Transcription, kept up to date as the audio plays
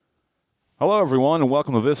Hello, everyone, and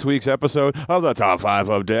welcome to this week's episode of the Top 5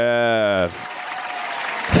 of Death.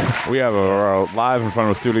 We have a live in front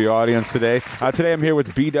of a studio audience today. Today I'm here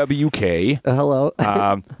with BWK.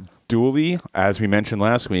 Hello. Dooley, as we mentioned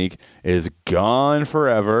last week, is gone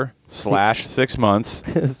forever / 6 months.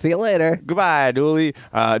 See you later. Goodbye, Dooley.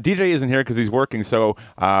 DJ isn't here because he's working, so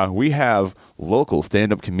we have local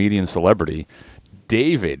stand-up comedian celebrity,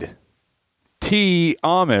 David T.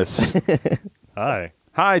 Amos. Hi.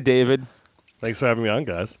 Hi, David. Thanks for having me on,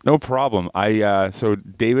 guys. No problem. So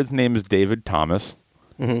David's name is David Thomas.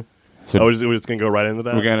 Mm-hmm. So we're just gonna go right into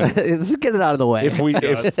that. we're gonna Let's get it out of the way. if we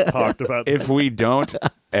Talked about if we don't,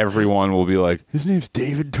 everyone will be like, his name's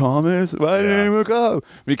David Thomas. Why didn't anyone go?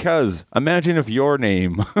 Because imagine if your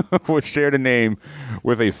name was shared a name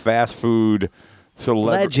with a fast food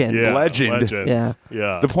Legend. Legend.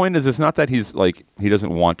 Yeah. The point is, it's not that he's like he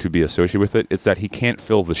doesn't want to be associated with it. It's that he can't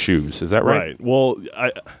fill the shoes. Is that right? Well,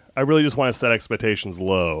 I really just want to set expectations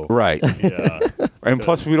low. Right. Yeah. And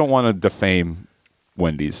plus, we don't want to defame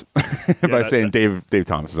Wendy's by saying Dave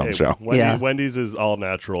Thomas is on the show. Wendy's is all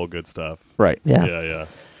natural, good stuff. Right. Yeah.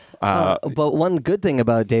 Yeah. But one good thing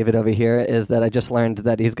about David over here is that I just learned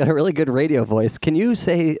that he's got a really good radio voice. Can you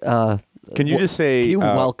say? Can you just say? Can you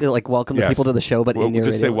welcome the people to the show, but in your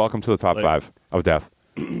just radio? say welcome to the top 5 of death.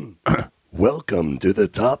 Welcome to the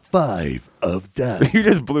top 5 of death. You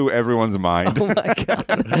just blew everyone's mind. Oh my god!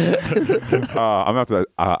 I'm gonna have to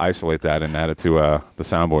isolate that and add it to the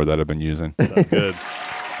soundboard that I've been using. That's good.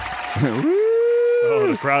 Oh,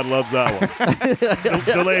 the crowd loves that one.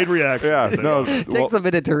 Delayed reaction. Yeah, no. Takes a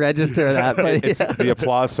minute to register that, but The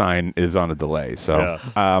applause sign is on a delay. So,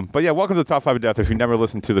 but yeah, welcome to the top 5 of death. If you never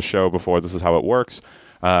listened to the show before, this is how it works.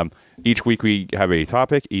 Each week we have a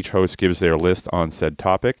topic. Each host gives their list on said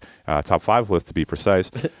topic, top 5 list to be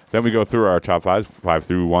precise. Then we go through our top 5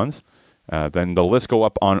 through 1s. Then the lists go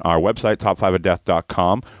up on our website,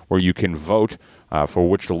 top5ofdeath.com, where you can vote for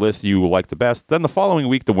which list you like the best. Then the following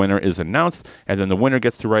week, the winner is announced, and then the winner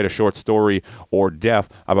gets to write a short story or death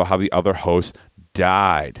about how the other host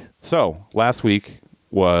died. So last week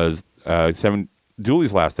was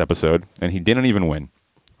Dooley's last episode, and he didn't even win.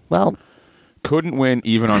 well, Couldn't win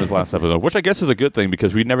even on his last episode, which I guess is a good thing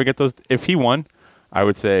because we'd never get those. If he won, I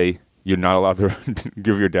would say you're not allowed to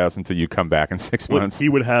give your death until you come back in 6 months. He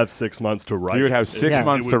would have 6 months to write. He would have 6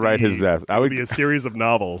 months to write his death. It would be a series of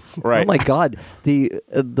novels. Right. oh my god, the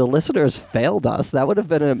listeners failed us. That would have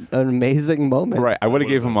been an amazing moment. Right. I would have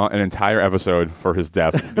gave him an entire episode for his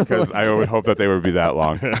death because I would hope that they would be that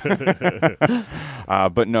long.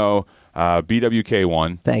 But no, BWK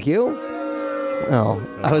won. Thank you. Oh,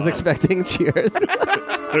 I was expecting cheers.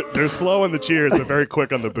 They're slow on the cheers, but very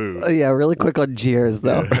quick on the boos. Yeah, really quick on cheers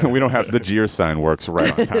though. We don't have the jeer sign works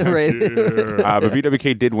right on time. Right. But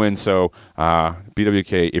BWK did win, so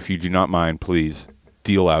BWK, if you do not mind, please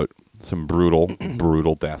deal out some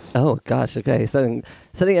brutal deaths. Oh gosh. Okay. Setting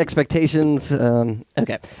expectations.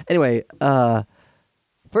 Okay. Anyway,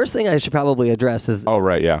 first thing I should probably address is Oh,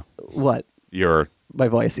 right, yeah. what my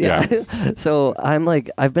voice. Yeah. So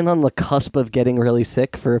I've been on the cusp of getting really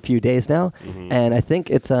sick for a few days now, and I think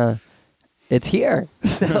it's here.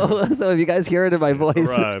 So if you guys hear it in my voice,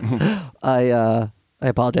 I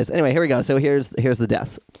apologize. Anyway, here we go. So here's the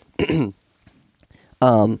deaths.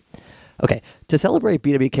 Okay, to celebrate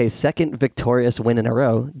BWK's second victorious win in a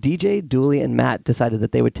row, DJ, Dooley, and Matt decided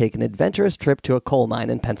that they would take an adventurous trip to a coal mine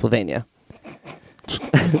in Pennsylvania.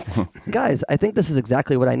 Guys, I think this is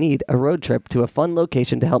exactly what I need, a road trip to a fun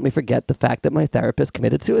location to help me forget the fact that my therapist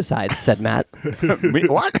committed suicide, said Matt.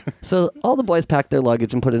 What? So all the boys packed their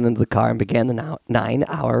luggage and put it into the car and began the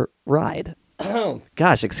 9-hour ride.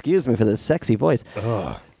 Gosh, excuse me for this sexy voice.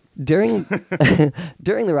 During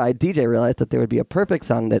the ride, DJ realized that there would be a perfect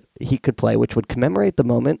song that he could play which would commemorate the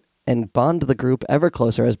moment and bond the group ever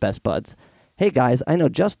closer as best buds. Hey guys, I know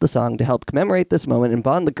just the song to help commemorate this moment and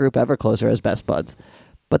bond the group ever closer as best buds.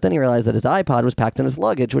 But then he realized that his iPod was packed in his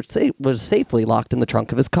luggage, which was safely locked in the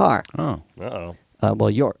trunk of his car. Oh. Uh-oh.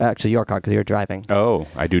 Well, your car, because you're driving. Oh,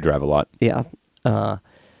 I do drive a lot. Yeah.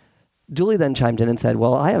 Dooley then chimed in and said,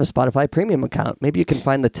 well, I have a Spotify premium account. Maybe you can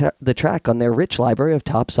find the track on their rich library of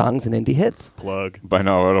top songs and indie hits. Plug. But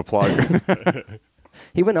no, what a plug.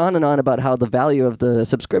 He went on and on about how the value of the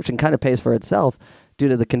subscription kind of pays for itself due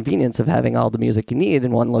to the convenience of having all the music you need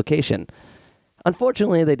in one location.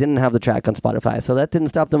 Unfortunately, they didn't have the track on Spotify, so that didn't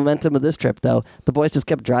stop the momentum of this trip, though. The boys just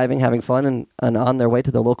kept driving, having fun, and on their way to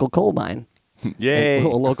the local coal mine. Yay.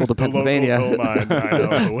 Local to Pennsylvania. Local coal mine, 9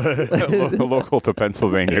 hours away. Local to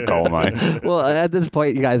Pennsylvania coal mine. Well, at this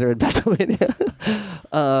point, you guys are in Pennsylvania.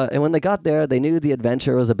 And when they got there, they knew the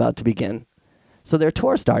adventure was about to begin. So their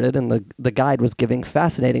tour started, and the guide was giving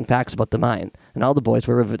fascinating facts about the mine, and all the boys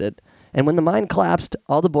were riveted. And when the mine collapsed,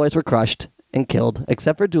 all the boys were crushed and killed,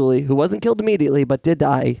 except for Dooley, who wasn't killed immediately, but did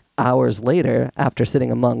die hours later after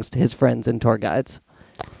sitting amongst his friends and tour guides.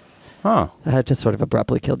 Huh. Just sort of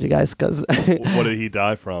abruptly killed you guys, because... What did he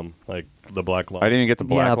die from? Like the black lung? I didn't even get the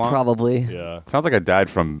black yeah, lung. probably. Yeah. Sounds like I died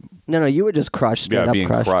from No, you were just crushed, straight up being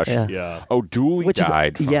crushed. Yeah. Yeah. Oh, Dooley Which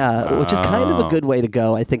died. is from, which is kind of a Oh. good way to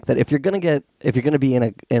go. I think that if you're gonna be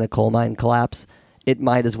in a coal mine collapse, it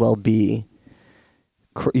might as well be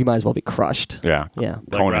you might as well be crushed. Yeah. Yeah.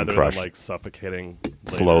 Like Conan rather crushed. than like suffocating later.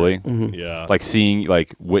 Slowly. Yeah.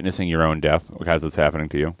 Like witnessing your own death as it's happening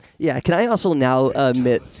to you. Yeah. Can I also now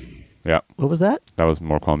admit Yeah. what was that? That was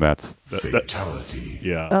Mortal Kombat's.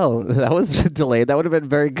 yeah. Oh, that was delayed. That would have been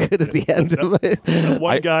very good at the end of it.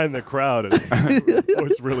 One guy in the crowd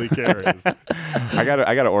voice really carries. I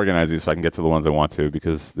gotta organize these so I can get to the ones I want to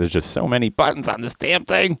because there's just so many buttons on this damn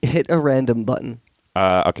thing. Hit a random button.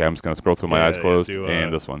 Okay, I'm just gonna scroll through my Yeah, eyes yeah, closed do,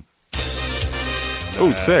 and this one.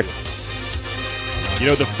 Ooh, 6. You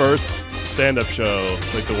know, the first stand-up show,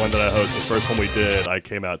 like the one that I hosted, the first one we did, I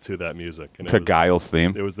came out to that music. And To Guile's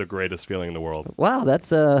theme. It was the greatest feeling in the world. Wow,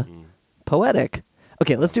 that's poetic.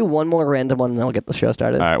 Okay, let's do one more random one, and then we'll get the show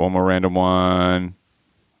started. All right, one more random one.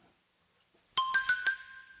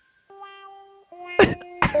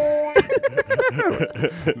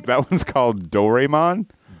 That one's called Doraemon.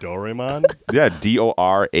 Doraemon? Yeah,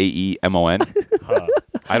 Doraemon. Huh.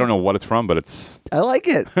 I don't know what it's from, but it's I like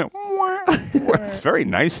it. it's very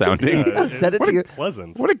nice sounding. Yeah, Send it to your.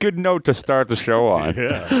 pleasant. What a good note to start the show on.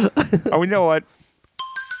 Yeah. Oh, you know what?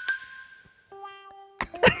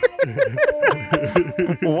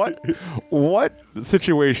 What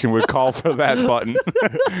situation would call for that button?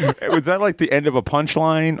 Was that like the end of a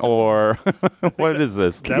punchline, or what is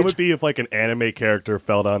this? That would be if like an anime character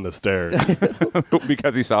fell down the stairs.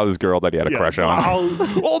 Because he saw this girl that he had a Yeah. crush on. Wow.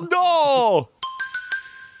 Oh no!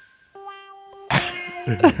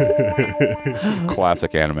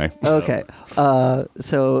 Classic anime. Okay.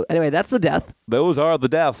 So anyway, that's the death. Those are the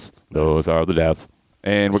deaths. Those are the deaths.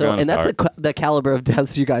 And we're going to that's start. the caliber of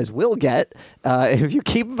deaths you guys will get if you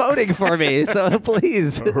keep voting for me. So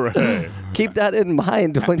please Hooray. keep that in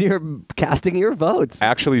mind when you're casting your votes.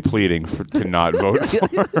 Actually pleading to not vote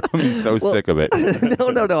for. I'm so sick of it.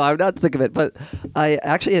 No, I'm not sick of it. But I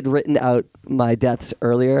actually had written out my deaths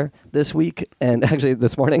earlier this week, and actually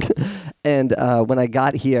this morning. And when I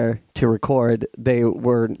got here to record, they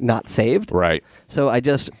were not saved. Right. So I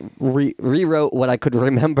just rewrote what I could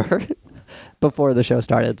remember before the show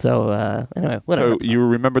started. So anyway, whatever. So you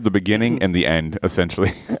remembered the beginning and the end,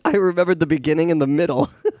 essentially. I remembered the beginning and the middle.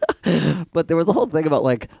 But there was a whole thing about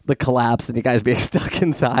like the collapse and you guys being stuck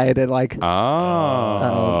inside and like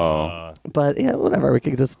Oh. but yeah, whatever. We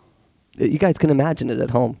can just you guys can imagine it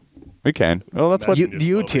at home. We can. Well, that's what Imagine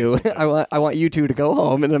You two. I want you two to go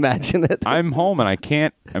home and imagine it. I'm home and I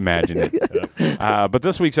can't imagine it. But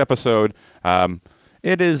this week's episode,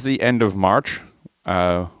 it is the end of March,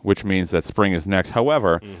 which means that spring is next.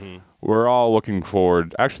 However, we're all looking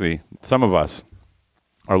forward. Actually, some of us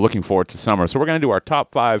are looking forward to summer. So we're going to do our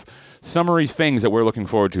top 5 summery things that we're looking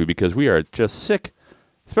forward to because we are just sick,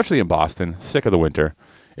 especially in Boston, sick of the winter.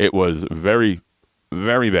 It was very,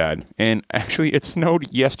 very bad. And actually, it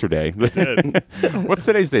snowed yesterday. What's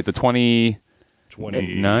today's date? The 29th?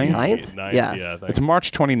 Ninth? Yeah. Yeah. It's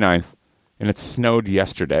March 29th, and it snowed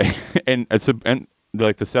yesterday. And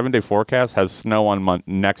like the 7-day forecast has snow on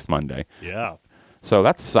next Monday. Yeah. So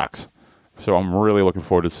that sucks. So I'm really looking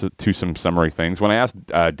forward to some summery things. When I asked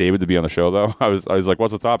David to be on the show, though, I was like,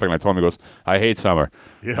 "What's the topic?" And I told him, he goes, "I hate summer."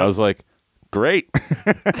 Yeah. I was like, "Great."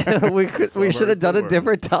 we should have done a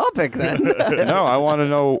different topic then. No, I want to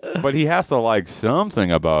know, but he has to like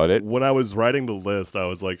something about it. When I was writing the list, I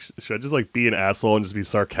was like, should I just like be an asshole and just be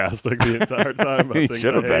sarcastic the entire time? about He things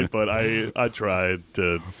should have I hate? been. But I tried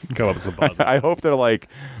to come up with some positive. I hope they're like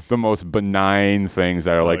the most benign things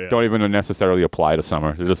that are like yeah. don't even necessarily apply to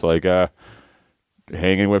summer. They're just like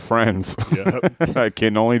hanging with friends. Yeah. I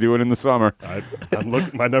can only do it in the summer.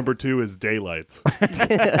 My number 2 is daylight.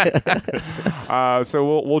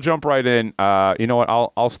 So we'll jump right in. You know what?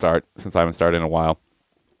 I'll start since I haven't started in a while.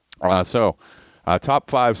 Top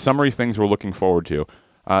 5 summary things we're looking forward to.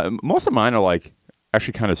 Most of mine are like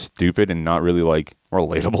actually kind of stupid and not really like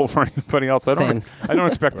relatable for anybody else. I Same. don't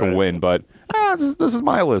expect to win, but this is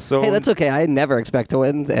my list. So Hey, that's okay. I never expect to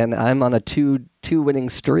win, and I'm on a two winning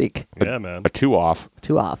streak. Yeah, man. a 2 off.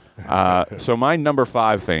 2 off. So my number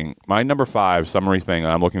 5 summary thing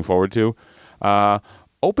I'm looking forward to,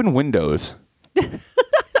 open windows.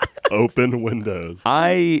 Open windows.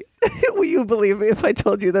 Will you believe me if I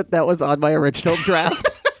told you that was on my original draft?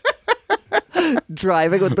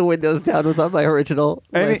 Driving with the windows down was on my original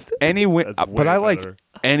list. That's but way I like better.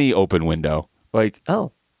 any open window. Like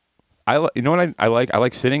Oh. you know what I like? I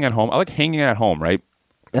like sitting at home. I like hanging at home, right?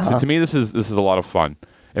 So to me, this is a lot of fun.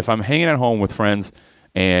 If I'm hanging at home with friends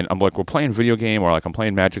and I'm like, we're playing video game or like I'm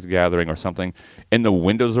playing Magic the Gathering or something, and the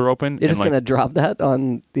windows are open. You're and just like, going to drop that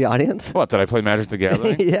on the audience? What, did I play Magic the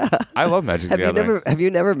Gathering? Yeah. I love Magic the Gathering. Have you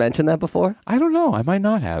never mentioned that before? I don't know. I might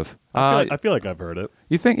not have. I feel like I've heard it.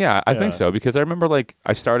 You think? Yeah, I think Yeah. so. Because I remember like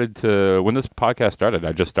I started to, when this podcast started,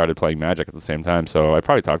 I just started playing Magic at the same time. So I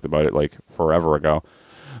probably talked about it like forever ago.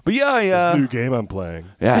 But yeah, This new game I'm playing.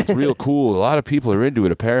 yeah, it's real cool. A lot of people are into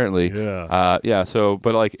it apparently. Yeah. Yeah. So,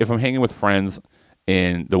 but like if I'm hanging with friends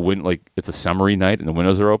and the wind, like it's a summery night and the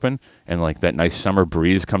windows are open and like that nice summer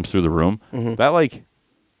breeze comes through the room, that like,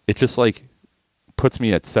 it just like puts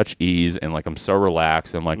me at such ease and like I'm so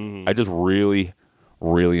relaxed and like I just really,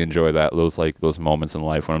 really enjoy those moments in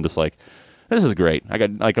life when I'm just like, this is great.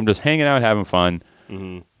 I'm just hanging out, having fun.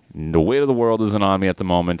 The weight of the world isn't on me at the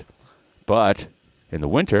moment, but in the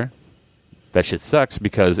winter, that shit sucks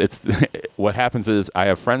because it's what happens is I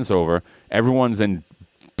have friends over. Everyone's in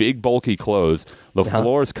big bulky clothes. The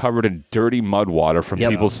floor is covered in dirty mud water from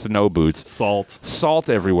people's snow boots. Salt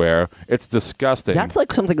everywhere. It's disgusting. That's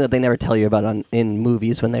like something that they never tell you about in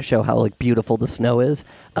movies when they show how like beautiful the snow is.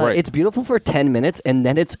 Right. It's beautiful for 10 minutes and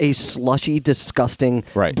then it's a slushy, disgusting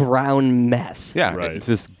brown mess. yeah, Right. it's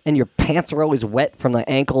just And your pants are always wet from the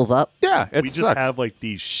ankles up. yeah. It We just sucks. have like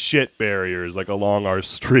these shit barriers like along our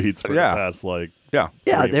streets for Yeah. the past like yeah.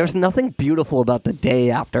 Yeah, 3 there's months. nothing beautiful about the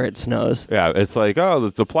day after it snows. Yeah, it's like, oh,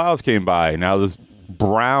 the plows came by. Now there's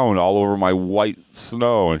brown all over my white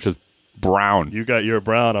snow. And it's just brown. You got your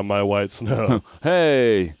brown on my white snow.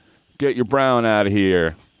 Hey, get your brown out of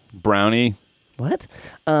here, brownie. What?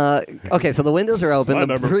 Okay, so the windows are open. My The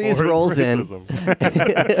number breeze 4 is rolls in.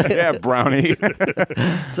 racism. Yeah, brownie.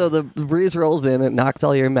 So the breeze rolls in. It knocks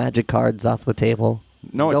all your magic cards off the table.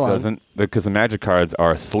 No, Go it on. doesn't, because the magic cards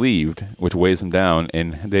are sleeved, which weighs them down,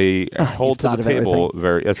 and they hold to thought the of table everything.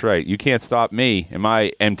 very. That's right. You can't stop me in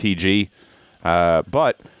my MTG.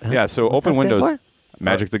 But yeah, so What's open that stand windows. for?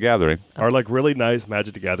 Magic the Gathering. Are like really nice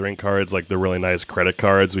Magic the Gathering cards like the really nice credit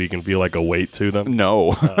cards where you can feel like a weight to them?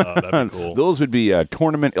 No, That'd be cool. those would be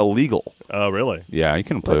tournament illegal. Oh, really? Yeah, you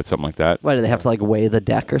can play with something like that. Why do they have to like weigh the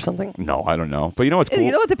deck or something? No, I don't know. But you know what's cool? You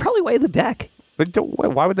know what? They probably weigh the deck. Like,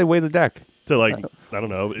 why would they weigh the deck? To like, I don't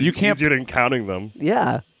know. You can't- Easier than counting them.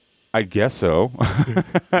 Yeah. I guess so.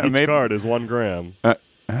 Each Maybe- card is 1 gram.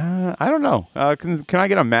 I don't know. Can I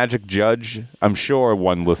get a magic judge? I'm sure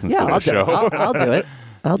one listens Yeah, to the I'll do, show.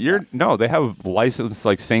 I'll do it. No, they have licensed,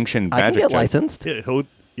 like sanctioned I can magic get judge. licensed.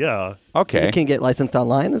 Yeah. Okay. You can get licensed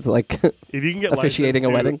online. It's like If you can get Officiating licensed a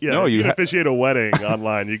wedding? Yeah, No, if you you can ha- officiate a wedding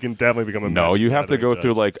online. You can definitely become a No, Magic you have to Gathering go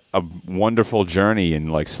through judge. like a wonderful journey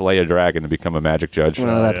and like slay a dragon to become a magic judge.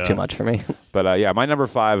 well, that's yeah. too much for me. But yeah, my number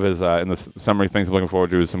 5 is in the summary things I'm looking forward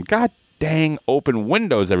to is some god dang open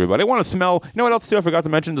windows, everybody. I want to smell, you know what else too? I forgot to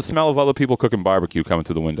mention the smell of other people cooking barbecue coming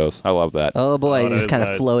through the windows. I love that. Oh boy, Oh, you that just is kind of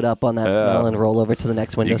nice. float up on that smell and roll over to the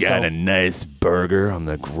next window. You got a nice burger on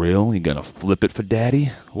the grill. You gonna flip it for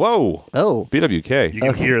daddy? Whoa. Oh, BWK. You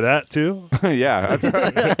can hear that too? Yeah.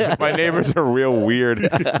 My neighbors are real weird.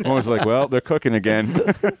 I'm always like, well, they're cooking again.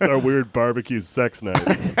 It's our weird barbecue sex night.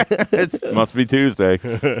 It must be Tuesday.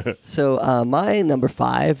 so my number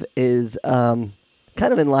 5 is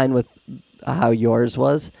kind of in line with how yours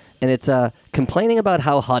was, and it's complaining about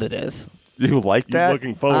how hot it is. You like You're that?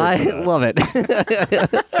 looking forward I to that. love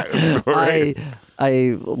it. Great.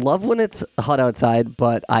 I love when it's hot outside,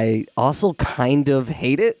 but I also kind of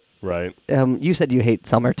hate it. Right. You said you hate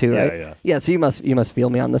summer too, Yeah, right? yeah. Yeah, so you must feel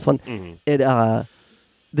me on this one. Mhm. It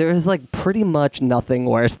there is like pretty much nothing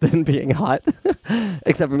worse than being hot,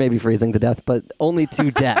 except for maybe freezing to death, but only to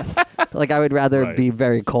death. Like I would rather Right. be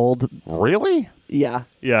very cold. Really? Yeah.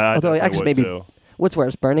 Yeah, I Although definitely actually would maybe too. what's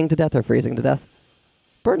worse, burning to death or freezing to death?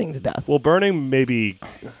 Burning to death. Well, burning maybe.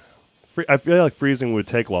 I feel like freezing would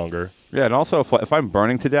take longer. Yeah, and also if I'm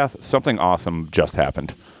burning to death, something awesome just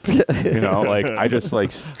happened. You know, like I just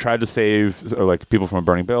like tried to save or like people from a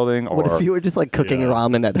burning building, or What if you were just like cooking Yeah.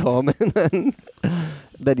 ramen at home and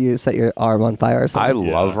then you set your arm on fire or I something?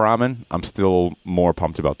 Yeah. love ramen. I'm still more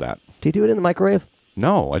pumped about that. Do you do it in the microwave?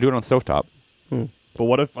 No, I do it on stovetop. But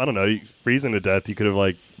what if, I don't know, freezing to death, you could have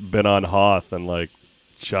like been on Hoth and like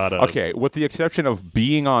shot a. Okay, with the exception of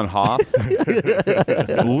being on Hoth,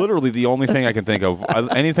 literally the only thing I can think of.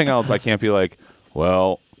 Anything else, I can't be like,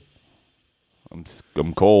 well,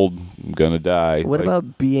 I'm cold, I'm gonna die. What Like,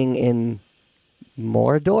 about being in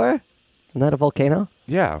Mordor? Isn't that a volcano?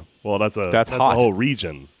 Yeah. Well, that's That's a hot. whole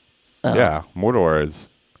region. Yeah. Mordor is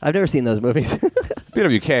I've never seen those movies.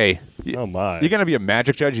 BWK. Oh my! You're gonna be a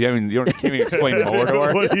magic judge. You can't even explain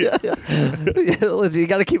Mordor. What do you- Listen, you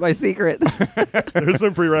got to keep my secret. There's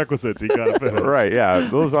some prerequisites you gotta finish. Right? Yeah.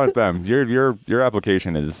 Those aren't them. Your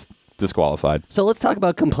application is disqualified. So let's talk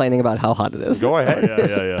about complaining about how hot it is. Go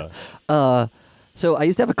ahead. Yeah. So I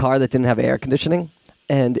used to have a car that didn't have air conditioning,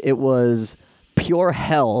 and it was pure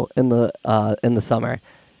hell in the summer.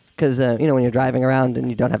 Because when you're driving around and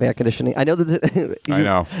you don't have air conditioning, I know that I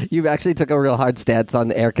know. you actually took a real hard stance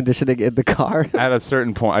on air conditioning in the car. At a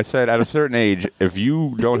certain point, I said at a certain age, if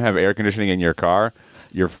you don't have air conditioning in your car,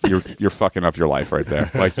 you're fucking up your life right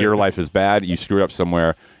there. Like your life is bad. You screwed up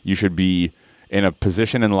somewhere. You should be in a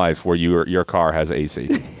position in life where your car has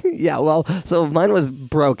AC. Yeah, well, so mine was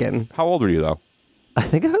broken. How old were you though? I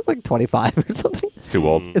think I was like 25 or something. It's too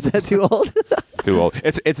old. Is that too old? It's too old.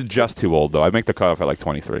 It's just too old though. I make the cutoff at like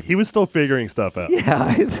 23. He was still figuring stuff out.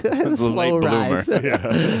 Yeah, it's a slow late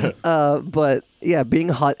bloomer. rise. But yeah, being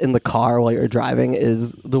hot in the car while you're driving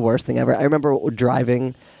is the worst thing ever. I remember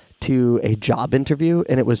driving to a job interview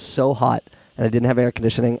and it was so hot and I didn't have air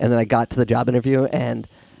conditioning. And then I got to the job interview and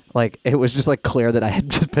like it was just like clear that I had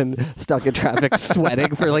just been stuck in traffic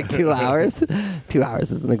sweating for like 2 hours. 2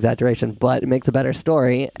 hours is an exaggeration, but it makes a better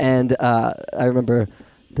story. And I remember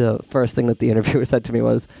the first thing that the interviewer said to me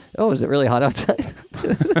was, "Oh, is it really hot outside?"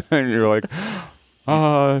 And you're like,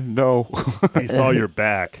 no. He saw your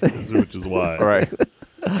back, which is why. Right.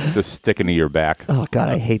 Just sticking to your back. Oh God,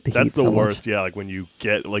 I hate the heat. That's the so worst. much. Yeah, like when you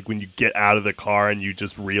get out of the car and you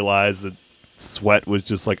just realize that sweat was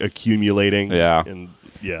just like accumulating. Yeah. And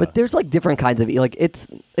yeah. But there's like different kinds of like it's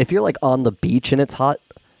if you're like on the beach and it's hot,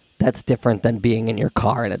 that's different than being in your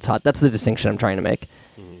car and it's hot. That's the distinction I'm trying to make.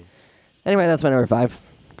 Anyway, that's my number 5.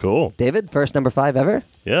 Cool. David, first number 5 ever.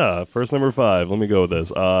 Yeah. First number 5. Let me go with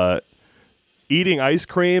this. Eating ice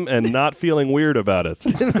cream and not feeling weird about it.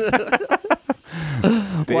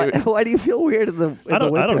 Why do you feel weird in the I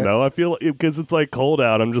winter? don't know. I feel because it's like cold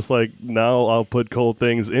out. I'm just like, now I'll put cold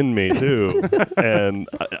things in me too, and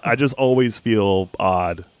I just always feel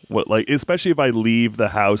odd. Especially if I leave the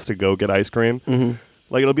house to go get ice cream. Mm-hmm.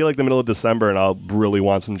 Like it'll be like the middle of December, and I'll really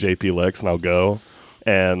want some JP Licks, and I'll go.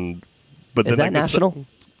 But Is then that national?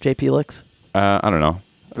 JP Licks? I don't know.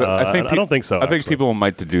 I don't think so. I think actually. people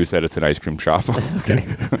might deduce that it's an ice cream shop.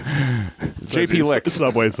 JP Licks.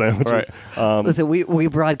 Subway sandwiches. Right. Listen, we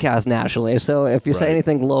broadcast nationally, so if you say Right.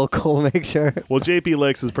 anything local, make sure. Well, JP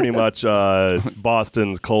Licks is pretty much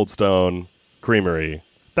Boston's Cold Stone Creamery.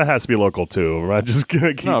 That has to be local too. Am I just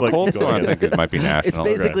gonna keep No, Cold Stone, going? I think it might be national.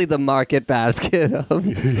 It's basically the market basket of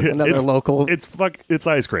another local. It's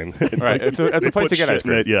ice cream. Right. It's a place to get ice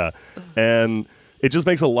cream. Yeah, and it just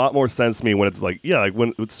makes a lot more sense to me when it's like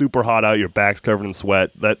when it's super hot out, your back's covered in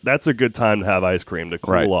sweat. That's a good time to have ice cream to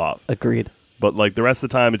cool Right. off. Agreed. But like the rest of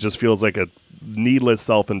the time, it just feels like a needless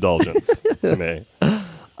self-indulgence to me.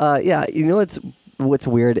 Yeah, you know what's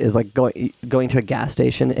weird is like going to a gas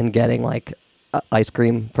station and getting like ice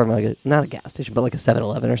cream from like not a gas station, but like a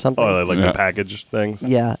 7-Eleven or something. Oh, like Yeah. the package things.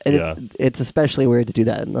 Yeah, and it's especially weird to do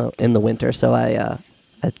that in the winter. So I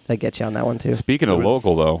get you on that one too. Speaking of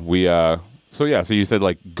local, though, so you said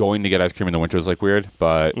like going to get ice cream in the winter is like weird,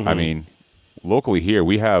 but I mean, locally here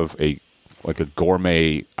we have a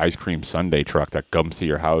gourmet ice cream sundae truck that comes to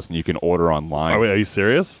your house and you can order online. Oh, wait, are you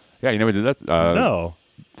serious? Yeah, you never did that? No.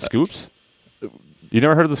 Scoops? You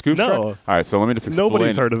never heard of the Scoops No. truck? All right, so let me just explain.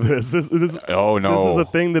 Nobody's heard of this. This Oh, no. This is a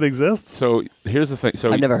thing that exists. So here's the thing.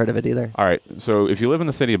 So I've never heard of it either. All right, so if you live in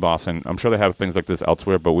the city of Boston, I'm sure they have things like this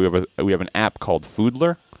elsewhere, but we have an app called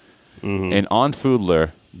Foodler, and on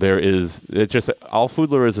Foodler all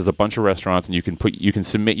Foodler is a bunch of restaurants, and you can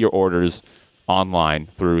submit your orders online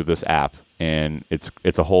through this app, and it's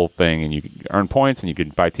a whole thing, and you can earn points, and you can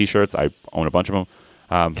buy T-shirts. I own a bunch of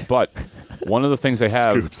them, but one of the things they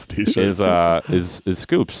have Scoops T-shirts. is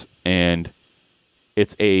Scoops, and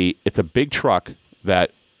it's a big truck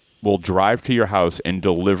that will drive to your house and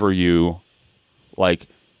deliver you it's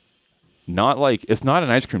not an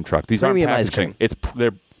ice cream truck. These Premium aren't ice packaging. cream.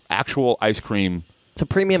 They're actual ice cream. It's a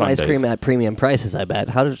premium ice Sundays. cream at premium prices. I bet.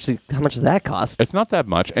 How much does that cost? It's not that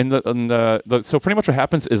much, so pretty much what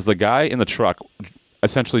happens is the guy in the truck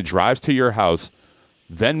essentially drives to your house,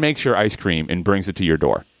 then makes your ice cream and brings it to your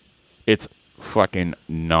door. It's fucking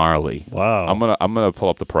gnarly. Wow. I'm gonna pull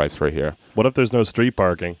up the price right here. What if there's no street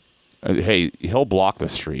parking? Hey, he'll block the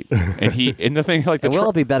street, and the thing like the And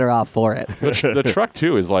we'll be better off for it. the truck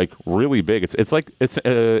too is like really big. It's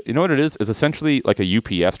you know what it is? It's essentially like a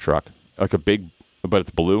UPS truck, like a big, but it's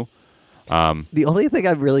blue. The only thing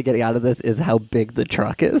I'm really getting out of this is how big the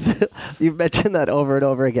truck is. You've mentioned that over and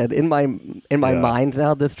over again. In my mind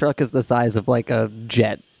now, this truck is the size of like a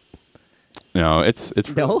jet. No, it's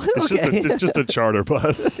No, It's just a charter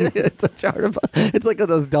bus. It's a charter bus. It's like one of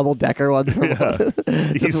those double-decker ones. From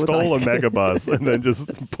He stole a megabus and then just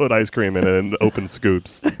put ice cream in it and opened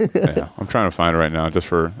scoops. yeah, I'm trying to find it right now, just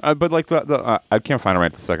for. But like I can't find it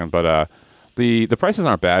right this second. But the prices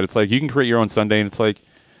aren't bad. It's like you can create your own sundae, and it's like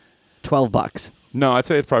 $12. no, I'd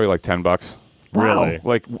say it's probably like $10. Wow. Really?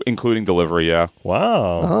 Like including delivery. Yeah.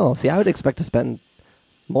 Wow. Oh, see, I would expect to spend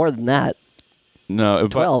more than that. No,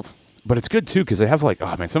 12. But it's good too because they have like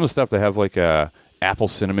some of the stuff they have like apple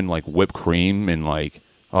cinnamon like whipped cream and like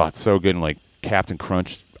it's so good and like Captain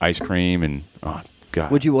Crunch ice cream and god.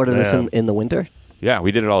 Would you order this Man. in the winter? Yeah,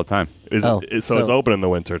 we did it all the time. Oh, So it's so- open in the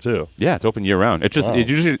winter too. Yeah, it's open year round. It Wow.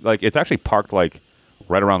 usually like it's actually parked like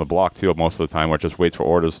right around the block too most of the time where it just waits for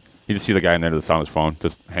orders. You just see the guy in there that's on his phone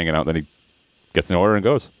just hanging out. Then he gets an order and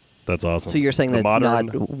goes. That's awesome. So you're saying The that it's modern-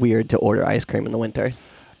 not weird to order ice cream in the winter?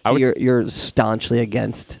 I So would you're staunchly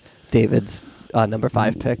against David's number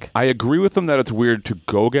 5 pick. I agree with them that it's weird to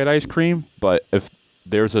go get ice cream, but if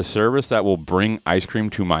there's a service that will bring ice cream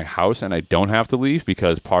to my house and I don't have to leave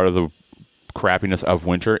because part of the crappiness of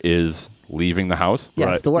winter is leaving the house. Yeah,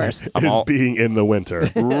 Right. it's the worst. I'm is all- being in the winter.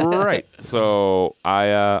 Right. So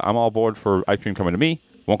I'm all aboard for ice cream coming to me.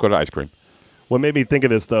 Won't go to ice cream. What made me think of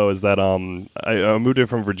this though is that I moved here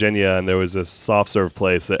from Virginia and there was this soft serve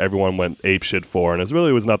place that everyone went ape shit for, and it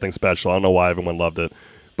really was nothing special. I don't know why everyone loved it,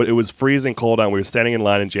 but it was freezing cold out. We were standing in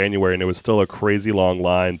line in January and it was still a crazy long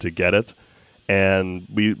line to get it, and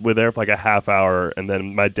we were there for like a half hour, and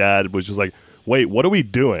then my dad was just like, "Wait, what are we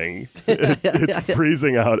doing? It's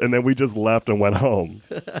freezing out," and then we just left and went home.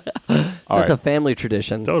 So All it's a right. family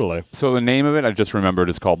tradition. Totally. So the name of it I just remembered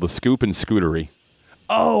is called the Scoop and Scootery.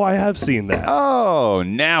 Oh, I have seen that. Oh,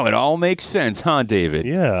 now it all makes sense, huh, David?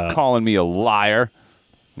 Yeah. Calling me a liar.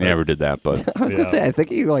 Never did that, but I was gonna Yeah. say, I think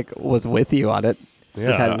he was with you on it. Yeah.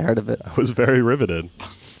 Just hadn't heard of it. I was very riveted.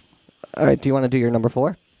 All right, do you want to do your number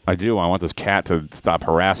 4? I do. I want this cat to stop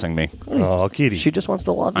harassing me. Oh, Kitty. She just wants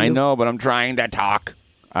to love you. I know, but I'm trying to talk.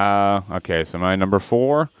 Okay, so my number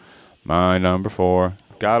four.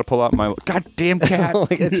 Gotta pull out my goddamn cat. Oh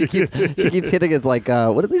my god, she keeps hitting his like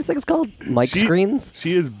what are these things called? Mic screens?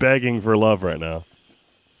 She is begging for love right now.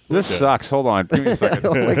 This sucks. Hold on. Give me a second.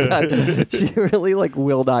 Oh my god. She really like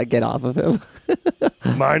will not get off of him.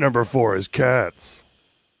 My number 4 is cats.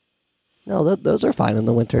 No, those are fine in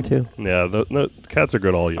the winter too. Yeah, no, cats are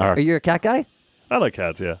good all year. All right. Are you a cat guy? I like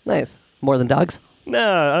cats, yeah. Nice. More than dogs?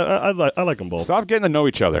 Nah, I like them both. Stop getting to know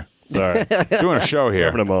each other. Sorry. Doing a show here.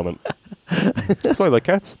 Having a moment. So I like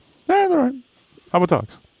cats. They're all right. How about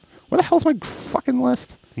dogs? Where the hell's my fucking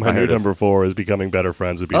list? My Oh, new here it is. number 4 is becoming better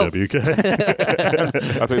friends with BWK.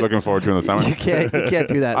 That's what you're looking forward to in the summer. You can't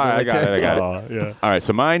do that. in All the right, I got winter. it. Aw, yeah. All right,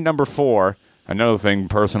 so my number 4, another thing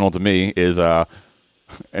personal to me is, and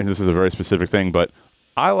this is a very specific thing, but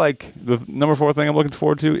I like the number 4 thing I'm looking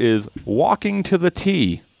forward to is walking to the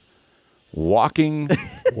tee. Walking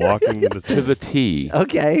Walking to the tee.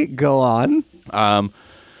 Okay, go on.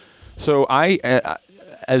 So I,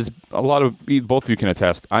 as a lot of both of you can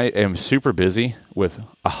attest, I am super busy with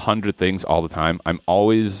 100 things all the time. I'm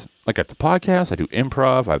always like at the podcast. I do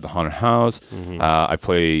improv. I have the haunted house. I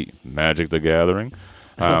play Magic the Gathering.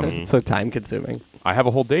 So time consuming. I have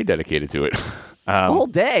a whole day dedicated to it. A whole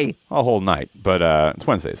day. A whole night, but it's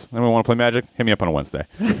Wednesdays. Anyone want to play Magic? Hit me up on a Wednesday.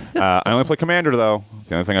 I only play Commander though. It's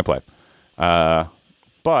the only thing I play.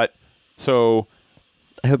 But so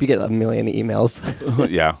I hope you get a million emails.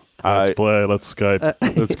 yeah. Let's play. Let's Skype.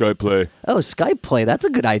 Let's go play. Oh, Skype play. That's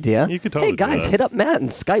a good idea. You could totally Hey do guys, that. hit up Matt and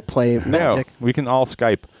Skype play Magic. Yeah, we can all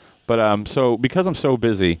Skype. But so because I'm so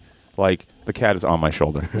busy, like the cat is on my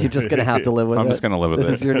shoulder. You're just gonna have to live with it. I'm just gonna live with this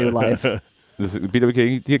it. This is your new life. This is,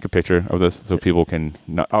 BWK, you take a picture of this so people can.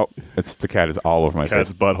 It's the cat is all over my Cat's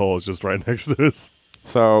face. butthole is just right next to this.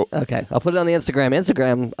 So Okay, I'll put it on the Instagram.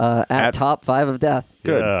 Instagram at top 5 of death.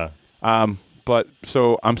 good. Yeah. But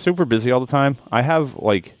so I'm super busy all the time. I have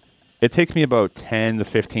like, it takes me about 10 to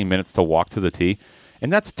 15 minutes to walk to the T,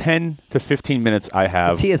 and that's 10 to 15 minutes I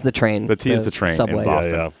have. T is the train. The T is the train in Subway.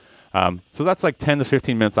 Boston. Yeah. So that's like 10 to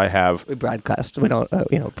 15 minutes I have We broadcast. We don't,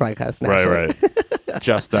 broadcast Right, nationally.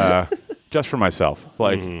 right. just for myself.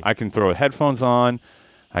 Like I can throw headphones on,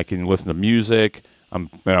 I can listen to music.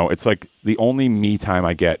 It's like the only me time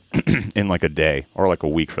I get in like a day or like a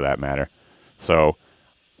week for that matter. So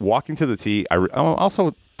walking to the tee,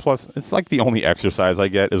 also plus it's like the only exercise I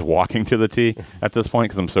get is walking to the tee at this point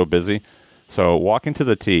because I'm so busy. So walking to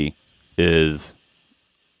the tee is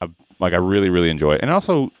Like I really, really enjoy it, and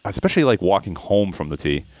also especially like walking home from the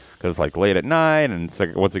T because like late at night, and it's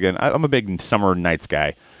like once again, I'm a big summer nights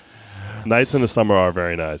guy. Nights in the summer are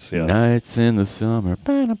very nice. Yes. Nights in the summer.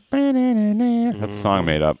 That's a song I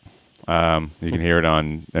made up. You can hear it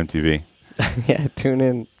on MTV. Yeah, tune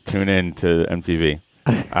in. Tune in to MTV.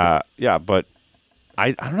 Yeah, but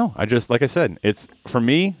I don't know. I just, like I said, it's for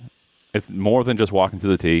me, it's more than just walking to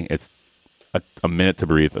the T. It's a minute to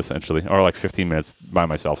breathe, essentially, or like 15 minutes by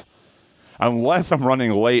myself. Unless I'm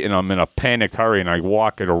running late and I'm in a panicked hurry and I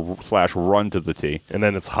walk / run to the T. And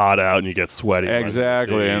then it's hot out and you get sweaty.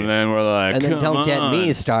 Exactly. And then we're like, And then come don't get on.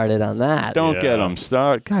 me started on that. Don't Yeah. get them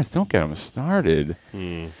started. Guys, don't get them started.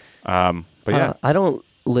 But yeah. I don't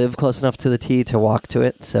live close enough to the T to walk to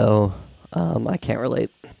it, so I can't relate.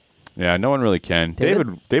 Yeah, no one really can.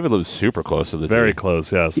 David? David lives super close to the Very T.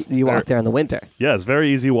 close, yes. You walk there in the winter. Yeah, it's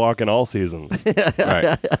very easy walk in all seasons.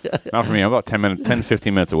 Right. Not for me. I'm about 10,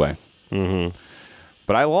 15 minutes away. Mm-hmm.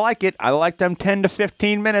 But I like it. I like them 10 to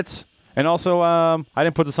 15 minutes. And also, I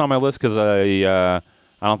didn't put this on my list because I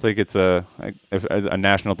don't think it's a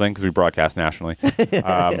national thing because we broadcast nationally.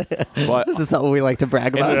 But This is something we like to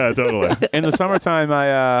brag about. Yeah, totally. in the summertime,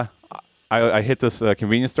 I hit this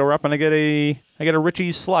convenience store up and I get a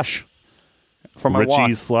Richie's slush for my walk.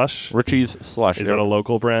 Richie's Slush? Richie's slush. Is that a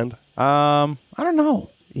local brand? I don't know.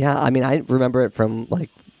 Yeah, I mean, I remember it from like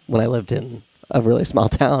when I lived in a really small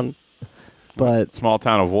town. But Small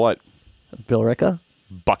town of what? Billerica,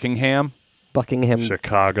 Buckingham. Buckingham,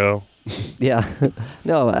 Chicago. yeah,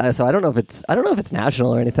 no. So I don't know if it's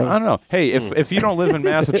national or anything. I don't know. Hey, if you don't live in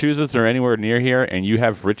Massachusetts or anywhere near here and you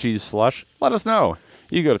have Richie's slush, let us know.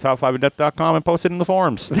 You go to top5death.com and post it in the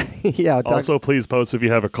forums. Yeah. Also, please post if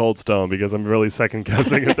you have a Cold Stone because I'm really second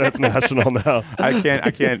guessing if that's national now. I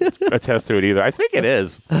can't attest to it either. I think it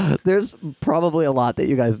is. there's probably a lot that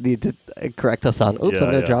you guys need to correct us on. Oops, Yeah,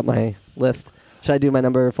 I'm gonna yeah. drop my list. Should I do my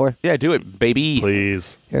number 4? Yeah, do it, baby.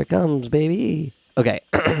 Please. Here it comes, baby. Okay.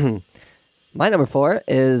 My number 4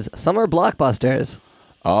 is summer blockbusters.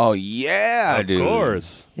 Oh yeah, Of dude.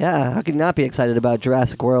 course. Yeah, how could you not be excited about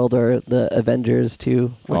Jurassic World or the Avengers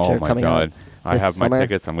 2, which Oh are my coming god. out I this have my summer?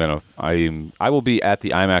 tickets. I will be at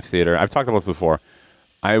the IMAX theater. I've talked about this before.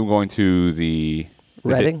 I am going to the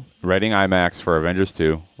Reading? Reading IMAX for Avengers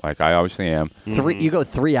 2, like I obviously am. You go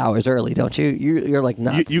 3 hours early, don't you? You're like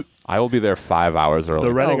nuts. You, I will be there 5 hours early.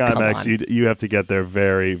 the Reading Oh, come IMAX, on. you have to get there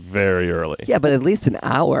very, very early. yeah, but at least an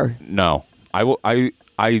hour. No, I will.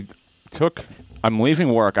 I'm leaving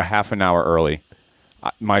work a half an hour early.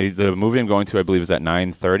 The movie I'm going to, I believe, is at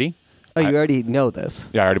 9:30. Oh, you already know this.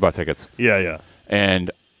 Yeah, I already bought tickets, Yeah, yeah.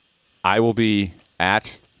 and I will be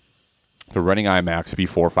at the Reading IMAX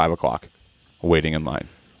before 5 o'clock, waiting in line.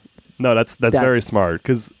 No, that's very That's- smart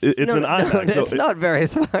because it's an IMAX. so it's not very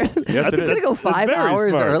smart. Yes, it It's is. gonna go It's 5 very hours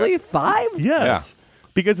smart. early. 5? Yes.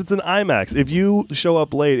 Because it's an IMAX. If you show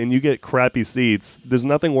up late and you get crappy seats, there's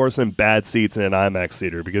nothing worse than bad seats in an IMAX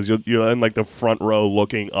theater because you're in like the front row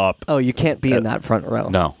looking up. Oh, you can't be in that front row.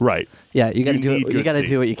 No, Right. Yeah, you got to You do need it. You good got to seats.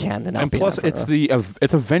 do what you can to not and be in plus that front row.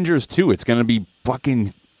 it's Avengers 2. It's gonna be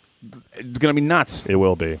fucking. It's gonna be nuts. It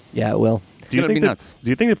will be. Yeah, it will. Do you gonna think be that, nuts. Do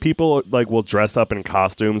you think that people like will dress up in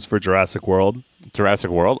costumes for Jurassic World?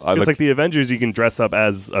 Jurassic World. It's like the Avengers, you can dress up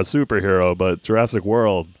as a superhero, but Jurassic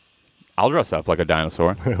World, I'll dress up like a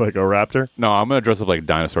dinosaur. like a raptor. No, I'm gonna dress up like a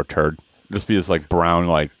dinosaur turd. Just be this like brown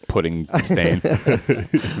like pudding stain.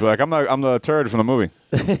 Be like I'm the turd from the movie.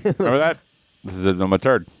 Remember that? I'm a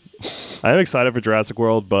turd. I am excited for Jurassic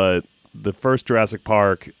World, but the first Jurassic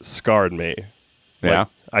Park scarred me. Yeah. Like,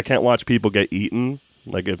 I can't watch people get eaten.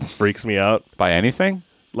 Like it freaks me out. By anything?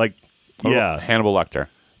 Like, Or yeah. Hannibal Lecter.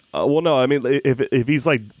 Well, no, I mean if he's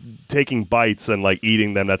like taking bites and like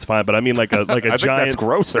eating them, that's fine. But I mean like a I think that's giant.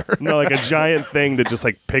 grosser. No, like a giant thing that just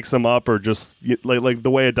like picks him up, or just like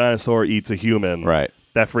the way a dinosaur eats a human. Right.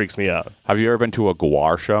 That freaks me out. Have you ever been to a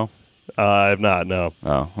Gwar show? I've not. No.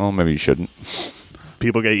 Oh, well, maybe you shouldn't.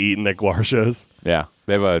 People get eaten at Gwar shows. Yeah,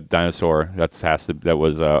 they have a dinosaur that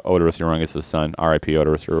was Oderus Urungus' son. R.I.P.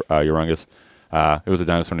 Oderus Urungus. It was a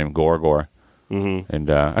dinosaur named Gorgor. Mm-hmm. And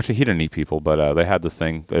actually, he didn't eat people, but they had this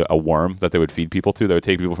thing, a worm that they would feed people to. They would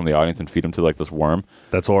take people from the audience and feed them to like this worm.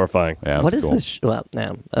 That's horrifying. Yeah, it What was is cool. this? Well,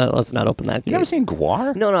 no, let's not open that. You never gate. seen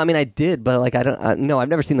Gwar? No, I mean I did, but like I don't. No, I've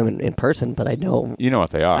never seen them in person, but I know. You know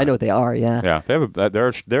what they are. I know what they are. Yeah. Yeah, they have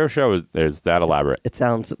their show is that elaborate. It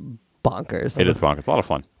sounds bonkers. It is bonkers. It's a lot of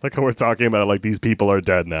fun. Like how we're talking about it, like these people are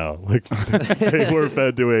dead now. Like they were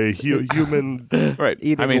fed to a human. Right.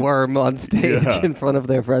 Eating I mean, worm on stage Yeah. in front of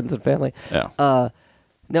their friends and family. yeah. No,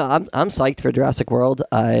 I'm psyched for Jurassic World.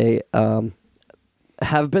 I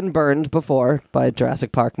have been burned before by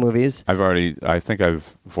Jurassic Park movies. I think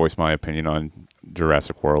I've voiced my opinion on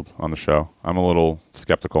Jurassic World on the show. I'm a little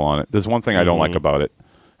skeptical on it. There's one thing I don't like about it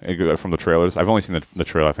from the trailers. I've only seen the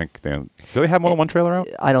trailer. I think do they have more than one trailer out?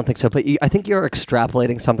 I don't think so, but I think you're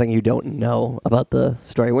extrapolating something you don't know about the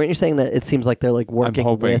story. Weren't you saying that it seems like they're like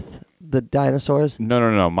working with the dinosaurs?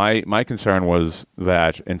 No. My concern was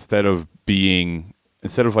that instead of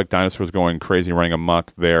like dinosaurs going crazy, running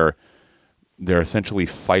amok, they're essentially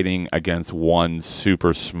fighting against one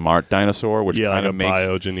super smart dinosaur, which kind of makes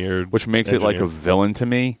bioengineered, which makes it like a villain to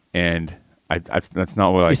me. And that's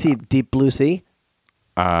not what You see Deep Blue Sea?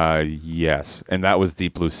 Yes, and that was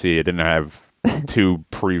Deep Blue Sea. It didn't have two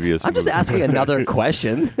previous. I'm just movies. asking another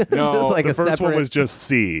question. No, Just like the a first separate... one was just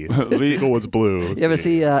C. The sequel was blue. You ever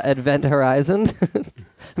see Event Horizon?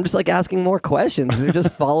 I'm just like asking more questions. They're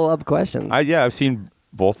just follow-up questions. I've seen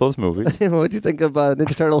both those movies. What'd you think of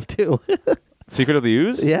Ninja Turtles 2? Secret of the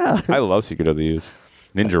Ooze? Yeah. I love Secret of the Ooze.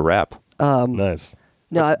 Ninja Rap. Nice.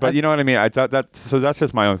 No, But you know what I mean? I thought so that's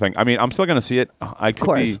just my own thing. I mean, I'm still going to see it. I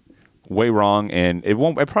could be way wrong, and it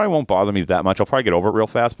probably won't bother me that much. I'll probably get over it real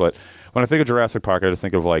fast, but when I think of Jurassic Park, I just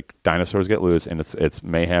think of like dinosaurs get loose, and it's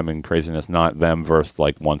mayhem and craziness, not them versus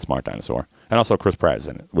like one smart dinosaur. And also Chris Pratt is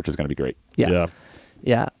in it, which is going to be great. Yeah.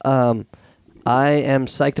 I am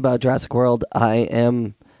psyched about Jurassic World. I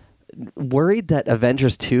am worried that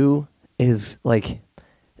Avengers 2 is like...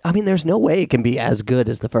 I mean, there's no way it can be as good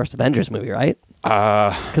as the first Avengers movie, right?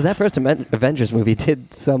 Because that first Avengers movie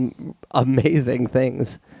did some amazing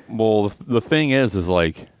things. Well, the thing is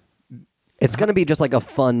like... It's going to be just like a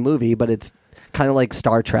fun movie, but it's kind of like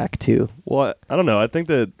Star Trek 2. Well, I don't know. I think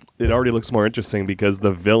that it already looks more interesting because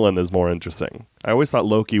the villain is more interesting. I always thought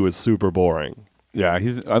Loki was super boring. Yeah,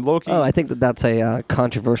 he's Loki. Oh, I think that's a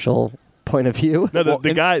controversial point of view. No,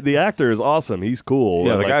 the actor is awesome. He's cool.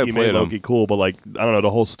 Yeah, and, the guy who he played made Loki him. cool, but like I don't know,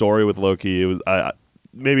 the whole story with Loki, it was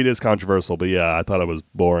maybe it is controversial, but yeah, I thought it was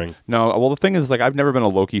boring. No, well, the thing is, like, I've never been a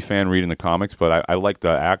Loki fan reading the comics, but I like the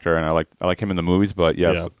actor and I like him in the movies. But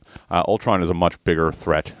yes, Ultron is a much bigger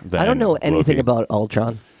threat than I don't know anything Loki. about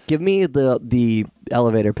Ultron. Give me the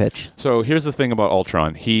elevator pitch. So here's the thing about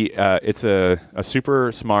Ultron. It's a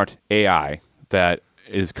super smart AI that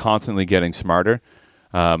is constantly getting smarter.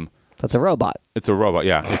 That's a robot. It's a robot,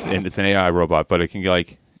 yeah. It's an AI robot, but it can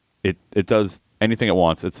like it does anything it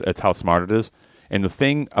wants. It's how smart it is. And the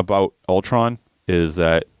thing about Ultron is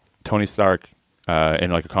that Tony Stark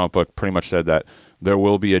in like a comic book pretty much said that there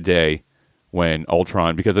will be a day when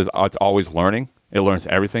Ultron, because it's always learning, it learns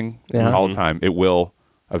everything all the time. It will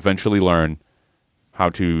eventually learn how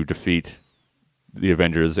to defeat the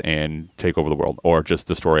Avengers and take over the world, or just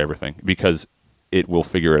destroy everything, because it will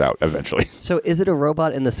figure it out eventually. So is it a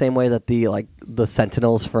robot in the same way that the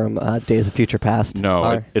Sentinels from Days of Future Past No,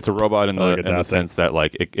 are? it's a robot in like the adapting. sense that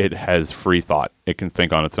like it has free thought. It can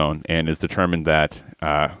think on its own and is determined that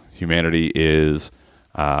humanity is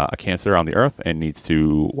a cancer on the Earth and needs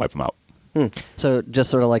to wipe them out. So just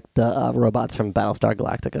sort of like the robots from Battlestar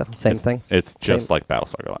Galactica. Same thing? It's just Same. like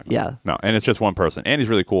Battlestar Galactica. Yeah. No, and it's just one person, and he's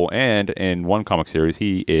really cool. And in one comic series,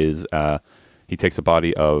 he takes the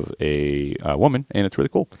body of a woman, and it's really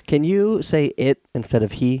cool. Can you say it instead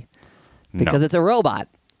of he? Because No. it's a robot.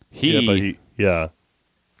 Yeah.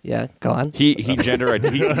 Yeah, go on. He gender I'm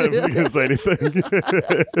not gonna say anything.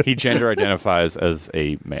 he gender identifies as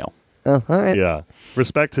a male. Oh, all right. Yeah.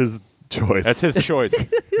 Respect his choice. That's his choice.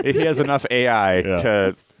 He has enough AI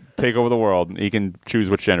to take over the world. He can choose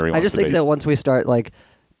which gender he wants. I just to think be. that once we start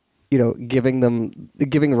giving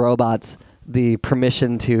robots the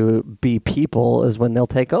permission to be people is when they'll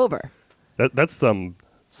take over. That's some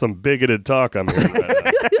bigoted talk I'm hearing right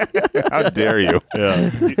now. How dare you? Yeah.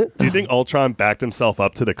 Do you think Ultron backed himself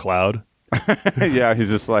up to the cloud? Yeah, he's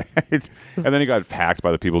just like, and then he got hacked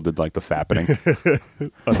by the people who did like the fappening.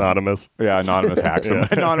 Anonymous. Yeah, Anonymous hacks him.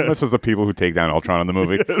 Anonymous is the people who take down Ultron in the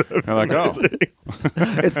movie. They're like, oh,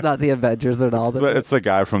 It's not the Avengers and all that. it's the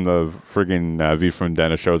guy from the friggin' V from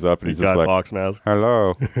Dennis shows up and he's Guy just like, Fawkes mask.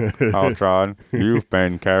 hello, Ultron, you've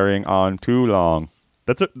been carrying on too long.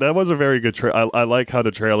 That was a very good I like how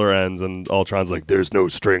the trailer ends and Ultron's like, "There's no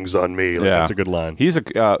strings on me." Like, that's a good line. He's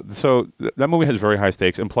that movie has very high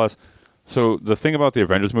stakes, and plus, so the thing about the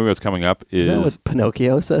Avengers movie that's coming up Is that is what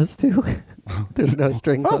Pinocchio says too? There's no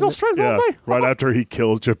strings on it. Yeah, right after he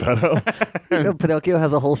kills Geppetto. No, Pinocchio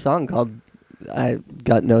has a whole song called "I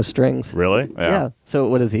Got No Strings." Really? Yeah. So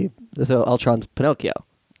what is he? So Ultron's Pinocchio.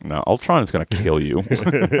 no, Ultron is going to kill you. He's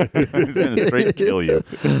going to straight kill you.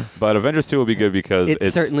 But Avengers 2 will be good because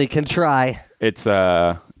It certainly can try. it's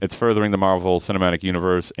furthering the Marvel Cinematic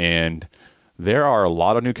Universe, and there are a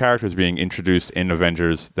lot of new characters being introduced in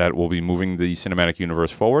Avengers that will be moving the cinematic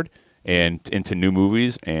universe forward and into new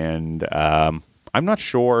movies. And I'm not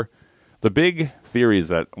sure. The big theory is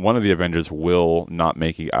that one of the Avengers will not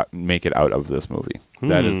make it out of this movie.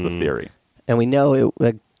 That is the theory. And we know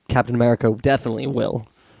Captain America definitely will,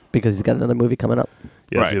 because he's got another movie coming up.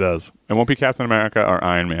 Yes, Right. he does. It won't be Captain America or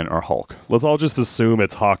Iron Man or Hulk. Let's all just assume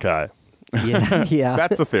it's Hawkeye. Yeah, yeah.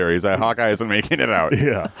 That's the theory, is that Hawkeye isn't making it out,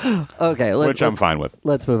 Yeah. Okay, which I'm fine with.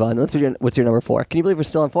 Let's move on. What's your number 4? Can you believe we're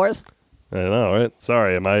still on 4s? I know, right?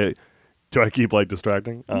 Sorry, do I keep like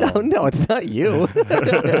distracting? No, it's not you.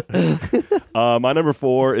 My number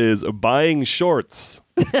 4 is buying shorts.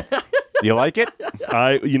 You like it?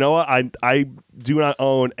 You know what? I do not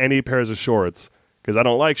own any pairs of shorts because I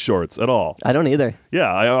don't like shorts at all. I don't either.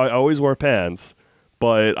 Yeah, I always wear pants,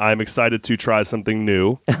 but I'm excited to try something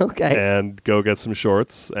new Okay. and go get some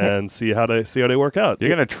shorts and see how they work out. You're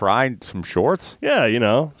going to try some shorts? Yeah,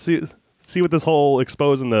 see what this whole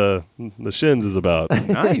exposing the shins is about.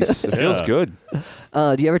 Nice. It feels Yeah. good.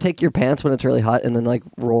 Do you ever take your pants when it's really hot and then like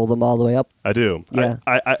roll them all the way up? I do. Yeah.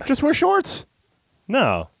 I Just wear shorts.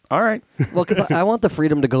 no. All right. Well, because I want the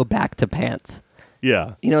freedom to go back to pants.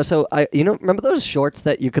 Yeah. So remember those shorts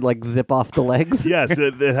that you could like zip off the legs? Yes,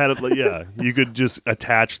 it had. Yeah, you could just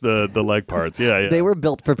attach the leg parts. Yeah. They were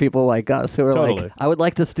built for people like us who are Totally. like, I would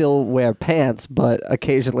like to still wear pants, but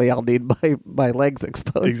occasionally I'll need my legs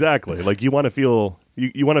exposed. Exactly. Like you want to feel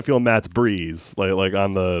you want to feel Matt's breeze like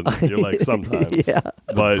on your legs sometimes. Yeah.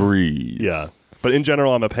 But Breeze. yeah. But in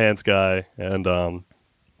general, I'm a pants guy, and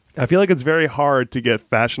I feel like it's very hard to get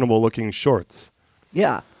fashionable looking shorts.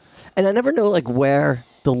 Yeah. And I never know like where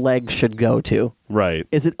the leg should go to. Right.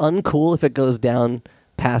 Is it uncool if it goes down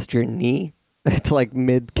past your knee to like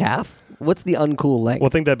mid calf? What's the uncool length? Well,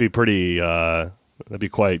 I think that'd be pretty. That'd be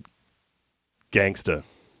quite gangsta.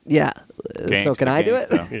 Yeah. So can I do it?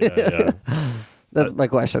 Gangsta. Yeah. That's my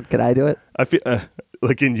question. Can I do it? I feel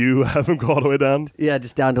like, can you have them go all the way down? Yeah,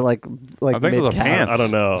 just down to like I think those mid are calf. pants. I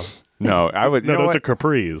don't know. No, I would. No, you know those are what?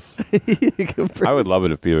 capris. I would love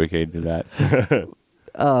it if BOK did that.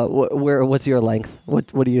 What's your length?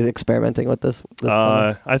 What are you experimenting with this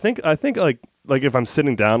summer? I think like if I'm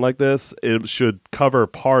sitting down like this, it should cover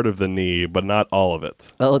part of the knee, but not all of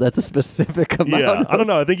it. Oh, that's a specific amount. Yeah, I don't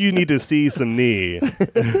know. I think you need to see some knee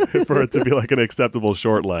for it to be like an acceptable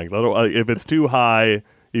short length. If it's too high, if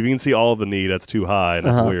you can see all of the knee, that's too high, and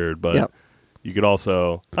that's weird. But Yep. you could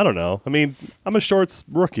also, I don't know. I mean, I'm a shorts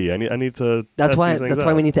rookie. I need to. That's test why. these things That's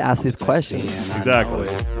why out. we need to ask these questions. Exactly.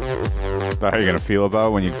 Is that how you're going to feel about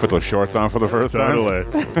it when you put those shorts on for the first time? Totally.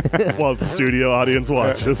 While the studio audience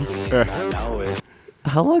watches.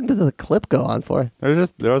 How long does the clip go on for? That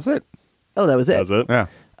was it. Oh, that was it. That's it.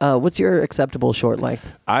 Yeah. What's your acceptable short length?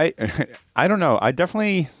 I don't know. I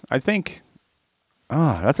think.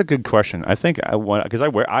 Oh, that's a good question. I think because I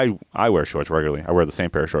wear shorts regularly. I wear the same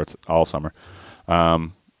pair of shorts all summer. I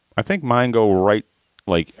think mine go right.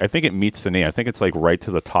 Like I think it meets the knee. I think it's like right to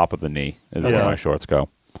the top of the knee is where Yeah. my shorts go.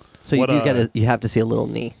 So you What, you have to see a little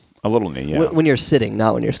knee. A little knee, yeah. When you're sitting,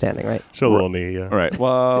 not when you're standing, right? Show a little knee. Yeah. All right.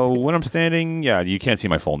 Well, when I'm standing, yeah, you can't see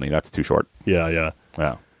my full knee. That's too short. Yeah. Yeah.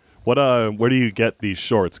 Yeah. What where do you get these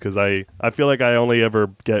shorts? Because I feel like I only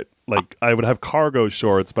ever get like I would have cargo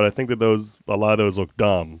shorts, but I think that a lot of those look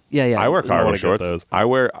dumb. Yeah, yeah. I wear I cargo wanna get shorts. those. I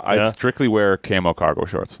Yeah? strictly wear camo cargo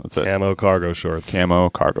shorts. That's it. Camo cargo shorts.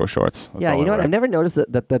 Camo cargo shorts. That's Yeah, all you I know what? wear. I've never noticed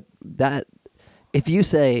that if you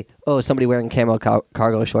say, "Oh, somebody wearing camo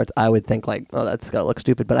cargo shorts," I would think like, "Oh, that's gotta look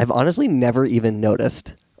stupid." But I've honestly never even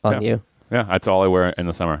noticed on Yeah. you. Yeah, that's all I wear in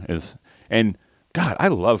the summer and God, I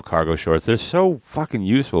love cargo shorts. They're so fucking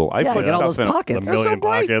useful. I Yeah, put you got all stuff those in pockets. The That's so million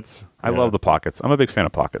great. pockets. I love the pockets. I'm a big fan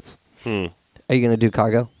of pockets. Are you gonna do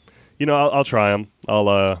cargo? You know, I'll try them.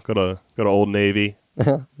 I'll go to Old Navy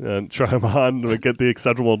and try them on to get the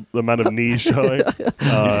acceptable amount of knee showing.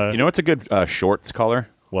 You know what's a good shorts color?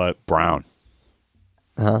 What? Brown.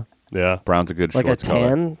 Huh? Yeah. Brown's a good Like a shorts color.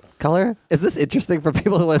 tan color? Is this interesting for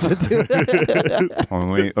people to listen to? Well,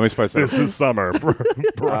 let me spice This this. is summer.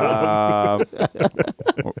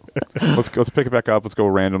 Let's pick it back up. Let's go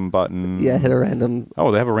random button. Yeah, hit a random.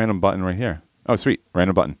 Oh, they have a random button right here. Oh, sweet.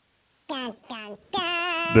 Random button.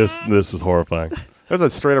 This is horrifying. There's a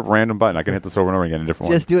straight up random button. I can hit this over and over again in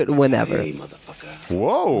different Just do it whenever.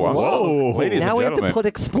 Whoa. Whoa. Ladies Now and we have to gentlemen. put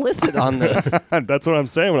explicit on this. That's what I'm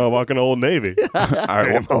saying when I walk into Old Navy. All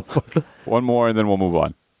right, one more and then we'll move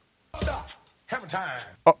on. Hammer time.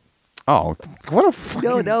 Oh, what a fucking...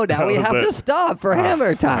 No, now we was have it. to stop for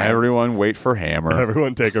hammer time. Everyone wait for Hammer.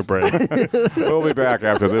 Everyone take a break. We'll be back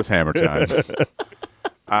after this Hammer time.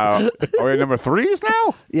 Are we at number threes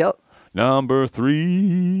now? Yep. Number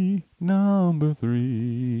three.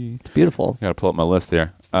 It's beautiful. Got to pull up my list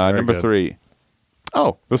here. Number good. 3.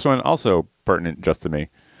 Oh, this one also pertinent just to me.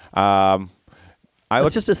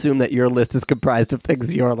 Let's just assume that your list is comprised of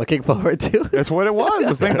things you're looking forward to. That's what it was.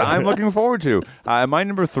 The things I'm looking forward to. My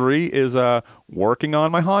number 3 is working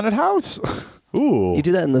on my haunted house. Ooh. You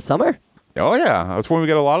do that in the summer? Oh yeah, that's when we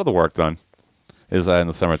get a lot of the work done. Is in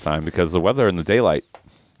the summertime because the weather in the daylight,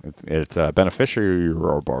 it's beneficial to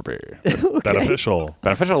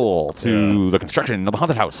the construction of the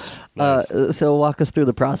haunted house. So walk us through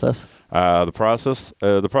the process. The process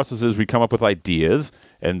is we come up with ideas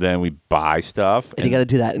and then we buy stuff. And you got to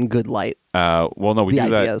do that in good light. Well, no, we The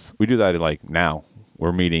do ideas. that. We do that like now.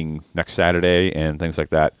 We're meeting next Saturday and things like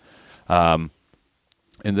that. And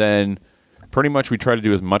then pretty much we try to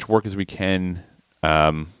do as much work as we can,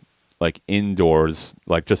 like indoors,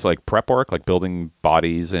 like just like prep work, like building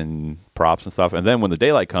bodies and props and stuff. And then when the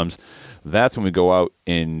daylight comes, that's when we go out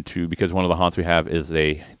into, because one of the haunts we have is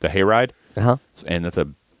the hayride. Uh-huh. And that's a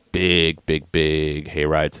big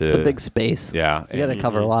hayride. It's a big space. Yeah. You got to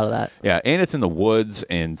cover a lot of that. Yeah, and it's in the woods,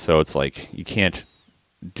 and so it's like you can't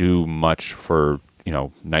do much for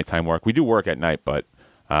nighttime work. We do work at night, but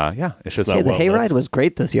yeah, it's just not Hey, the well hayride lit. was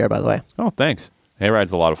great this year, by the way. oh, thanks.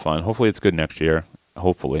 Hayride's a lot of fun. Hopefully, it's good next year.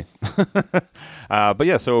 Hopefully, but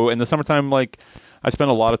yeah. So in the summertime, like I spend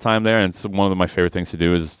a lot of time there, and it's one of my favorite things to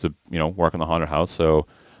do is to work in the haunted house. So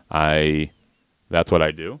that's what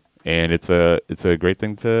I do. And it's a great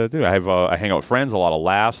thing to do. I hang out with friends, a lot of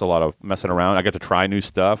laughs, a lot of messing around. I get to try new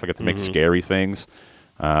stuff. I get to make scary things.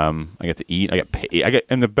 I get to eat. I get paid.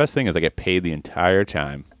 And the best thing is I get paid the entire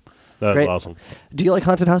time. That's Great. awesome. Do you like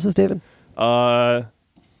haunted houses, David?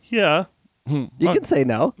 Yeah. You can say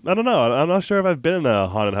no. I don't know. I'm not sure if I've been in a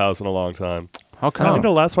haunted house in a long time. How I come? think the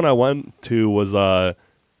last one I went to was there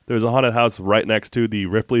was a haunted house right next to the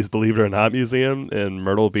Ripley's Believe It or Not Museum in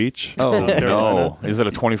Myrtle Beach. Oh South Carolina. no! Is it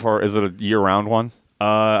a 24? Is it a year-round one?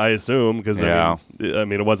 I assume because Yeah. I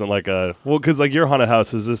mean it wasn't like because like your haunted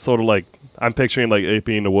house is this sort of like I'm picturing like it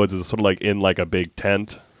being in the woods is sort of like in like a big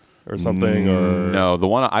tent or something or No, the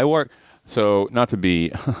one I work. So not to be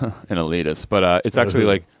an elitist, but it's actually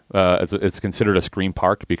like it's considered a screen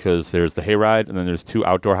park because there's the hayride and then there's 2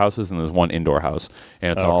 outdoor houses and there's 1 indoor house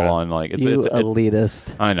and it's all Okay. on like it's You it's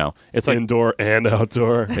elitist. I know it's like indoor and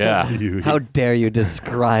outdoor. Yeah. You How dare you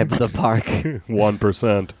describe the park?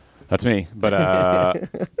 1%. that's me, but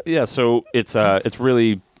yeah. So it's a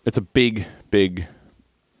big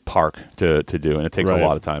park to do and it takes Right. a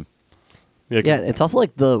lot of time. Yeah, 'cause Yeah, it's also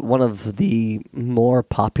like one of the more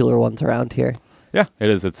popular ones around here. Yeah, it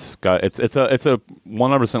is. It's a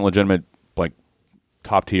 100% legitimate like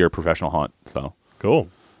top tier professional haunt. So cool.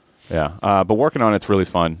 yeah, but working on it's really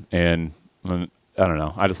fun, and I don't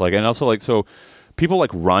know. I just like it. And also like so people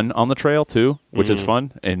like run on the trail too, which is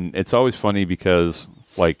fun, and it's always funny because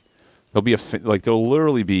like there'll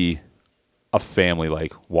literally be a family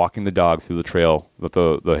like walking the dog through the trail that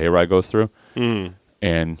the hayride goes through,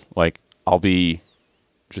 and like I'll be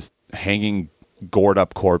just hanging gored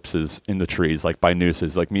up corpses in the trees like by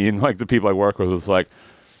nooses, like me and like the people I work with was like,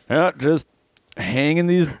 yeah, just hanging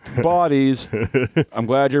these bodies. I'm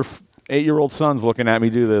glad your 8-year-old son's looking at me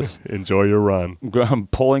do this. Enjoy your run. I'm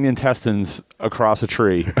pulling intestines across a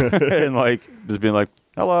tree and like just being like,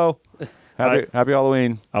 hello, happy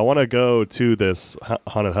Halloween. I want to go to this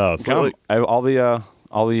haunted house. Come. Like- I have all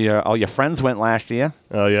your friends went last year.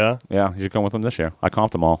 Oh yeah. Yeah, you should come with them this year. I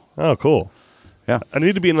comped them all. Oh cool. Yeah. I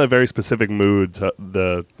need to be in a very specific mood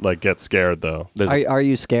to like get scared though. Are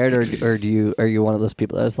you scared or are you one of those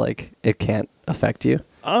people that's like it can't affect you?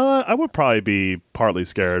 I would probably be partly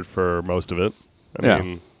scared for most of it. I Yeah.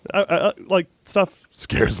 mean, I like stuff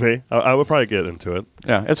scares me. I would probably get into it.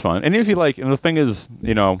 Yeah, it's fun. And if you like, and the thing is,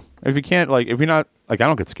 if you can't, like, if you're not, like, I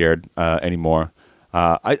don't get scared anymore.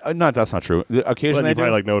 That's not true. Occasionally Well, I you do.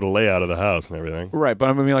 probably like know the layout of the house and everything. Right, but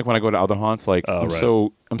I mean, like, when I go to other haunts, like, Oh, I'm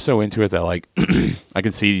right. so into it that, like, I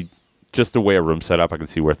can see just the way a room's set up. I can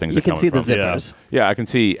see where things You are can coming see the from. zippers. Yeah, I can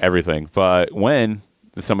see everything. But when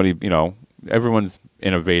somebody, everyone's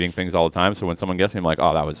innovating things all the time. So when someone gets me, I'm like,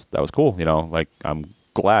 oh, that was cool. Like, I'm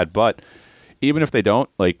glad. But even if they don't,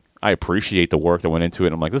 like, I appreciate the work that went into it.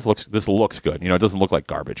 And I'm like, this looks good. It doesn't look like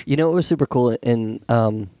garbage. You know what was super cool in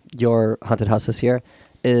your haunted house this year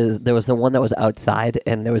is there was the one that was outside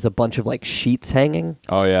and there was a bunch of like sheets hanging.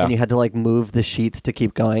 Oh yeah. And you had to like move the sheets to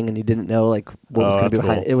keep going and you didn't know like what was Oh, going to be that's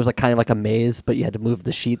behind cool. it. It was like kind of like a maze, but you had to move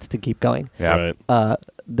the sheets to keep going. Yeah. Right.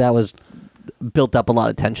 That was built up a lot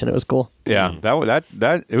of tension. It was cool. Yeah,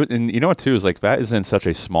 and you know what too is like that is in such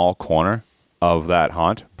a small corner of that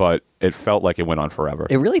haunt, but it felt like it went on forever.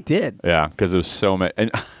 It really did. Yeah, because it was so many.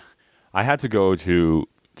 And I had to go to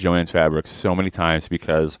Joann's Fabrics so many times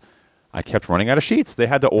because I kept running out of sheets. They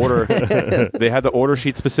had to order they had to order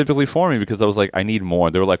sheets specifically for me because I was like, I need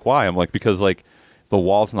more. They were like, why? I'm like, because like the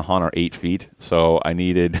walls in the haunt are 8 feet, so I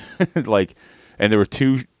needed like, and there were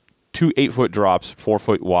two 8-foot drops, 4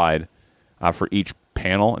 foot wide, for each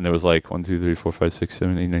panel, and there was like 1, 2, 3, 4, 5, 6,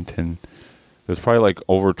 7, 8, 9, 10. There's probably like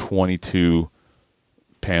over 22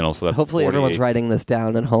 panels. So that's Hopefully 48. everyone's writing this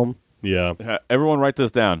down at home. Yeah. Everyone write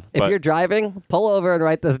this down. If you're driving, pull over and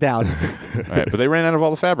write this down. Right, but they ran out of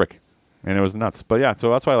all the fabric, and it was nuts. But yeah, so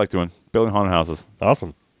that's what I like doing, building haunted houses.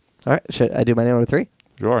 Awesome. All right, should I do my number 3?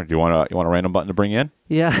 Sure. Do you want a random button to bring in?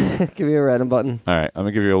 Yeah, give me a random button. All right, I'm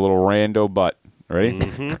gonna give you a little rando butt. Ready?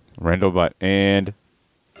 Rando butt, and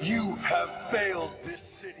You have failed this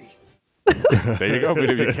city. there you go.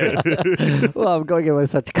 BWK. Well, I'm going in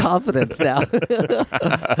with such confidence now.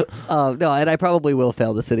 No, and I probably will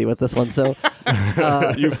fail the city with this one. So,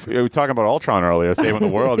 You were talking about Ultron earlier, saving the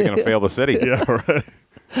world. You're gonna fail the city. Yeah,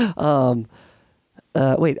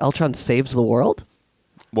 right. wait, Ultron saves the world?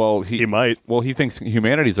 Well, He might. Well, he thinks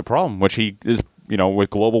humanity's a problem, which he is. With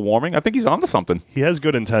global warming, I think he's onto something. He has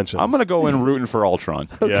good intentions. I'm gonna go in rooting for Ultron.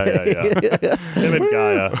 Yeah. Him and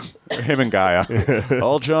Gaia. Him and Gaia.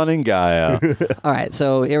 Ultron and Gaia. All right,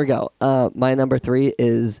 so here we go. My number 3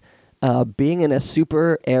 is being in a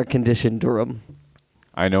super air-conditioned room.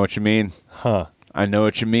 I know what you mean. Huh. I know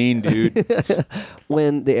what you mean, dude.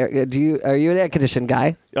 When the air, are you an air-conditioned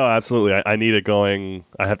guy? Oh, absolutely. I need it going.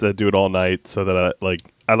 I have to do it all night so that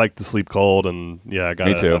I like to sleep cold, and yeah, I got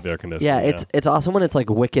to too. have air conditioning. Yeah, it's awesome when it's like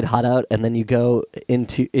wicked hot out, and then you go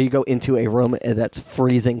into a room that's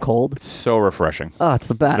freezing cold. So refreshing. Oh, it's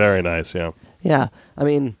the best. Very nice. Yeah. Yeah, I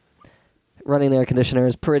mean, running the air conditioner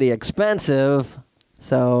is pretty expensive,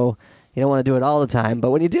 so you don't want to do it all the time.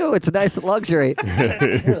 But when you do, it's a nice luxury.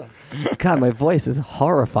 God, my voice is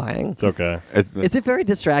horrifying. It's okay. Is it very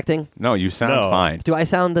distracting? No, you sound No. fine. Do I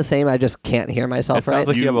sound the same? I just can't hear myself It sounds right.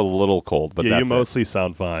 like you have a little cold, but Yeah, you that's it. mostly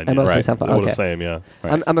sound fine. I mostly Right. sound fine. All Okay. the same. Yeah.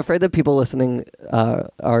 Right. I'm afraid that people listening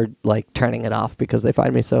are like turning it off because they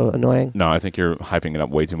find me so annoying. No, I think you're hyping it up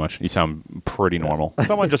way too much. You sound pretty normal.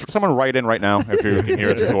 Someone write in right now if you can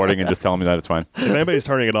hear us recording and just tell me that it's fine. If anybody's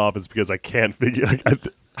turning it off, it's because I can't figure.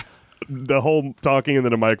 The whole talking into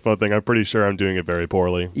the microphone thing, I'm pretty sure I'm doing it very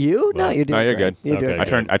poorly. You? No, Well, you're doing No, you're great. good. You're doing Okay.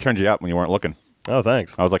 great. I turned you up when you weren't looking. Oh,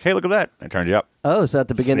 thanks. I was like, hey, look at that. I turned you up. Oh, so at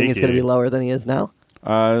the beginning he's going to be Sneaky. lower than he is now?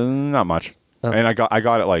 Not much. Oh. And I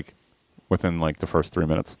got it like within like the first 3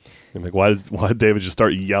 minutes. I'm like, why did David just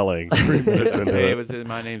start yelling 3 minutes into it?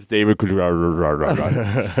 My name's David.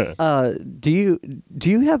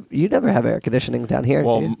 You never have air conditioning down here?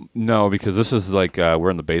 Well, do you? no, because this is like we're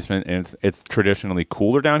in the basement, and it's traditionally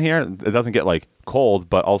cooler down here. It doesn't get like cold,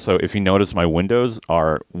 but also if you notice, my windows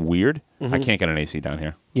are weird. I can't get an AC down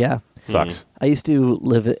here. Yeah. Sucks. I used to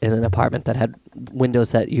live in an apartment that had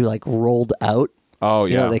windows that you like rolled out. Oh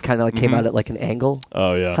You yeah, know, they kind of like came out at like an angle.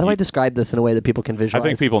 Oh yeah. How do I describe this in a way that people can I visualize?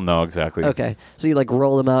 think people know exactly. Okay, so you like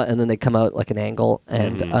roll them out, and then they come out like an angle,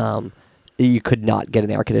 and you could not get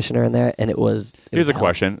an air conditioner in there, and it was. Here's a hell.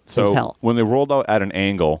 question. It was So hell. when they rolled out at an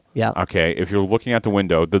angle, Yeah. okay, if you're looking at the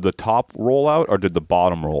window, did the top roll out or did the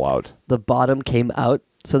bottom roll out? The bottom came out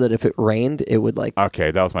so that if it rained, it would like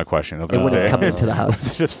Okay, that was my question. I was it gonna wouldn't say, come into the house.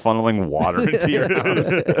 it's just funneling water into your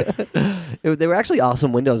house. They were actually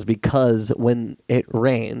awesome windows because when it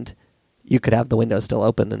rained, you could have the windows still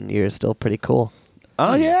open and you're still pretty cool.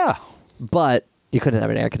 Oh yeah. But you couldn't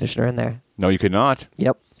have an air conditioner in there. No, you could not.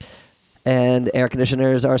 Yep. And air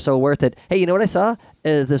conditioners are so worth it. Hey, you know what I saw?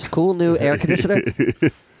 Is this cool new air conditioner?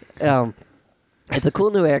 It's a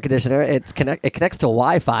cool new air conditioner. It connects to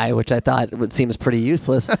Wi-Fi, which I thought seems pretty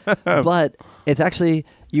useless. But it's actually,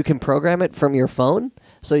 you can program it from your phone.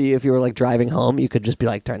 So if you were like driving home, you could just be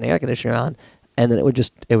like, turn the air conditioner on, and then it would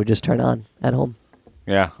just turn on at home.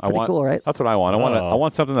 Yeah, Pretty cool, right? That's what I want. I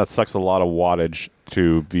want something that sucks a lot of wattage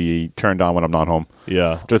to be turned on when I'm not home.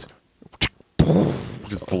 Yeah. Just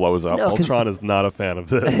blows up. No, 'cause- Ultron is not a fan of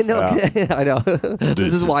this. No, I know.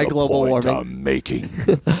 This is why the global point warming. I'm making.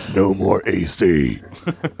 No more AC.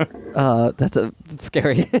 That's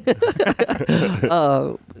scary.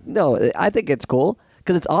 No, I think it's cool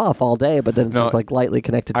because it's off all day, but then it's No, just like lightly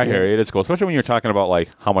connected. To I hear you. It is cool, especially when you're talking about like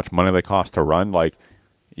how much money they cost to run. Like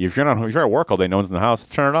if you're at work all day, no one's in the house,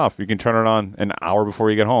 turn it off. You can turn it on an hour before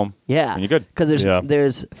you get home. Yeah, and you're good. Because Yeah.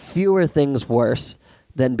 there's fewer things worse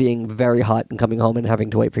than being very hot and coming home and having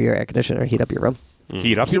to wait for your air conditioner to heat up your room.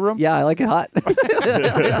 Heat up your room. Yeah, I like it hot.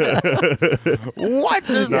 What?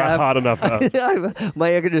 Not Yeah. hot enough.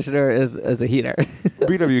 My air conditioner is a heater.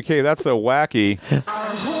 BWK. That's so wacky. Our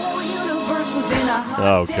whole universe was in a hot,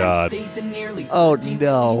 Oh, dense God. state that nearly Oh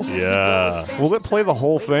no. Yeah. Will it play the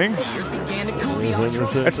whole thing?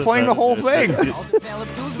 It's playing the whole thing.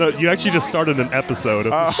 No, you actually just started an episode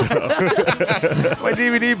of the show. My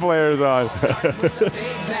DVD player's on.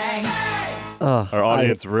 Our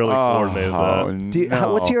audience really coordinated that.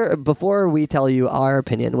 What's your, before we tell you our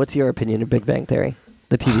opinion, what's your opinion of Big Bang Theory,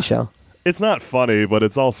 the TV show? It's not funny, but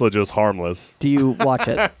it's also just harmless. Do you watch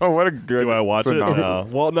it? Oh, what a good. Do I watch it? No.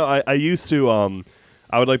 Well, no, I used to.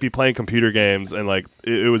 I would like be playing computer games, and like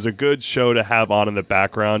it was a good show to have on in the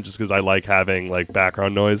background, just because I like having like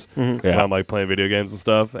background noise when I'm like playing video games and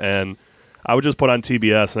stuff. And I would just put on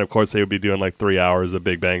TBS, and of course they would be doing like 3 hours of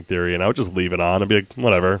Big Bang Theory, and I would just leave it on and be like,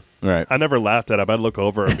 whatever. Right. I never laughed at it. I'd look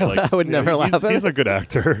over and be like, I would never laugh at it. He's a good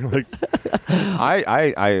actor. Like,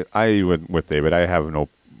 I with David, I have no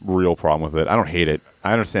real problem with it. I don't hate it.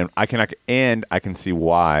 I understand. I can see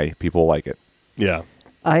why people like it. yeah.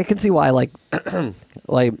 I can see why, like,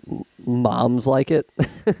 like moms like it.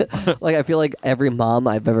 Like, I feel like every mom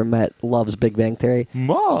I've ever met loves Big Bang Theory,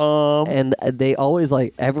 Mom. and they always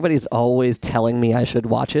like. Everybody's always telling me I should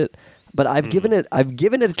watch it, but I've given it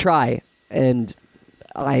a try, and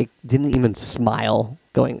I didn't even smile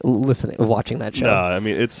watching that show. No, I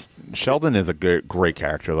mean Sheldon is a great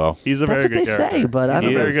character, though. he's a That's very what good they character. say, but I he's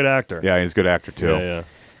don't a know. very good actor. Yeah, he's a good actor too. Yeah.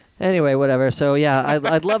 Anyway, whatever. So yeah,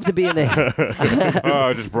 I'd love to be in a. Oh,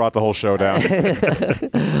 I just brought the whole show down.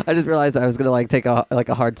 I just realized I was gonna like take a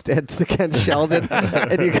hard stance against Sheldon,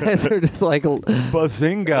 and you guys are just like,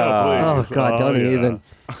 Bazinga! oh god, don't yeah.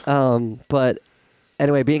 even. But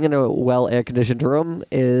anyway, being in a well air conditioned room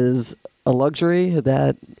is a luxury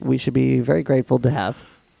that we should be very grateful to have.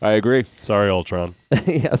 I agree. Sorry, Ultron.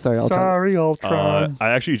 Yeah, sorry, Ultron. I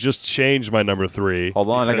actually just changed my number 3. Hold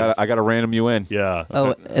on, because- I got to random you in. Yeah.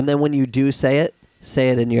 Oh, and then when you do say it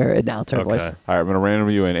in your announcer Okay. voice. All right, I'm gonna random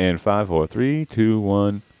you in 5, 4, 3, 2,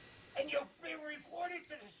 1. And you'll be reported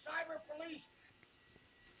to the cyber police.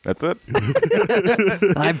 That's it.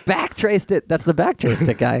 I backtraced it. That's the backtraced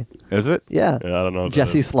it guy. Is it? Yeah. Yeah, I don't know. What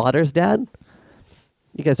Jesse that is. Slaughter's dad.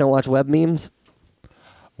 You guys don't watch web memes?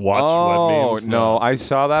 Watch Oh web memes. no, I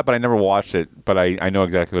saw that, but I never watched it. But I know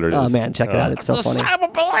exactly what it is. Oh man, check it out. It's so funny.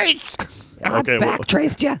 Cyber police. I Okay, well-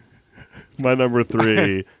 backtraced you. My number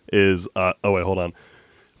 3 is. Oh wait, hold on.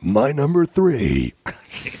 My number 3,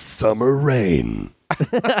 Summer Rain.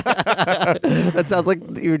 That sounds like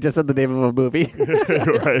you just said the name of a movie.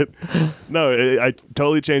 Right? No, I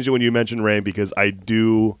totally changed it when you mentioned rain because I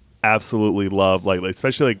do absolutely love like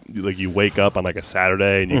especially like you wake up on like a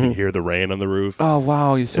Saturday and you can hear the rain on the roof. Oh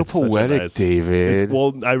wow, you're so It's such a poetic, nice- David.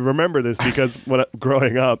 Well, I remember this because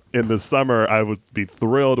growing up in the summer, I would be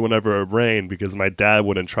thrilled whenever it rained because my dad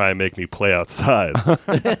wouldn't try and make me play outside,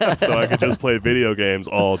 so I could just play video games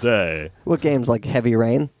all day. What games like Heavy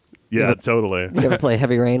Rain? Yeah, totally. You ever play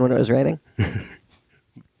Heavy Rain when it was raining?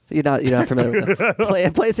 You're not familiar with this. Play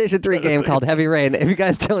a PlayStation 3 game called Heavy Rain. If you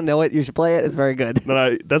guys don't know it, you should play it. It's very good.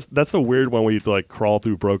 No, that's the weird one where you have to like crawl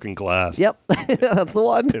through broken glass. Yep, that's the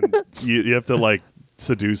one. And you have to like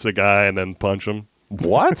seduce a guy and then punch him.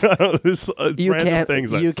 What? There's, You random can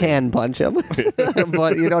things I've you seen. can punch him,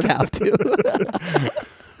 but you don't have to.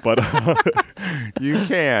 But You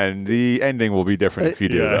can. The ending will be different if you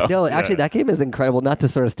do, Yeah. though. No, actually, that game is incredible. Not to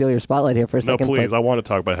sort of steal your spotlight here for a no, second. please, but- I want to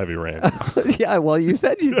talk about Heavy Rain. Yeah, well, you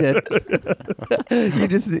said you did.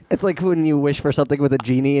 It's like when you wish for something with a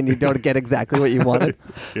genie and you don't get exactly what you wanted.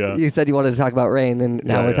 Yeah. You said you wanted to talk about rain, and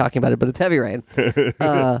now Yeah, we're yeah. talking about it, but it's heavy rain.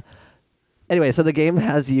 Anyway, so the game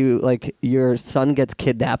has you, like, your son gets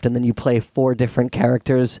kidnapped, and then you play 4 different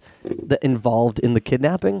characters that involved in the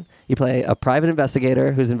kidnapping. You play a private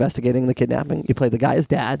investigator who's investigating the kidnapping. You play the guy's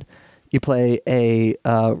dad. You play a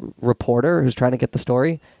reporter who's trying to get the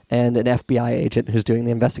story, and an FBI agent who's doing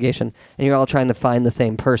the investigation. And you're all trying to find the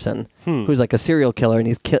same person who's like a serial killer, and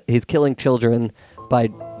he's killing children by,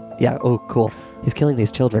 cool. He's killing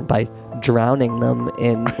these children by drowning them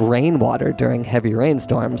in rainwater during heavy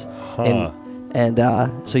rainstorms.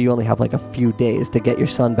 So you only have like a few days to get your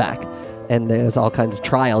son back. And there's all kinds of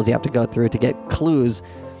trials you have to go through to get clues.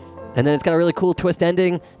 And then it's got a really cool twist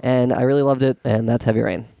ending, and I really loved it, and that's Heavy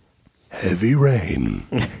Rain. Heavy Rain.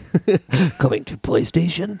 Coming to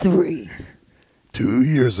PlayStation 3. 2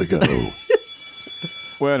 years ago.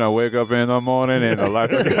 When I wake up in the morning and the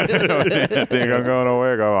lights are going, I think I'm going to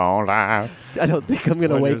wake up on time. I don't think I'm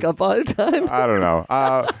going to wake up all the time. I don't know.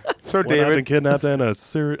 So, When I've been David, kidnapped in a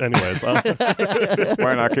series. Anyways,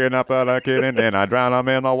 when I kidnap a kid and then I drown them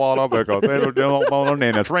in the water because they don't want them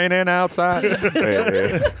and it's raining outside.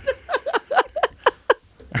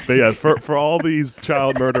 Hey, But yeah, for all these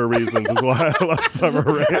child murder reasons is why I love Summer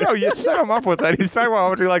Rain. I know, you set him up with that. He's talking about how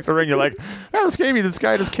much he likes the rain. You're like, oh, this game, this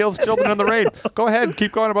guy just kills children in the rain. Go ahead,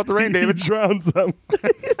 keep going about the rain, David. He drowns them.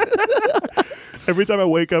 Every time I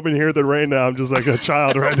wake up and hear the rain now, I'm just like a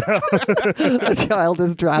child right now. A child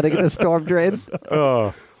is drowning in a storm drain.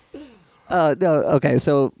 Oh. No, okay,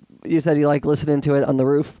 so you said you like listening to it on the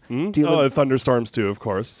roof. Do you live- thunderstorms too, of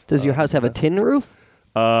course. does your house have a tin roof?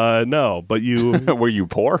 No, but you... Were you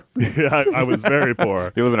poor? Yeah, I was very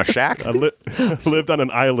poor. You live in a shack? I lived on an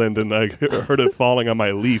island, and I heard it falling on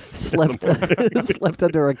my leaf. Slept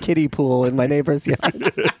under a kiddie pool in my neighbor's yard.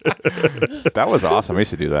 That was awesome. I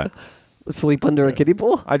used to do that. Sleep under a kiddie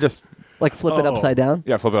pool? I just, Like flip it Oh. upside down?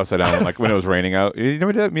 flip it upside down, like when it was raining out. You know,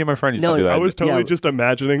 we did that? Me and my friend used No, to do that. I was totally Yeah. just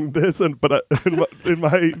imagining this, but in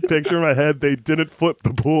my picture in my head, they didn't flip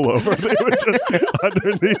the pool over. They were just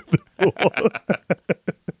underneath the pool.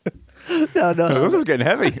 No, Oh, this is getting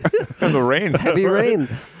heavy. In the rain. heavy rain.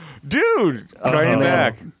 Dude, trying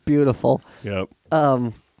back. Beautiful. Yep.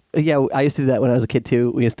 Yeah, I used to do that when I was a kid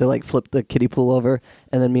too. We used to like flip the kiddie pool over,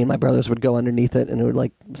 and then me and my brothers would go underneath it, and it would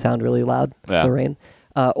like sound really loud. Yeah. The rain.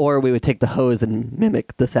 Or we would take the hose and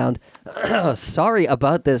mimic the sound. Sorry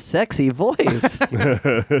about this sexy voice.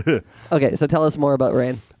 Okay, so tell us more about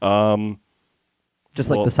rain. Just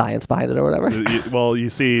like well- the science behind it or whatever. Well, you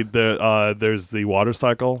see, there's the water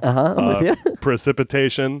cycle, I'm with you.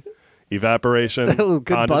 precipitation, evaporation, Oh,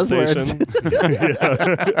 good condensation.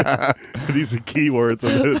 Yeah. These are keywords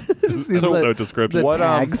in the So- episode description. The What,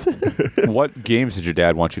 tags. What games did your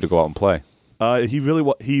dad want you to go out and play? He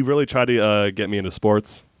really tried to get me into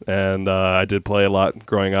sports, and I did play a lot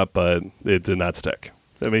growing up, but it did not stick.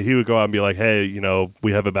 I mean, he would go out and be like, "Hey,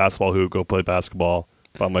 we have a basketball hoop. Go play basketball."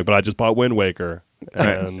 But I'm like, "But I just bought Wind Waker,"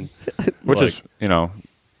 and Which like, is,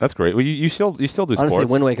 that's great. Well, you still do sports. Honestly,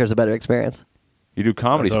 Wind Waker's a better experiance. You do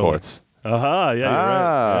comedy Oh, totally. sports. yeah, you're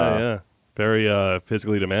Ah. right. Yeah. Very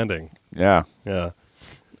physically demanding. Yeah. Yeah.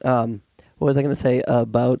 What was I going to say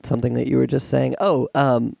about something that you were just saying? Oh,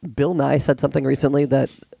 Bill Nye said something recently that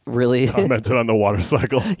really Commented on the water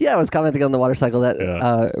cycle. Yeah, I was commenting on the water cycle that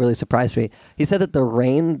Yeah. really surprised me. He said that the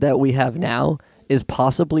rain that we have now is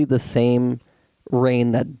possibly the same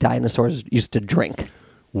rain that dinosaurs used to drink.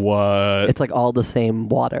 What? It's like all the same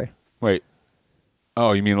water. Wait.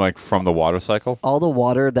 Oh, you mean like from the water cycle? All the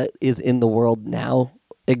water that is in the world now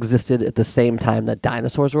existed at the same time that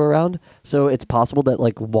dinosaurs were around. So it's possible that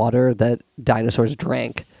like water that dinosaurs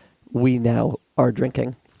drank, we now are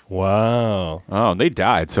drinking. Wow. Oh, they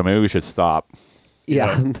died, so maybe we should stop.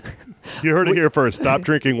 Yeah. You heard it here first. Stop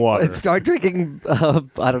drinking water. Start drinking, I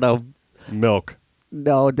don't know. Milk.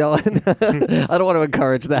 No, don't. I don't want to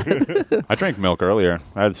encourage that. I drank milk earlier.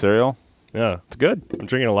 I had cereal. Yeah. It's good. I'm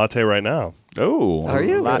drinking a latte right now. Oh, Are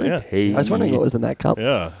you? latte. I was wondering what was in that cup.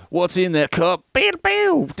 Yeah. What's in that cup? Bow,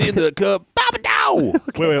 bow. What's in the cup? Bow, bow.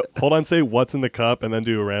 Wait. Hold on. Say what's in the cup and then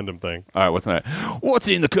do a random thing. All right, what's in that? What's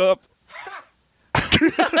in the cup?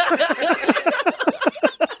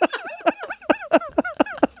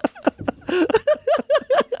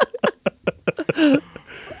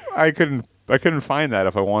 I couldn't find that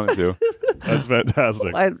if I wanted to. That's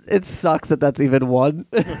fantastic. It sucks that that's even one.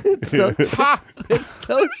 It's so, it's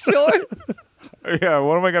so short. Yeah,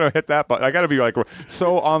 what am I gonna hit that button? I gotta be like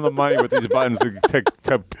so on the money with these buttons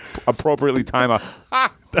to appropriately time a.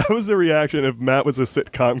 That was the reaction if Matt was a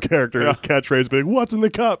sitcom character. His catchphrase would be like, "What's in the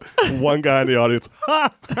cup?" One guy in the audience,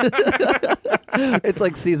 ha! It's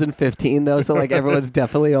like season 15 though, so like everyone's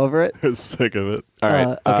definitely over it. I was sick of it. All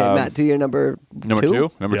right, Okay, Matt, do your number number two.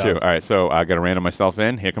 Number Yeah. two. All right, so I gotta random myself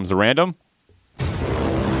in. Here comes the random.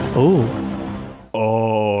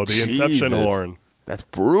 Oh, the Inception Jesus. horn. That's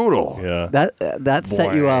brutal. Yeah. That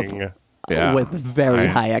set you up Boing. Yeah. with very I-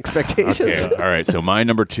 high expectations. Okay, all right. So my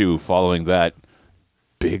number two, following that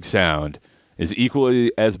big sound, is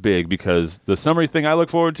equally as big because the summary thing I look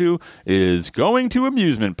forward to is going to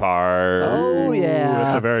amusement parks. Oh yeah.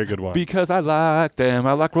 That's a very good one. Because I like them.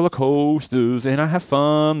 I like roller coasters, and I have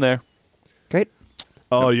fun there. Great.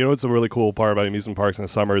 Oh, you know what's a really cool part about amusement parks in the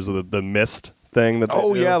summer is the mist thing that they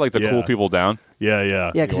Oh do? yeah, like the cool people down. Yeah,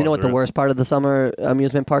 yeah. Yeah, because you know what the walk through it. worst part of the summer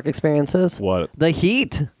amusement park experience is? What? The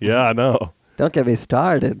heat. Yeah, I know. Don't get me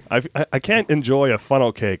started. I can't enjoy a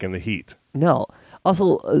funnel cake in the heat. No.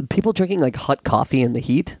 Also, people drinking like hot coffee in the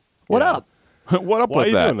heat. What Yeah. up? What up Why are with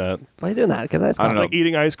you that? doing that? Why are you doing that? Get a nice I don't It's know. like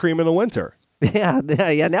eating ice cream in the winter. Yeah,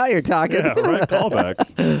 now you're talking. Yeah, right.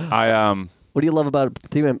 Callbacks. What do you love about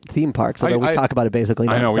theme parks? Although we I- talk about it basically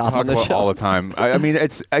I know we nonstop talk on the about show. it all the time. I mean,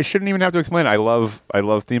 I shouldn't even have to explain it. I love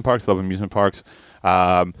theme parks. I love amusement parks.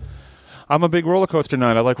 I'm a big roller coaster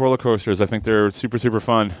nut. I like roller coasters. I think they're super, super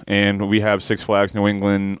fun. And we have Six Flags New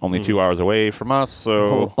England only 2 hours away from us,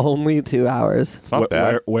 so Only 2 hours. it's not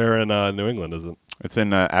bad. Where in New England is it? It's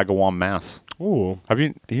in Agawam, Mass. Ooh. Have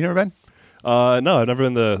you never been? No, I've never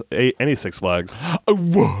been to any Six Flags.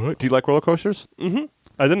 What? Do you like roller coasters?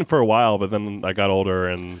 I didn't for a while, but then I got older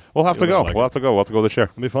and We'll have to go. Like We'll have to go. We'll have to go this year.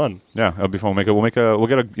 It'll be fun. Yeah, it'll be fun. We'll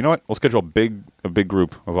get a. You know what? We'll schedule a big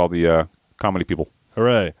group of all the comedy people,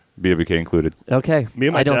 Hooray! BWK included. Okay. Me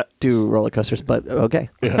and my I don't dad- do roller coasters, but okay.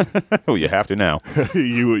 Oh, you have to now.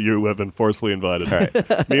 you have been forcefully invited.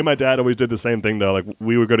 Me and my dad always did the same thing though. Like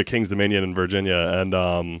we would go to Kings Dominion in Virginia,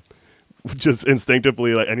 and just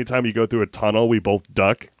instinctively, like anytime you go through a tunnel, we both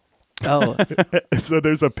duck. Oh, So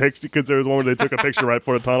there's a picture because there was one where they took a picture right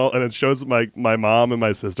before a tunnel, and it shows my mom and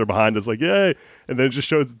my sister behind us, like yay, and then it just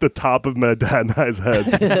shows the top of my dad and I's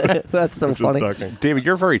head. that's so just funny. ducking. David,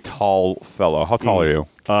 you're a very tall fellow. How tall are you?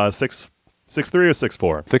 6'3" or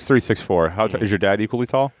 6'4". 6'3", 6'4". How is your dad equally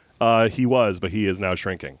tall? He was, but he is now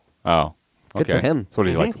shrinking. Oh, Good okay. for him. So what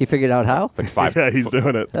is he like? He figured out how. Like five. Yeah, he's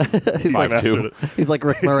doing it. He's like 5'2". he's like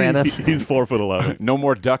Rick Moranis. He's 4'11". No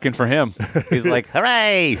more ducking for him. He's like,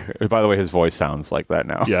 hooray! By the way, his voice sounds like that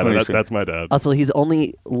now. Yeah, When no, he's- that's my dad. Also, he's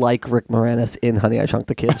only like Rick Moranis in Honey, I Shrunk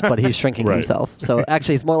the Kids, but he's shrinking Right. himself. So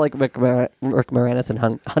actually, he's more like Rick Moranis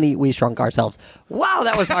in Honey, We Shrunk Ourselves. Wow,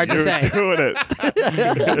 that was hard to You're say. doing it.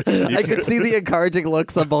 I could see the encouraging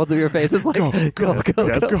looks on both of your faces. Like, go.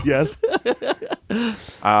 Yes.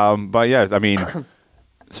 But yeah, I mean,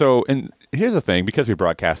 so and here's the thing: because we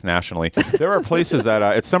broadcast nationally, there are places that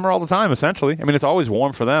it's summer all the time. Essentially, I mean, it's always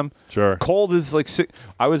warm for them. Sure. Cold is like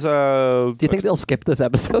I was Do you think they'll skip this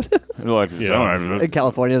episode? like Yeah. summer. In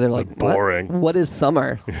California, they're like, what? Boring. What is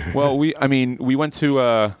summer? Well, we went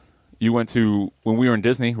to you went to when we were in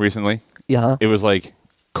Disney recently. Yeah. It was like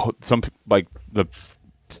some like the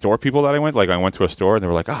store people that I went to a store and they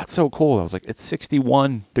were like, it's so cold. I was like, it's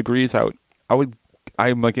 61 degrees out.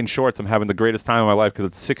 I'm like in shorts. I'm having the greatest time of my life because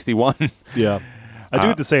it's 61. Yeah. I do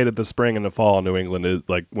have to say that the spring and the fall in New England is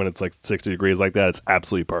like when it's like 60 degrees like that, it's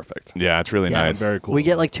absolutely perfect. Yeah, it's really Yeah, nice. Very cool. We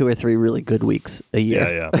get like 2 or 3 really good weeks a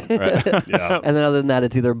year. Yeah. Right. Yeah. And then other than that,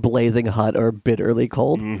 it's either blazing hot or bitterly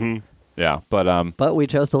cold. Yeah, but But we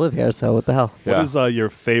chose to live here, so what the hell? yeah. What is your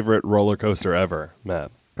favorite roller coaster ever,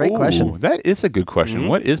 Matt? Great Ooh, question. That is a good question.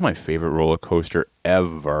 What is my favorite roller coaster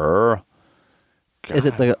ever? Is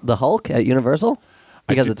it the Hulk at Universal?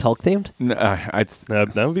 Because do- it's Hulk themed?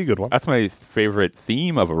 That would be a good one. That's my favorite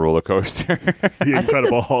theme of a roller coaster. The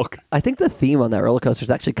Incredible Hulk. I think the theme on that roller coaster is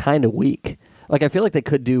actually kind of weak. Like, I feel like they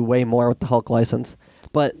could do way more with the Hulk license.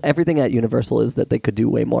 But everything at Universal is that they could do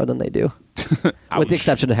way more than they do. With the Ouch.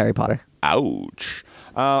 exception of Harry Potter. Ouch.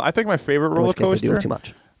 I think my favorite In roller which case they do coaster. it too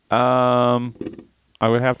much. I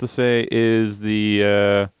would have to say is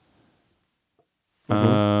the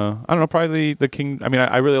I don't know, probably the King. I mean,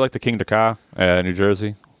 I really like the King Dakar, New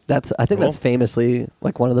Jersey. I think that's famously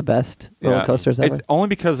like one of the best roller coasters ever. It's only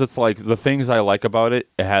because it's like the things I like about it.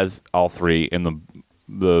 It has all three in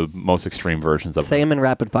the most extreme versions of Say them in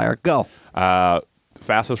rapid fire. Go.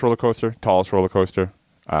 fastest roller coaster, tallest roller coaster.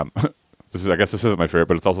 I guess this isn't my favorite,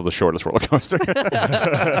 but it's also the shortest roller coaster.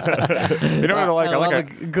 You know what I like? I love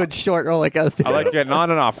like a good short roller coaster. I like getting on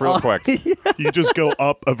and off real quick. You just go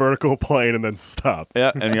up a vertical plane and then stop.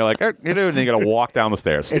 Yeah, and you're like, you do, and then you got to walk down the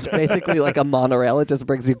stairs. It's basically like a monorail. It just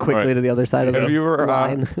brings you quickly Right. to the other side of Have the you ever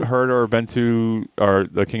line. heard or been to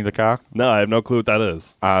the King Dakar? No, I have no clue what that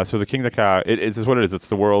is. So the King Dakar, it's what it is. It's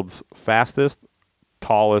the world's fastest,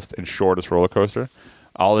 tallest, and shortest roller coaster.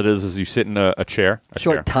 All it is you sit in a chair.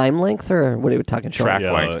 Short chair, time length, or what are we talking? Short track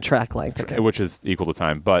Yeah, length, track length. Okay. which is equal to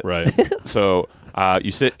time. But Right. so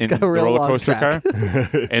you sit in got the a real roller long coaster track.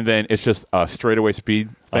 car, and then it's just a straightaway speed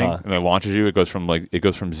thing, and it launches you. It goes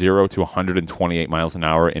from 0 to 128 miles an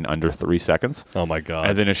hour in under 3 seconds. Oh my god.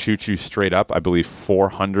 And then it shoots you straight up, I believe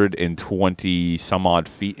 420 some odd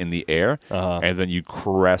feet in the air. And then you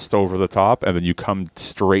crest over the top, and then you come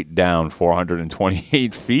straight down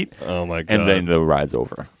 428 feet. Oh my god. And then the ride's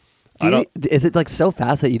over. Is it like so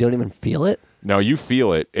fast that you don't even feel it? No, you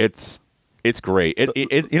feel it. It's great.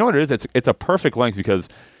 You know what it is? It's a perfect length because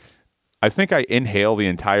I think I inhale the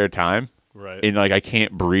entire time. Right. And like I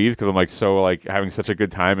can't breathe because I'm like so like having such a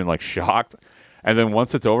good time and like shocked. And then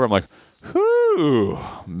once it's over, I'm like, whoo,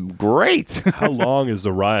 great. How long is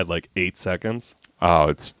the ride? Like 8 seconds? Oh,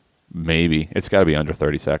 it's got to be under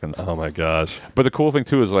 30 seconds. Oh my gosh. But the cool thing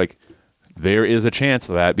too is like there is a chance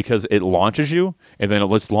of that because it launches you and then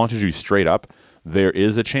it launches you straight up. There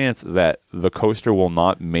is a chance that the coaster will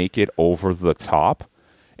not make it over the top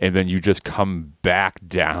and then you just come back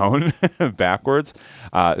down backwards.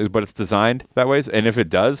 But it's designed that way, and if it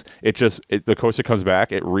does, the coaster comes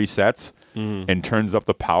back, it resets and turns up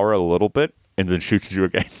the power a little bit, and then shoots you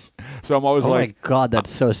again. So I'm always Oh like, my god,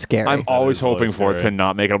 that's so scary. I'm always is really hoping for it to scary.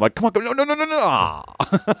 not make it. I'm like, come on, no.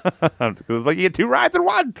 It's like you get 2 rides in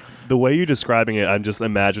one. The way you're describing it, I'm just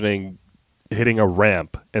imagining hitting a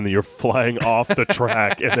ramp and then you're flying off the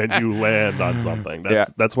track and then you land on something.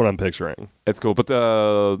 That's what I'm picturing. It's cool, but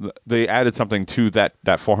they added something to that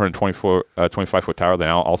 25-foot tower. They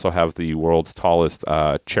now also have the world's tallest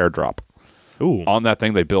chair drop. Ooh. On that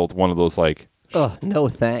thing, they built one of those like. Oh, no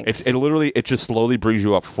thanks. It just slowly brings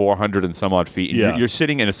you up 400 and some odd feet. And Yeah. you're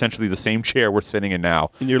sitting in essentially the same chair we're sitting in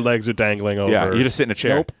now. And your legs are dangling over. Yeah, you just sit in a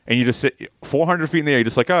chair. Nope. And you just sit 400 feet in the air. You're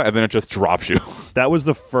just like, oh, and then it just drops you. That was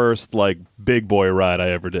the first like big boy ride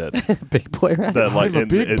I ever did. Big boy ride. That like I'm a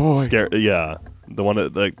big boy. Yeah, the one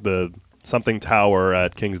at like the something tower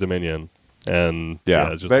at King's Dominion, and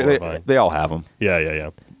it's just horrifying. they all have them.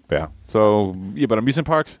 Yeah. Yeah. So, but amusement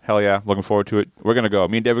parks, hell yeah. Looking forward to it. We're going to go.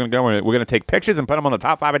 Me and Dave are going to go. We're going to take pictures and put them on the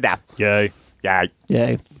top 5 of death. Yay. Yeah.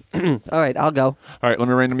 Yay. All right, I'll go. All right, let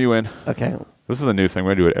me random you in. Okay. This is a new thing.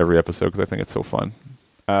 We're going to do it every episode because I think it's so fun.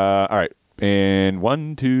 All right. And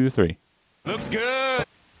 1, 2, 3. Looks good.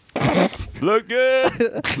 Look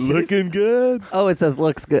good. Looking good. Oh, it says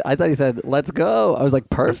looks good. I thought he said let's go. I was like,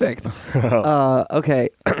 perfect. Okay.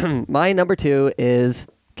 My number 2 is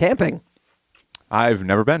camping. I've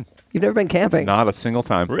never been. You've never been camping? Not a single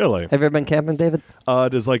time. Really? Have you ever been camping, David?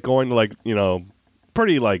 Does like going to like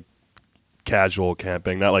pretty like casual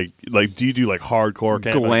camping? Not like do you do like hardcore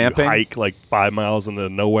camping? Like, Glamping? you hike like 5 miles into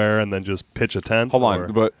nowhere and then just pitch a tent? Hold or-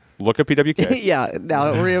 on. But look at PWK. Yeah.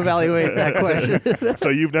 Now reevaluate that question. So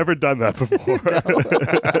you've never done that before?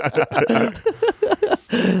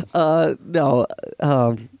 No.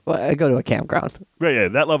 Well, I go to a campground. Right, yeah,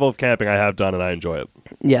 that level of camping I have done and I enjoy it.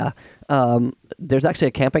 Yeah. There's actually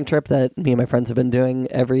a camping trip that me and my friends have been doing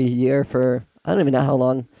every year for, I don't even know how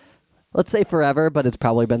long. Let's say forever, but it's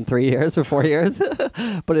probably been 3 years or 4 years.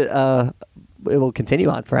 But it will continue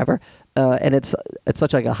on forever. And it's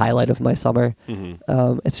such like a highlight of my summer.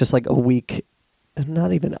 It's just like a week.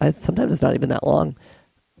 Not even, sometimes it's not even that long.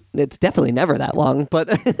 It's definitely never that long, but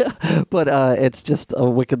it's just a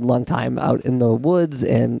wicked long time out in the woods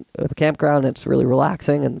and at the campground. It's really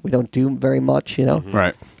relaxing, and we don't do very much, you know.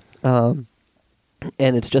 Right.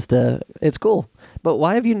 And it's just it's cool. But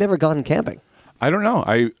why have you never gone camping? I don't know.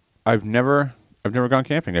 I've never gone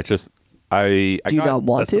camping. It's just Do you not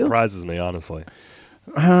want That to? surprises me, honestly.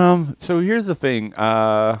 So here's the thing.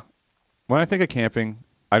 When I think of camping,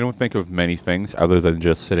 I don't think of many things other than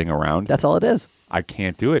just sitting around. That's all it is. I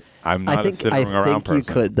can't do it. I'm not I a think sitting around person. you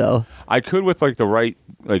could though. I could with like the right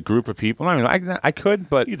like group of people. I mean, I could,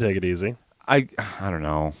 but You take it easy. I don't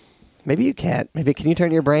know. Maybe you can't. Maybe can you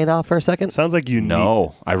turn your brain off for a second? Sounds like you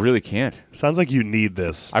No, I really can't. Sounds like you need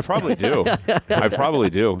this. I probably do. I probably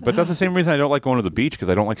do. But that's the same reason I don't like going to the beach because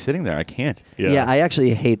I don't like sitting there. I can't. Yeah, I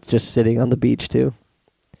actually hate just sitting on the beach too.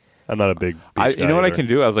 I'm not a big beach You guy know what I either. can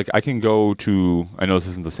do? I was like, I can go to. I know this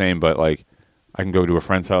isn't the same, but like, I can go to a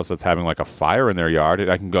friend's house that's having like a fire in their yard, and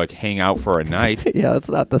I can go like hang out for a night. Yeah, it's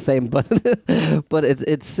not the same, but but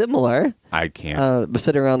it's similar. I can't.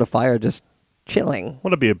 Sitting around a fire, just chilling.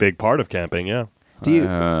 Want to be a big part of camping, yeah. Do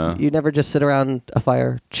you never just sit around a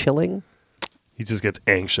fire chilling? He just gets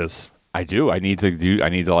anxious. I do. I need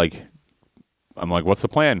to like. I'm like, what's the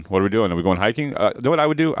plan? What are we doing? Are we going hiking? You know what I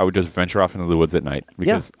would do? I would just venture off into the woods at night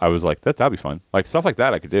because I was like, that'd be fun. Like stuff like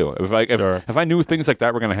that, I could do. If I knew things like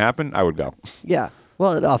that were going to happen, I would go. Yeah.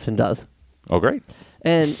 Well, it often does. Oh, great.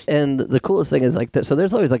 And the coolest thing is like so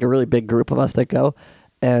there's always like a really big group of us that go,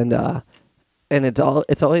 and it's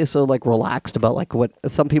always so like relaxed about like what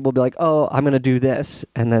some people will be like, oh, I'm gonna do this,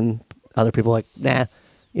 and then other people are like, nah,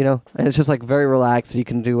 you know, and it's just like very relaxed. You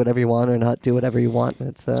can do whatever you want or not do whatever you want.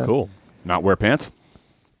 It's Cool. Not wear pants?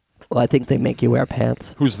 Well, I think they make you wear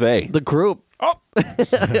pants. Who's they? The group. Oh.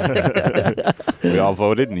 We all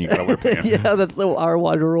voted, and you got to wear pants. Yeah, that's the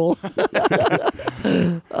R1 rule.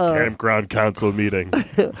 Campground council meeting.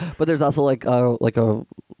 But there's also like a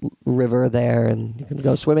river there, and you can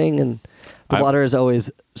go swimming, and the water is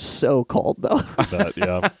always so cold though.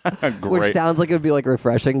 Yeah. Which Great. sounds like it would be like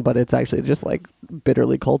refreshing, but it's actually just like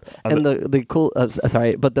bitterly cold. And the cool,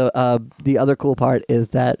 sorry, but the other cool part is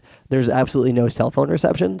that there's absolutely no cell phone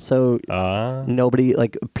reception, so nobody,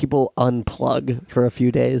 like, people unplug for a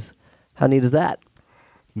few days. How neat is that?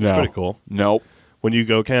 No. pretty cool. Nope. When you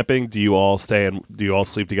go camping, do you all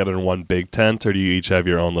sleep together in one big tent, or do you each have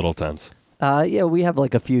your own little tents? Yeah, we have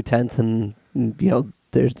like a few tents, and you know,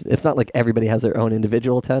 it's not like everybody has their own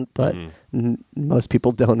individual tent, but most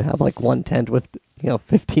people don't have like one tent with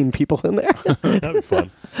 15 people in there. That'd be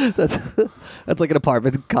fun. That's like an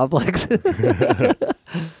apartment complex.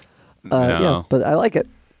 Yeah, but I like it.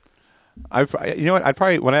 You know what? I'd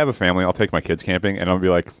probably, when I have a family, I'll take my kids camping, and I'll be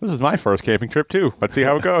like, "This is my first camping trip too. Let's see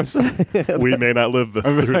how it goes." We may not live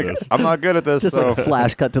through Like, this. I'm not good at this. Just so like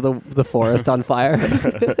flash cut to the forest on fire.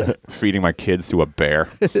 feeding my kids to a bear.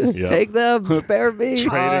 Yeah. Take them, spare me.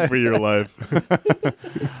 Training for your life.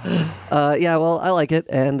 Yeah, well, I like it,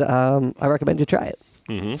 and I recommend you try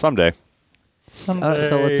it. Someday. So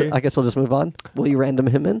I guess we'll just move on. Will you random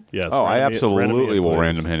him in? Yes. Oh, I randomly absolutely in, will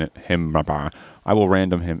please. random him. I will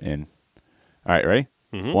random him in. All right, ready?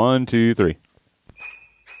 1, 2, 3.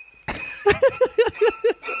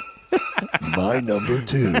 My number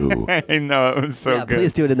 2. I know, it was so yeah, good.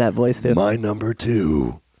 please do it in that voice, too. My number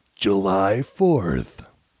 2. July 4th.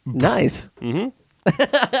 Nice.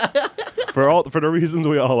 For the reasons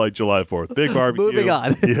we all like July 4th. Big barbecue. Moving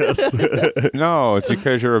on. Yes. No, it's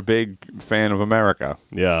because you're a big fan of America.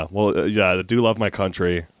 Yeah. Well, yeah, I do love my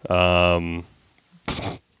country.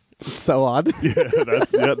 So odd.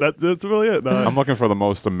 That's really it. No, I'm looking for the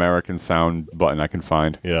most American sound button I can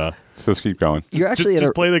find. yeah. So just keep going. You're actually just in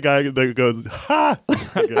a, play the guy that goes, ha!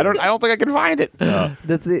 I don't think I can find it.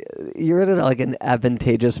 you're in like an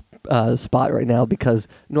advantageous spot right now because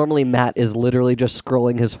normally Matt is literally just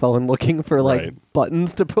scrolling his phone looking for like Right.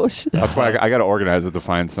 buttons to push. That's why I got to organize it to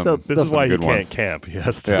find some. So This The- is why he good can't ones. camp. He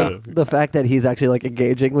has Yeah. to. The fact that he's actually like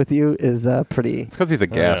engaging with you is pretty. It's because he's a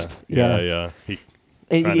guest. Yeah. Yeah. Trying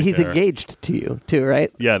And to he's care. engaged to you too,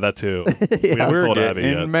 right? Yeah, that too. We haven't We're told Abby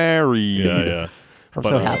getting yet. married. Yeah. I'm But,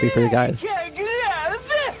 so happy for you guys.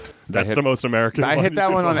 That's hit- the most American I one. hit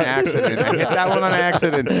that one on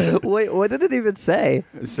accident. Wait, what did it even say?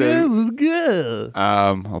 It said, good.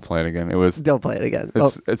 I'll play it again. It was. Don't play it again. Oh,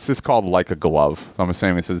 It's just called Like a Glove. So I'm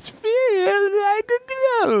assuming it says feel like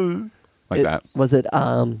a glove. Like that. Was it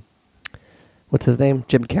what's his name?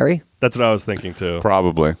 Jim Carrey? That's what I was thinking too.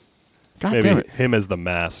 Probably. God damn Maybe it. him as the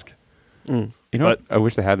mask. You know what? I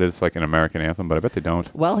wish they had this like an American anthem, but I bet they don't.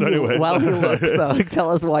 While So anyway. while he looks though, tell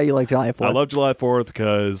us why you like July 4th. I love July 4th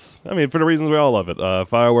because, I mean, for the reasons we all love it.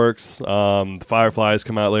 Fireworks, the fireflies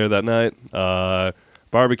come out later that night,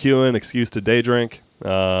 barbecuing, excuse to day drink.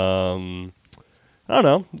 I don't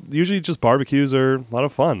know. Usually just barbecues are a lot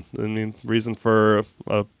of fun. I mean, reason for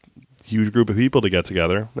a huge group of people to get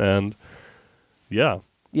together. And yeah.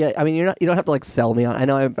 Yeah, I mean you don't have to like sell me on. I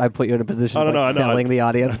know I put you in a position I of don't know, like, I know. selling the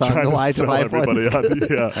audience on Trying to why sell July 4th. everybody is- on.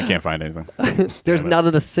 Yeah. I can't find anything. There's Damn it.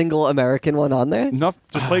 not a single American one on there. No,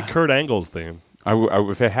 Just play Kurt Angle's theme.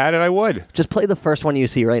 if it had it, I would. Just play the first one you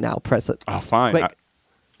see right now. Press it. Oh, fine. Quick.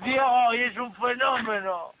 Diego, es un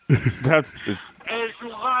fenómeno. That's Es un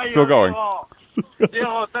gallo. Still going. Diego,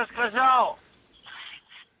 Diego, ¿estás casado?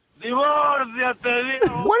 Divórciate,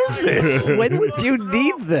 Diego. what is this? When would you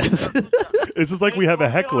need this? It's just like we have a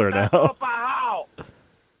heckler now. Todo pagado.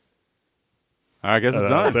 I guess it's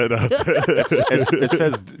done. It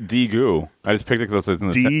says D-Goo. I just picked it because it's in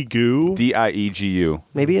the D-Goo? D-I-E-G-U.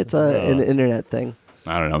 Maybe it's an internet thing.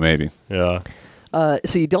 I don't know. Maybe. Yeah.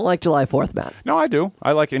 So you don't like July 4th, Matt? No, I do.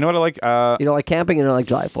 I like. You know what I like? You don't like camping. You don't like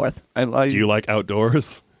July 4th. I like. Do you like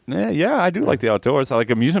outdoors? Yeah, I do like the outdoors. I like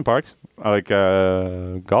amusement parks. I like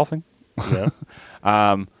golfing. Yeah.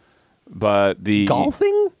 But the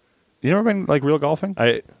Golfing? You never been like real golfing?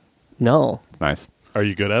 No. Nice. Are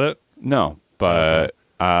you good at it? No, but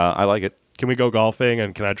I like it. Can we go golfing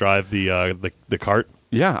and can I drive the cart?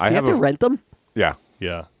 Yeah, I Do you have to rent them? Yeah.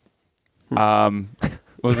 Yeah. What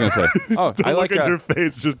was I gonna say? Oh, I like. Look at your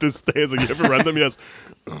face just disdains. Like, you ever read them? Yes.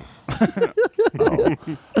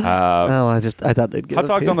 I thought they'd give hot it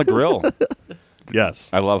dogs to on the grill. Yes.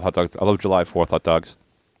 I love hot dogs. I love July 4th hot dogs.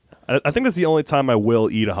 I think that's the only time I will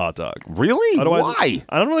eat a hot dog. Really? Otherwise, Why?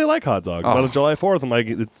 I don't really like hot dogs. Oh. But on July 4th, I'm like,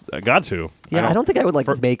 I got to. Yeah, I don't think I would like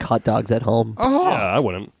make hot dogs at home. Oh, Yeah, I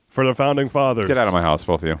wouldn't. For the founding fathers. get out of my house,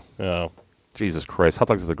 both of you. Yeah. Jesus Christ, hot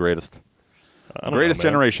dogs are the greatest. I don't know, Greatest man.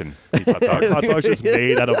 generation. eats hot dogs. Hot dogs just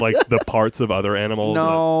made out of like the parts of other animals.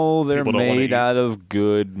 No, that they're people don't wanna made eat. out of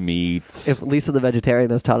good meats. If Lisa the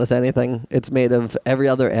vegetarian has taught us anything, it's made of every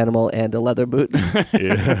other animal and a leather boot.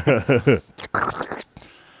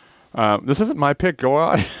 This isn't my pick. Go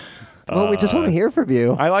on. Well, we just want to hear from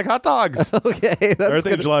you. I like hot dogs. Okay, that's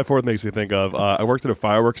Everything good. July 4th makes me think of, I worked at a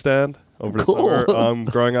fireworks stand over the Cool. summer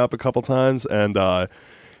growing up a couple times, and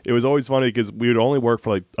it was always funny because we would only work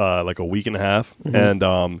for like a week and a half,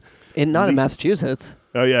 Mm-hmm. and Not in Massachusetts.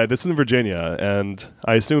 oh yeah, this is in Virginia, and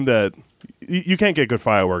I assume that you can't get good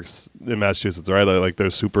fireworks in Massachusetts, right? Like they're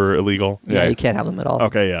super illegal. Yeah, Yeah. you can't have them at all.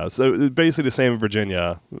 Okay, yeah. So basically the same in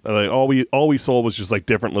Virginia. Like all we sold was just like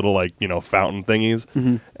different little like fountain thingies,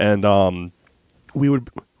 and we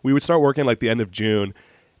would start working like the end of June,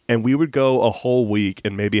 and we would go a whole week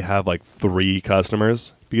and maybe have like 3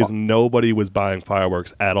 customers because nobody was buying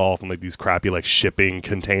fireworks at all from like these crappy like shipping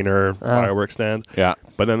container fireworks stands. Yeah.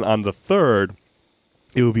 But then on the 3rd,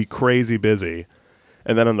 it would be crazy busy,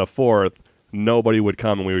 and then on the 4th, nobody would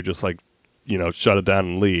come, and we would just like shut it down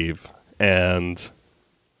and leave. And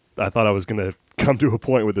I thought I was gonna come to a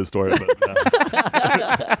point with this story, but no.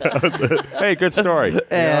 Hey, good story.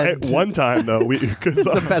 And One time though,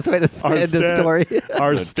 the best way to our end the story.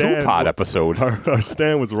 our The stand, two-pod episode. our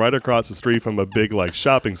stand was right across the street from a big like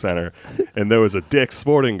shopping center, and there was a Dick's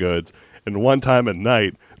Sporting Goods. And one time at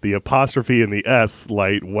night, the apostrophe in the S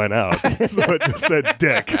light went out, so it just said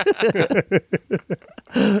Dick.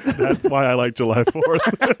 That's why I like July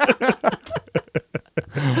 4th.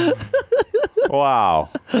 Wow.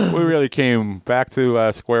 We really came back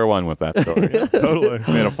to square one with that story. Totally.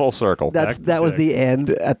 Made a full circle. That was the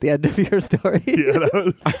end at the end of your story.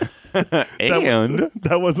 Yeah, and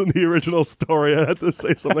that wasn't the original story. I had to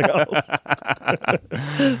say something else.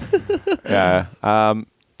 yeah.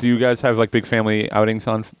 Do you guys have like big family outings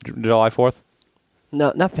on July 4th?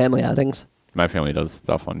 No, not family outings. My family does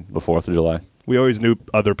stuff on the 4th of July. We always knew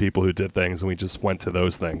other people who did things, and we just went to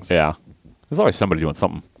those things. Yeah. There's always somebody doing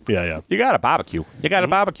something. Yeah. You got a barbecue. You got a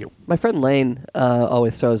barbecue. My friend Lane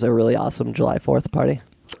always throws a really awesome July 4th party.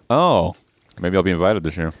 Oh. Maybe I'll be invited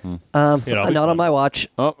this year. Not be on fun. my watch,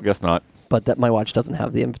 Oh, guess not. but that my watch doesn't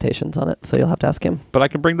have the invitations on it, so you'll have to ask him. But I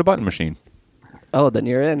can bring the button machine. Oh, then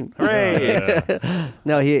you're in. Hooray! Yeah.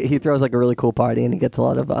 No, he throws like a really cool party, and he gets a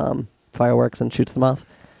lot of fireworks and shoots them off.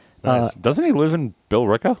 Nice. Doesn't he live in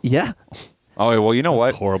Billerica? Yeah. Oh, well, you know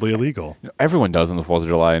It's what? horribly illegal. Everyone does on the 4th of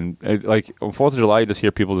July. And like on 4th of July, you just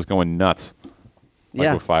hear people just going nuts. Like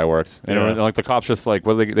Yeah. with fireworks. And Yeah. like the cops just like,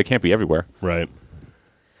 well, they can't be everywhere. Right.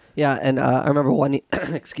 Yeah, and I remember one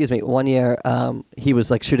year he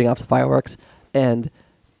was like shooting off the fireworks, and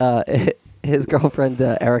his girlfriend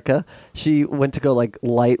Erica, she went to go like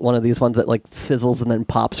light one of these ones that like sizzles and then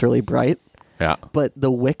pops really bright, Yeah. but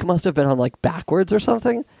the wick must have been on like backwards or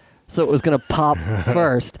something, so it was gonna pop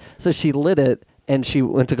first. So she lit it and she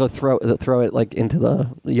went to go throw it like into the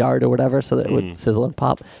yard or whatever, so that it would sizzle and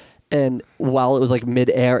pop. And while it was like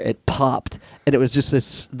midair, it popped, and it was just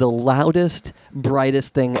the loudest,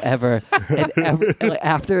 brightest thing ever. And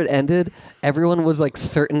after it ended, everyone was like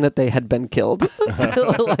certain that they had been killed.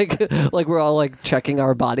 like we're all like checking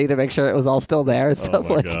our body to make sure it was all still there and stuff.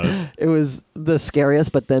 my Like God. it was the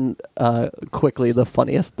scariest, but then quickly the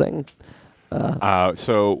funniest thing.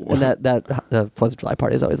 So And that the 4th of July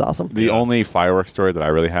party is always awesome. the only fireworks story that I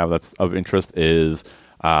really have that's of interest is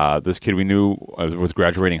this kid we knew was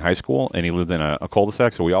graduating high school, and he lived in a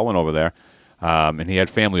cul-de-sac, so we all went over there, and he had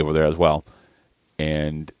family over there as well.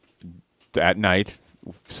 And at night,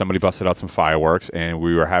 somebody busted out some fireworks, and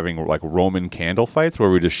we were having like Roman candle fights where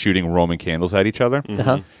we were just shooting Roman candles at each other.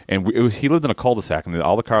 Uh-huh. And he lived in a cul-de-sac, and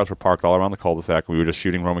all the cars were parked all around the cul-de-sac. We were just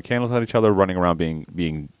shooting Roman candles at each other, running around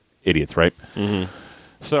being idiots, right?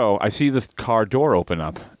 So I see this car door open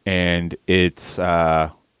up, and it's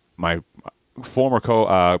my former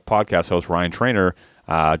podcast host, Ryan Trainer,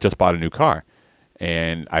 just bought a new car.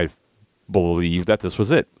 And I believe that this was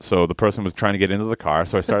it. So the person was trying to get into the car,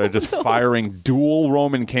 so I started just firing dual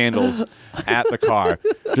Roman candles at the car,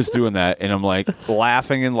 just doing that. And I'm like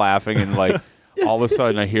laughing, and like all of a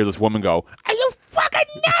sudden I hear this woman go, "Are you fucking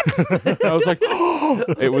nuts?" And I was like,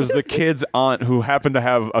 it was the kid's aunt who happened to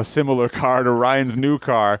have a similar car to Ryan's new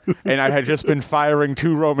car, and I had just been firing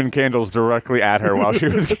 2 Roman candles directly at her while she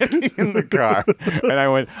was getting in the car.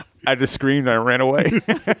 And I just screamed and I ran away.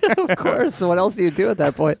 Of course. What else do you do at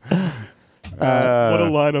that point? What a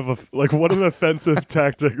line of what an offensive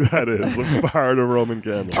tactic that is. Fired a Roman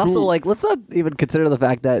candle. Also, like, let's not even consider the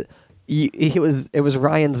fact that it was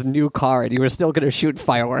Ryan's new car, and you were still going to shoot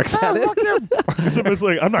fireworks at it. Somebody's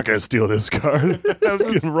like, I'm not going to steal this car. I was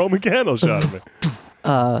getting Roman candle shot at me.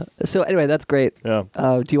 So anyway, that's great. Yeah.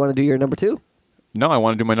 Do you want to do your number 2? No, I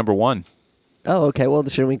want to do my number 1. Oh, okay. Well,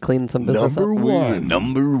 shouldn't we clean some business up? Number one.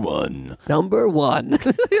 Number 1.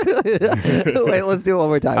 Wait, let's do it one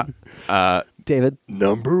more time. David.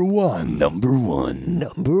 Number one. Number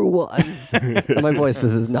 1. My voice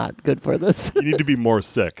is not good for this. You need to be more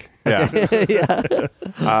sick. Yeah.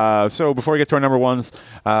 Yeah. So before we get to our number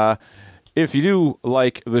 1s, If you do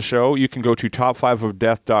like the show, you can go to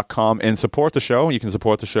top5ofdeath.com and support the show. You can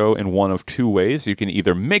support the show in one of two ways. You can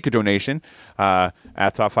either make a donation at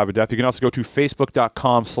Top 5 of Death. You can also go to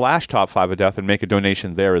facebook.com/top5ofdeath and make a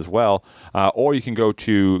donation there as well. Or you can go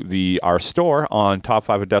to our store on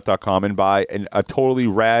top5ofdeath.com and buy a totally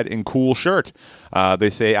rad and cool shirt. They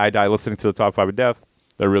say, I die listening to the Top 5 of Death.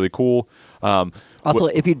 They're really cool. Also,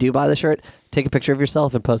 if you do buy the shirt, take a picture of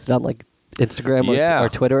yourself and post it on like Instagram or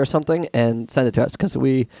Twitter or something and send it to us because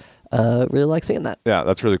we really like seeing that. Yeah,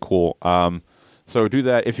 that's really cool. So do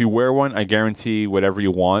that. If you wear one, I guarantee whatever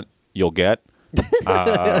you want, you'll get.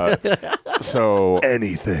 So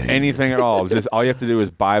anything at all. Just all you have to do is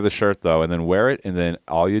buy the shirt though, and then wear it, and then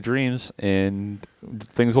all your dreams and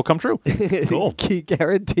things will come true. Cool. He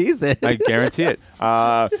guarantees it. I guarantee it.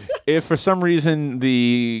 If for some reason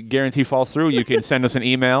the guarantee falls through, you can send us an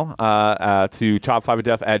email to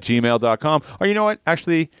top5ofdeath@gmail.com. Or you know what?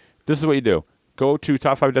 Actually, this is what you do. Go to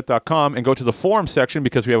top5ofdeath.com and go to the forum section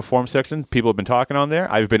because we have a forum section. People have been talking on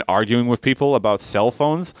there. I've been arguing with people about cell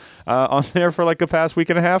phones on there for like the past week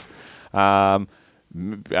and a half.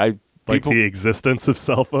 The existence of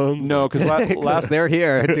cell phones? No, because last they're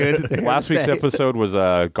here, dude. They're last week's stay. episode was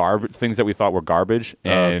garbage things that we thought were garbage,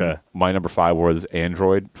 and okay. my number 5 was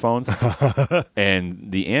Android phones,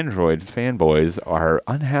 and the Android fanboys are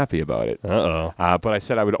unhappy about it. But I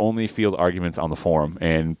said I would only field arguments on the forum,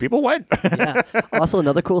 and people went. Yeah. Also,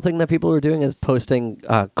 another cool thing that people were doing is posting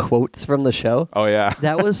quotes from the show. Oh yeah,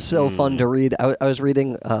 That was so fun to read. I was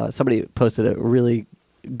reading, somebody posted a really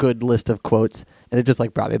good list of quotes, and it just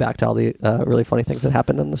like brought me back to all the really funny things that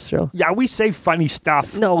happened in this show. yeah, we say funny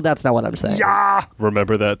stuff. No, that's not what I'm saying. Yeah,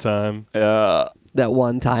 Remember that time? That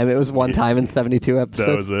one time. It was one time in 72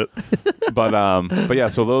 episodes. That was it. but yeah,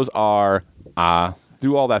 so those are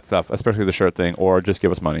do all that stuff, especially the shirt thing, or just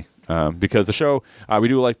give us money because the show we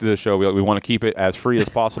do like the show. We want to keep it as free as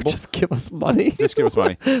possible. Just give us money. Just give us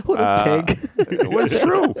money. What a pig. Well, it's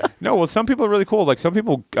true. No, well, some people are really cool. Like some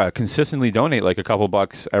people consistently donate like a couple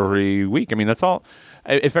bucks every week. I mean, that's all.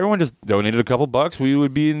 If everyone just donated a couple bucks, we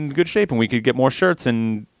would be in good shape and we could get more shirts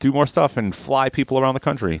and do more stuff and fly people around the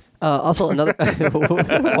country. Also, another thing Fly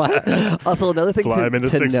 'em into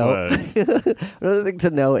to Six know. Flags. Another thing to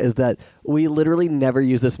know is that we literally never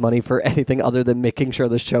use this money for anything other than making sure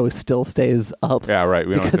the show still stays up. Yeah, right.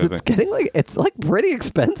 We don't because have it's getting it's pretty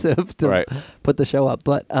expensive to put the show up.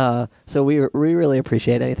 But so we really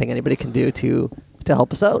appreciate anything anybody can do to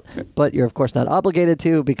help us out. But you're of course not obligated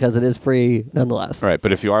to because it is free nonetheless. Right,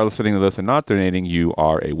 but if you are listening to this and not donating, you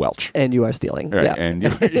are a Welch. And you are stealing. Right, Yeah. and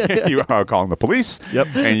you are calling the police. Yep.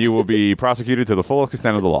 And you will be prosecuted to the fullest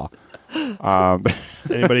extent of the law.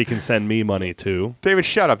 Anybody can send me money too. David,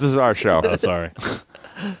 shut up. This is our show. Oh, sorry.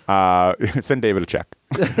 Send David a check.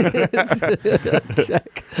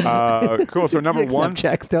 Check. Cool. So number You accept one,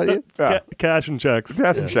 checks, don't you? yeah, Cash and checks.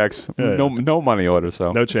 death and checks. Yeah, No money order.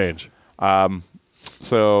 So No change.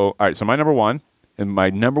 So all right. So my number one and my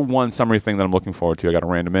number one summary thing that I'm looking forward to. I got a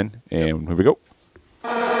random in, and here we go.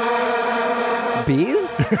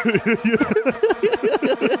 Bees?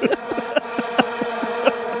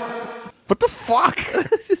 What the fuck?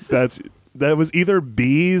 That was either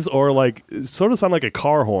bees or like it sort of sound like a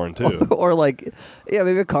car horn too. Or like, yeah,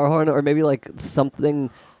 maybe a car horn, or maybe like something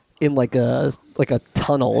in like a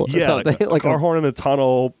tunnel. Yeah, or something. like a car horn in a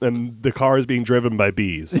tunnel, and the car is being driven by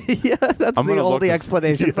bees. Yeah, that's I'm the gonna look only this-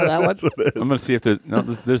 explanation for that one. I'm gonna see if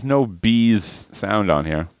there's no bees sound on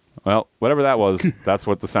here. Well, whatever that was, that's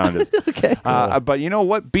what the sound is. Okay. But you know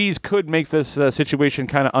what? Bees could make this situation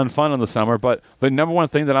kind of unfun in the summer. But the number one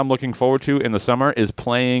thing that I'm looking forward to in the summer is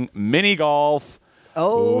playing mini golf.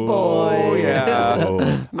 Oh boy. Oh,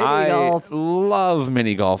 yeah. Mini I golf. love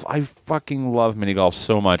mini golf. I fucking love mini golf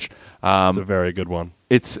so much. It's a very good one.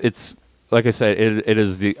 It's like I said, it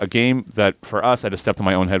is a game that for us, I just stepped on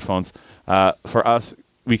my own headphones. For us,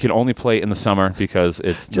 we can only play in the summer because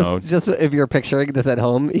it's Just if you're picturing this at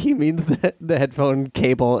home, he means the headphone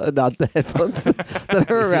cable, not the headphones that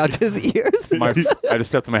are around his ears. I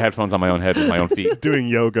just stepped on my headphones on my own head with my own feet. Doing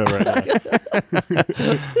yoga right now.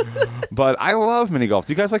 But I love mini golf.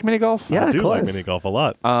 Do you guys like mini golf? Yeah, I of do like course. mini golf a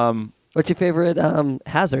lot. What's your favorite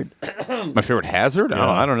hazard? My favorite hazard? Yeah. Oh,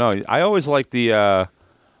 I don't know. I always like the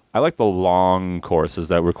long courses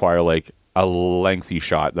that require like a lengthy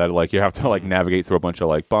shot that like you have to like navigate through a bunch of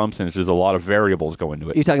like bumps and it's just a lot of variables go into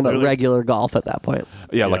it. You're talking about Really? regular golf at that point.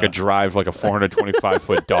 Yeah, like Yeah. a drive, like a 425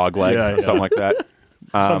 foot dog leg Yeah, or yeah. something like that.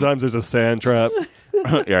 Sometimes there's a sand trap.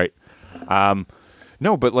 Yeah, right.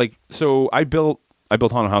 No, but like so I built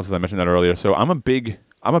haunted houses. I mentioned that earlier. So I'm a big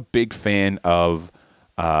fan of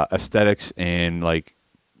aesthetics and like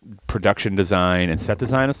production design and set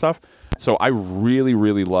design and stuff. So I really,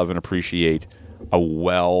 really love and appreciate a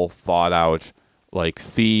well thought out, like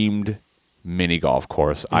themed mini golf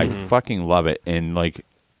course. I fucking love it, and like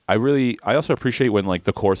I also appreciate when like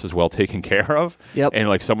the course is well taken care of, and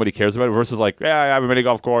like somebody cares about it versus like, yeah, I have a mini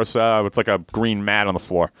golf course. It's like a green mat on the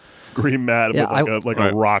floor, Green mat with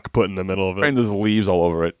a rock put in the middle of it, and there's leaves all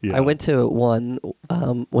over it. Yeah. I went to one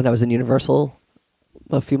when I was in Universal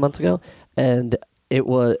a few months ago, and it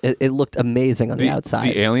looked amazing on the outside.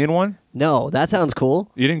 The alien one? No, that sounds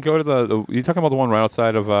cool. You didn't go to the you talking about the one right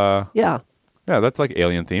outside of? Yeah. Yeah, that's like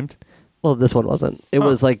alien themed. Well, this one wasn't. It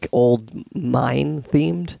was like old mine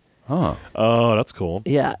themed. Huh. Oh, that's cool.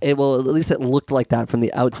 Yeah, at least it looked like that from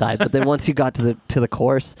the outside. But then once you got to the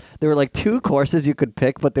course, there were like 2 courses you could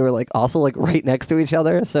pick, but they were like also like right next to each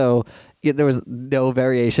other. So there was no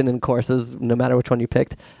variation in courses, no matter which one you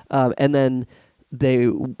picked. And then they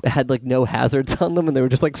had like no hazards on them, and they were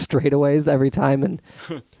just like straightaways every time. And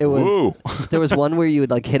it was Woo. there was one where you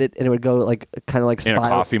would like hit it, and it would go like kind of like In spiral. a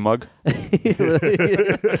coffee mug.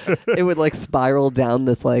 It would like spiral down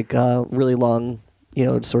this like really long,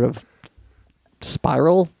 sort of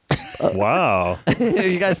spiral. Wow.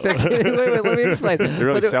 You guys picture it? Wait, let me explain. You're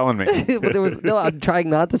really selling me. But there was I'm trying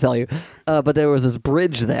not to sell you. But there was this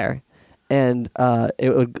bridge there, and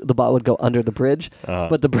the ball would go under the bridge.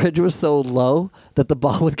 But the bridge was so low that the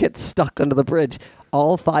ball would get stuck under the bridge.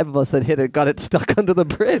 All 5 of us that hit it got it stuck under the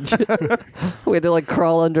bridge. We had to like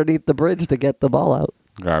crawl underneath the bridge to get the ball out.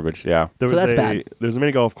 Garbage. Yeah. That's bad. There's a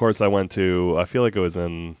mini golf course I went to. I feel like it was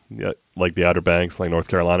in like the Outer Banks, like North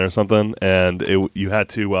Carolina or something. And you had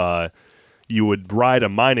to you would ride a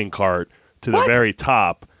mining cart to the very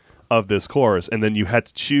top of this course, and then you had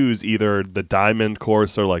to choose either the diamond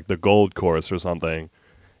course or like the gold course or something.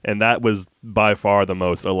 And that was by far the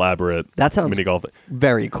most elaborate That sounds mini golf.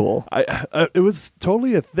 very cool. It was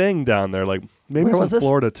totally a thing down there. Like maybe Where it was was in this?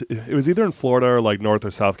 Florida. It was either in Florida or like North or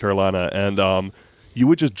South Carolina. And you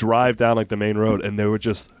would just drive down like the main road, and there were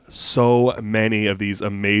just so many of these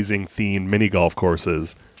amazing themed mini golf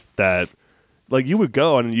courses that like you would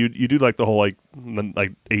go and you do like the whole like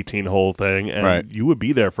 18 hole thing, and you would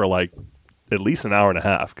be there for like at least an hour and a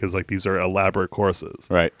half because like these are elaborate courses.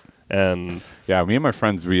 Right. And yeah, me and my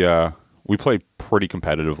friends we play pretty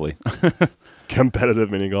competitively. competitive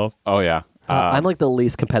mini golf. Oh yeah. I'm like the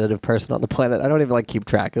least competitive person on the planet. I don't even like keep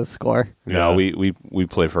track of score. No, Yeah. we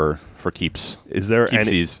play for keeps. Is there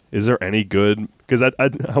any good? Because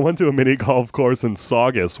I went to a mini golf course in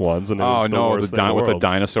Saugus once, and it was the worst thing in the with the world.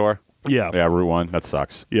 dinosaur. Yeah, Yeah, Route 1. That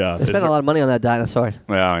sucks. yeah. I spent a lot of money on that dinosaur.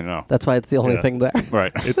 Yeah, I know. That's why it's the only Yeah. thing there.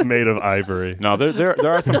 Right. It's made of ivory. No, there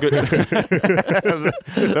are some good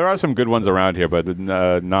there are some good ones around here, but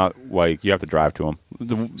not like you have to drive to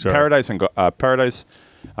them. Sure. Paradise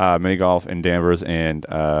Mini Golf in Danvers and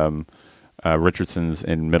Richardson's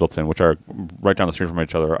in Middleton, which are right down the street from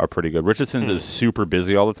each other, are pretty good. Richardson's is super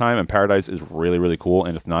busy all the time, and Paradise is really, really cool,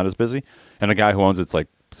 and it's not as busy. And the guy who owns it's like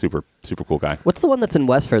super, super cool guy. What's the one that's in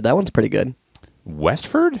Westford? That one's pretty good.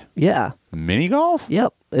 Westford Yeah. Mini Golf?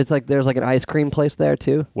 Yep. It's like there's like an ice cream place there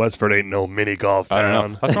too. Westford ain't no mini golf I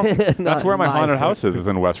town. don't know. That's Not where my my haunted state. house is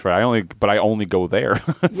in Westford. I only go there,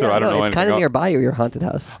 so Yeah, I don't know. It's anything kind of else. nearby your haunted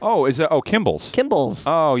house. Oh, is that? Oh, Kimball's. Kimball's.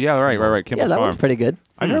 Oh yeah, right. Kimball's Yeah, that Farm. one's pretty good.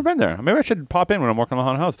 I've never been there. Maybe I should pop in when I'm working on the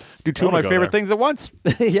haunted house. Do 2 of wanna my go favorite there. things at once.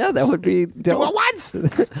 Yeah, that would be Do dope. it once.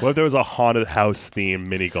 What if there was a haunted house themed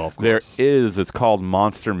mini golf There course? is. It's called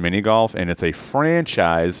Monster Mini Golf, and it's a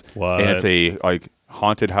franchise. What? And it's a like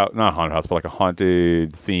haunted house, not haunted house, but like a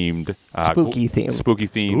haunted themed, Spooky theme. spooky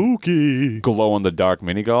theme, Spooky. glow in the dark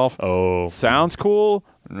mini golf. Oh, Sounds cool.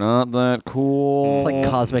 Not that cool. It's like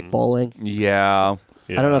cosmic bowling. Yeah.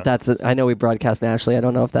 I don't know if that's. I know we broadcast nationally. I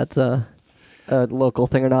don't know if that's a local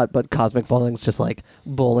thing or not. But cosmic bowling's just like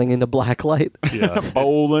bowling into black light. yeah.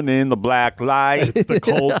 Bowling in the black light. It's the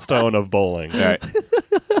cold stone of bowling. Right.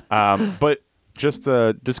 But just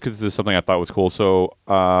because there's something I thought was cool. So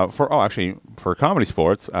for comedy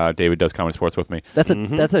sports, David does comedy sports with me.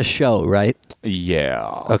 That's a show, right? Yeah.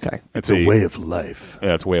 Okay. It's a way of life.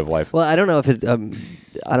 Yeah, it's a way of life. Well, I don't know if it.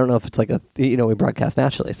 I don't know if it's like a. We broadcast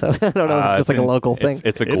nationally, so I don't know if it's just like a local thing.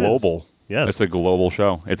 It's a It is. global. Yes. It's a global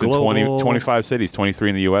show. It's Global. in 25 cities,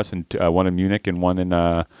 23 in the U.S. and one in Munich and one in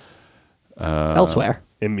Elsewhere.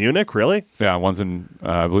 In Munich, really? one's in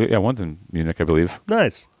one's in Munich, I believe.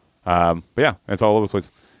 Nice. But yeah, it's all over the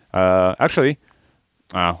place. Actually,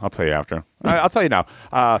 I'll tell you after. I'll tell you now.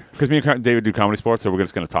 Because me and David do comedy sports, so we're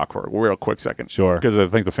just going to talk for a real quick second. Sure. Because I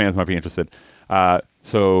think the fans might be interested.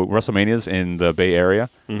 So WrestleMania's in the Bay Area,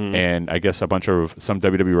 and I guess some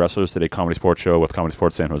WWE wrestlers did a Comedy Sports show with Comedy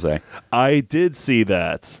Sports San Jose. I did see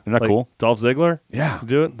that. Isn't that cool? Dolph Ziggler? Yeah.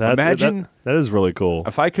 Do it? Imagine that is really cool.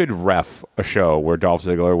 if I could ref a show where Dolph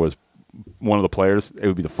Ziggler was one of the players, it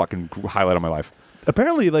would be the fucking highlight of my life.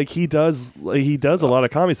 Apparently, he does a lot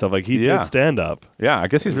of comedy stuff. Like, he did stand up. Yeah, I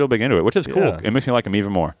guess he's real big into it, which is cool. Yeah. It makes me like him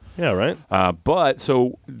even more. Yeah, right? But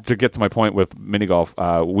so to get to my point with mini golf,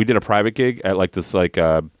 we did a private gig at like this it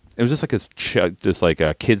was just like just like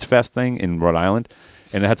a kids fest thing in Rhode Island,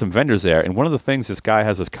 and it had some vendors there. And one of the things, this guy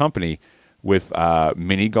has this company with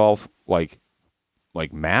mini golf like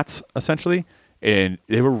mats essentially, and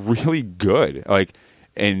they were really good. Like,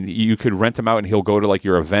 and you could rent them out, and he'll go to like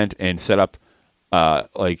your event and set up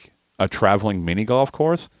like a traveling mini golf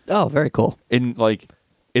course. Oh, very cool. And like,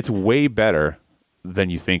 it's way better than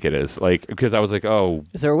you think it is. Like, because I was like, oh,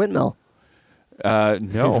 Is there a windmill? He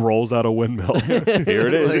no, rolls out a windmill. here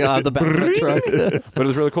it is. Like, on the back of the truck. But it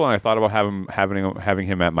was really cool, and I thought about having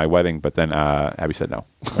him at my wedding, but then Abby said no.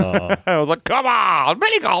 I was like, "Come on,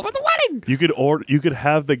 mini golf at the wedding." You could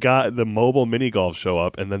have the mobile mini golf show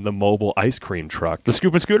up, and then the mobile ice cream truck. The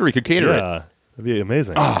Scoop and Scooter, he could cater it. Yeah, that'd be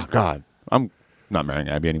amazing. Oh God, I'm not marrying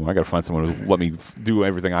Abby anymore. I got to find someone who let me do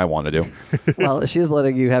everything I want to do. Well, she's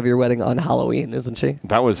letting you have your wedding on Halloween, isn't she?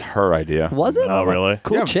 That was her idea. Was it? Oh, really?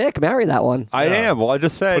 Cool Yeah. chick. Marry that one. I am. Well, I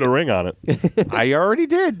just said Put a ring on it. I already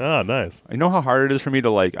did. Oh, nice. I know how hard it is for me to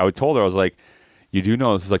like. I told her, I was like, "You do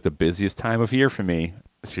know this is like the busiest time of year for me."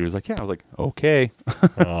 She was like, "Yeah." I was like, "Okay."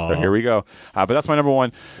 So here we go. But that's my number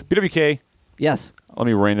one. BWK. Yes. Let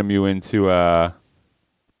me random you into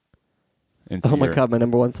Oh my your- God, my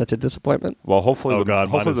number one's such a disappointment. Well, hopefully, Oh, God,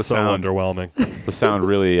 mine hopefully is the so sound, underwhelming. the sound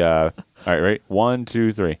really. All right, right. 1,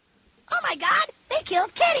 2, 3. Oh my God, they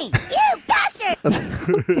killed Kitty! You bastard!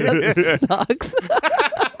 Sucks.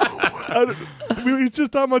 We were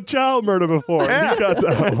just talking about child murder before. Yeah. You got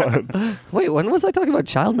that one. Wait, when was I talking about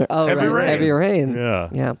child murder? Oh, Heavy right, Rain. Heavy Rain. Yeah.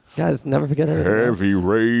 Yeah. Guys, never forget it. Heavy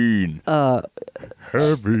rain.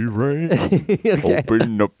 Heavy rain. Okay.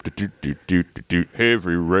 Open up the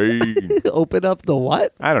heavy rain. Open up the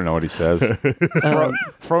what? I don't know what he says.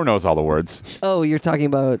 Fro knows all the words. Oh, you're talking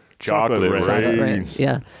about Chocolate rain. rain. chocolate rain.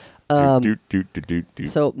 Yeah.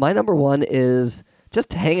 So my number one is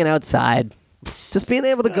just hanging outside. Just being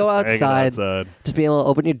able to go Hanging outside. Just being able to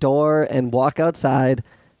open your door and walk outside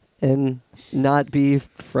and not be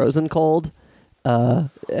frozen cold.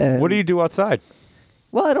 What do you do outside?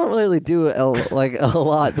 Well, I don't really do a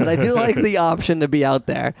lot, but I do like the option to be out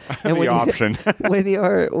there. And The option.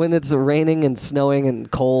 when it's raining and snowing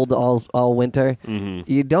and cold all winter,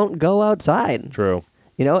 you don't go outside. True.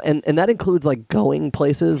 You know, and that includes like going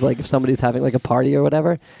places, like if somebody's having like a party or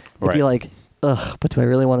whatever. If Right. you're like, ugh, but do I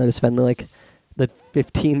really want to spend like the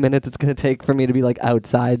 15 minutes it's going to take for me to be like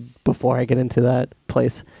outside before I get into that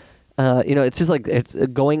place? You know, it's just like it's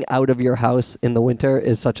going out of your house in the winter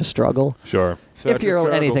is such a struggle. Sure. If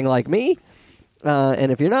you're anything like me,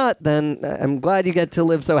 and if you're not, then I'm glad you get to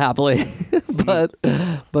live so happily.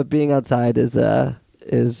 but being outside is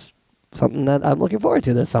something that I'm looking forward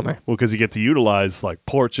to this summer. Well, because you get to utilize like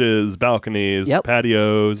porches, balconies, Yep.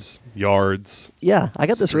 patios, yards. Yeah, I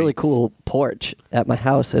got this really Streets. cool porch at my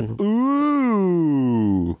house, and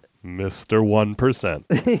Ooh. Mr. 1%.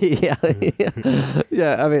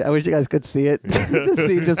 yeah. I mean, I wish you guys could see it to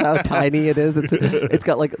see just how tiny it is. It's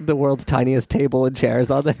got like the world's tiniest table and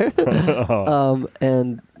chairs on there.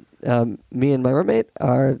 And me and my roommate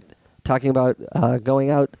are talking about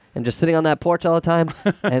going out and just sitting on that porch all the time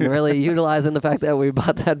and really utilizing the fact that we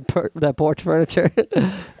bought that porch furniture.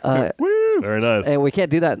 Very nice. And we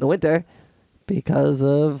can't do that in the winter because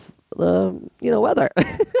of the weather.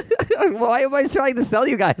 Why am I trying to sell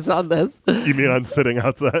you guys on this? You mean I'm sitting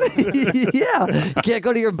outside? Yeah, you can't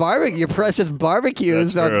go to your precious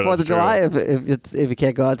barbecues That's on true, 4th of that's July if you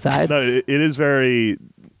can't go outside. No, it is very.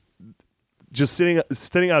 Just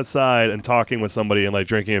sitting outside and talking with somebody and like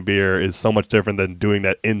drinking a beer is so much different than doing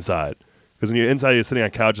that inside. Because when you're inside, you're sitting on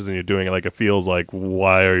couches and you're doing it like it feels like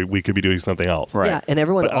we could be doing something else. Right. Yeah, and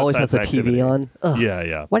everyone But always has outside's the an TV activity. on. Ugh.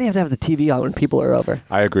 Yeah. Why do you have to have the TV on when people are over?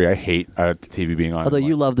 I agree. I hate TV being on. Although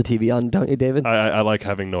you love the TV on, don't you, David? I like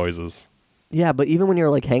having noises. Yeah, but even when you're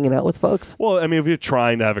like hanging out with folks. Well, I mean, if you're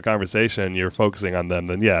trying to have a conversation, you're focusing on them,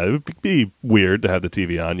 then yeah, it would be weird to have the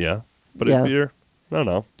TV on, yeah. But Yeah. if you're, I don't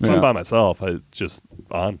know, if Yeah. I'm by myself, it's just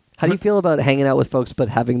on. How do you feel about hanging out with folks but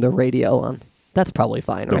having the radio on? That's probably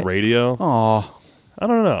fine, The right? radio, Oh I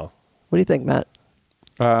don't know. What do you think, Matt?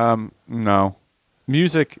 no,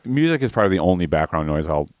 music is probably the only background noise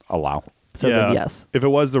I'll allow. So yeah, then yes. If it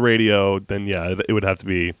was the radio, then yeah, it would have to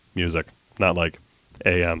be music, not like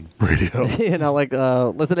AM radio. Like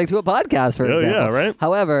listening to a podcast, for example. Yeah, right.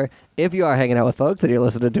 However, if you are hanging out with folks and you're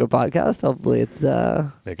listening to a podcast, hopefully it's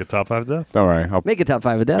Make a top 5 death. Don't worry. make a top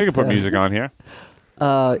 5 of death. We can put music on here.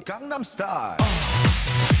 Gangnam Style.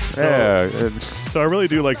 So I really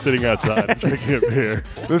do like sitting outside and drinking a beer.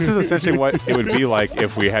 this is essentially what it would be like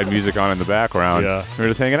if we had music on in the background. Yeah. We were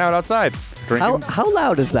just hanging out outside. Drinking. How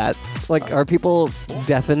loud is that? Like, are people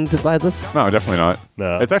deafened by this? No, definitely not.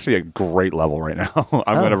 No. It's actually a great level right now.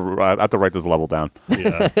 I'm going to have to write this level down.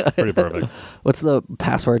 Yeah, pretty perfect. What's the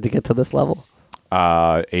password to get to this level?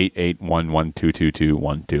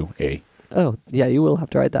 8811222212A. Oh, yeah, you will have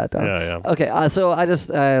to write that down. Yeah. Okay, so I just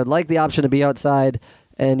like the option to be outside,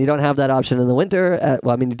 and you don't have that option in the winter.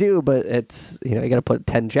 Well, I mean, you do, but it's, you got to put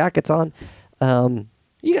 10 jackets on.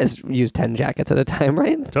 You guys use 10 jackets at a time,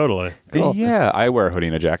 right? Totally. Cool. Yeah, I wear a hoodie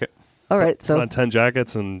and a jacket. All right, Put so on 10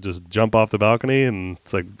 jackets and just jump off the balcony, and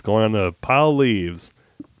it's like going on a pile of leaves.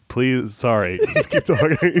 Please, sorry. Just keep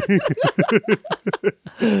talking.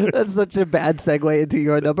 that's such a bad segue into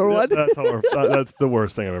your number one. That's the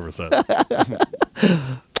worst thing I've ever said.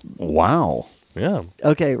 Wow. Yeah.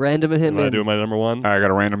 Okay, random him Am I in. doing my number one? I got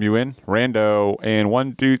to random you in. Rando, and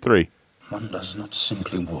 1, 2, 3. One does not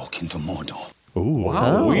simply walk into Mordor. Ooh.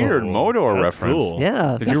 Wow, weird Mordor That's reference. Cool.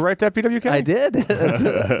 Yeah. Did you write that, BWK? I did.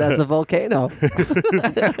 That's a volcano.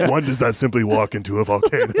 One does not simply walk into a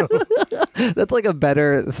volcano. That's like a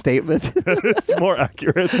better statement. It's more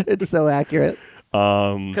accurate. It's so accurate.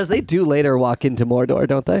 Because they do later walk into Mordor,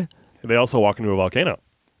 don't they? They also walk into a volcano.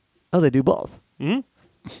 Oh, they do both. Hmm?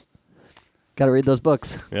 Got to read those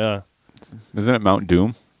books. Yeah. Isn't it Mount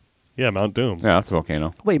Doom? Yeah, Mount Doom. Yeah, that's a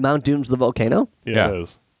volcano. Wait, Mount Doom's the volcano? Yeah, Yeah. it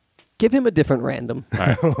is. Give him a different random.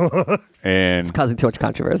 And It's causing too much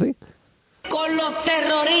controversy. Con los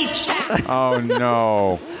terroristas. oh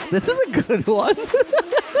no, This is a good one.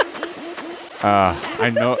 I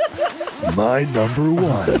know. My number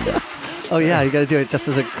one Oh, yeah, you got to do it just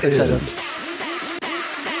as a crescendo. is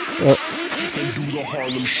Oh.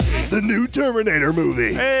 the new Terminator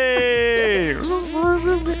movie. Hey,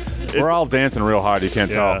 we're all dancing real hard. You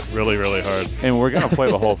can't Yeah, tell. really, really hard. And we're gonna play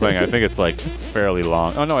the whole thing. I think it's like fairly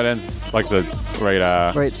long. Oh no, it ends like the right.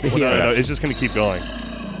 Right Well, here. no, it's just going to keep going.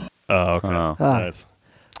 Oh, okay. Oh. Ah. Nice.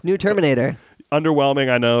 New Terminator. Underwhelming,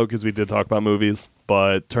 I know, because we did talk about movies,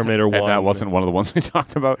 but Terminator 1. And that wasn't one of the ones we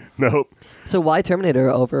talked about. Nope. So why Terminator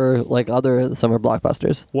over like other summer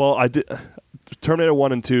blockbusters? Well, I did. Terminator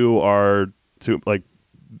 1 and 2 are two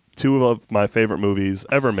of my favorite movies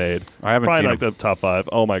ever made. I haven't Probably seen like them. the top 5.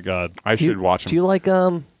 Oh my god. I Do you- should watch Do them. you like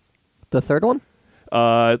the third one?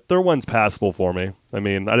 Third one's passable for me. I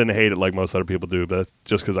mean, I didn't hate it like most other people do, but that's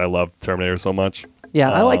just because I love Terminator so much. Yeah,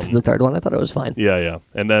 I liked the third one. I thought it was fine. Yeah.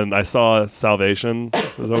 And then I saw Salvation.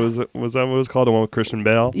 Was that what it was called? The one with Christian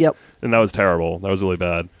Bale? Yep. And that was terrible. That was really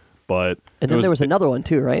bad. But And then there was another one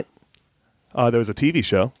too, right? there was a TV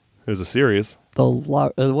show. It was a series.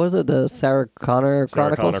 What was it? The Sarah Connor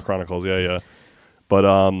Sarah Chronicles? Connor Chronicles. Yeah. But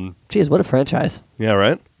Jeez, what a franchise. yeah,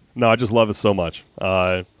 right? No, I just love it so much.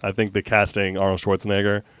 I think the casting Arnold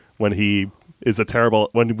Schwarzenegger when he was a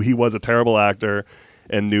terrible actor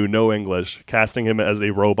and knew no English, casting him as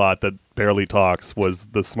a robot that barely talks was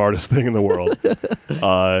the smartest thing in the world.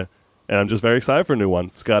 And I'm just very excited for a new one.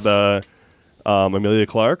 It's got Emilia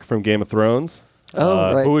Clarke from Game of Thrones.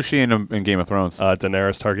 Oh, right. Who is she in Game of Thrones?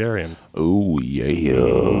 Daenerys Targaryen. Oh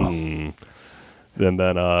yeah. And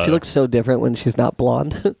then She looks so different when she's not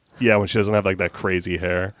blonde. yeah, when she doesn't have like that crazy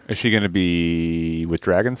hair. Is she going to be with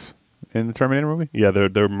dragons in the Terminator movie? Yeah,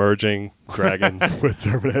 they're merging dragons with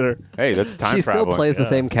Terminator. Hey, that's time She traveling. still plays the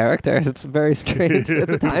same character. It's very strange.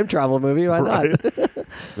 It's a time travel movie. Why not?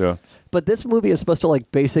 Yeah. But this movie is supposed to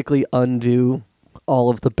like basically undo all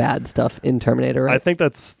of the bad stuff in Terminator, right? I think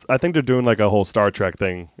they're doing like a whole Star Trek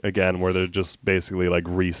thing again, where they're just basically like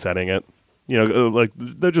resetting it. You know, like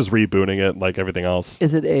they're just rebooting it like everything else.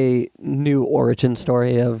 Is it a new origin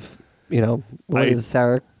story of, what is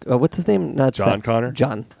Sarah? What's his name? Not John Sarah- Connor?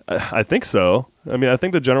 John. I think so. I mean, I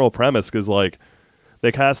think the general premise is like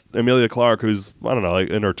they cast Emilia Clarke, who's I don't know, like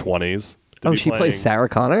in her 20s. Oh, she plays Sarah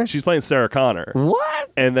Connor? She's playing Sarah Connor,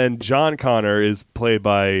 What? and then John Connor is played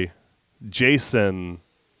by Jason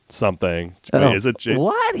something. Oh. Wait, is it?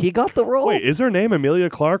 What? He got the role? Wait, is her name Emilia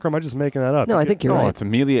Clarke, or am I just making that up? No, I think you're No, right. it's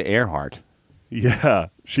Amelia Earhart. Yeah,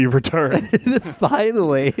 she returned.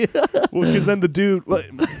 Finally. Well, because then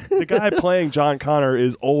the guy playing John Connor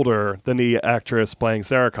is older than the actress playing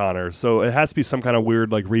Sarah Connor, so it has to be some kind of weird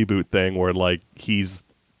like reboot thing where like he's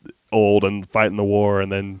old and fighting the war, and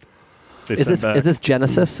then they Is send this back. is this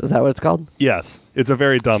Genesis? Is that what it's called? Yes, it's a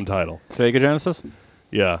very dumb title. Sega Genesis.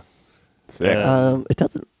 Yeah, Sick. Yeah. It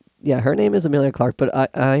doesn't Yeah, her name is Amelia Clark, but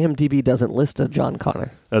IMDb doesn't list a John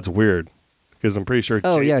Connor. That's weird because I'm pretty sure.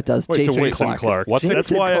 Oh, yeah, it does. Wait, so Jason Clark. What's it? That's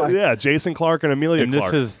Jason why. Clark. Yeah, Jason Clark and Amelia And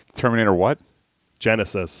Clark. this is Terminator what?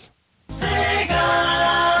 Genesis.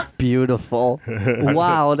 Beautiful.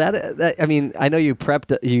 Wow. That. I mean, I know you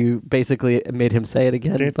prepped. You basically made him say it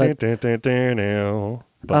again.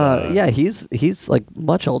 But yeah, he's like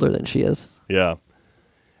much older than she is. Yeah.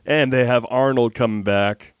 And they have Arnold coming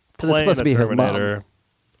back. 'Cause it's playing supposed to the be his mom. Terminator.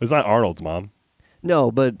 It's not Arnold's mom.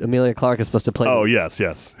 No, but Amelia Clark is supposed to play Oh, yes.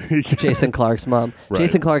 Jason Clark's mom. Right.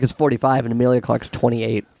 Jason Clark is 45 and Amelia Clark's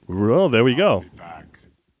 28. Well, there we go.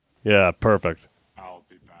 Yeah, perfect.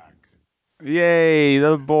 Yay!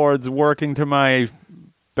 The board's working to my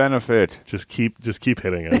benefit. Just keep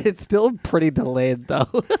hitting it. It's still pretty delayed though.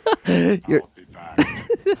 You're,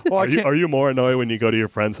 Well, Are you more annoyed when you go to your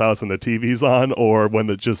friend's house and the TV's on, or when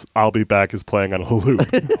the just "I'll be back" is playing on a loop?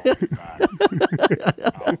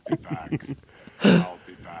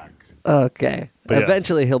 okay. But yes.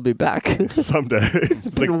 Eventually he'll be back. Someday. It's He's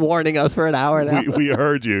been warning us for an hour now. we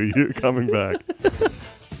heard you. You're coming back.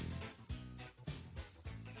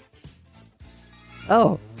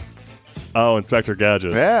 Oh. Oh, Inspector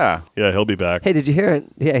Gadget. Yeah. Yeah, he'll be back. Hey, did you hear it?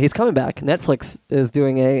 Yeah, he's coming back. Netflix is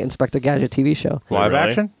doing a Inspector Gadget TV show. Live Really?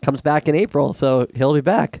 action? Comes back in April, so he'll be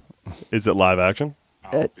back. Is it live action?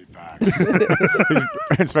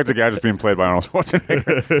 Inspector Gadget's being played by Arnold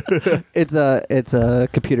Schwarzenegger. It's a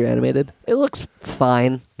computer animated. It looks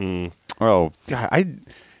fine. Oh, God,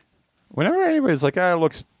 whenever anybody's like, it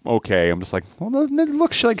looks okay, I'm just like, well, it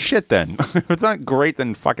looks like shit then. If it's not great,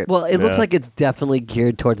 then fuck it. Well, it looks Yeah. like it's definitely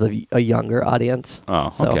geared towards a younger audience.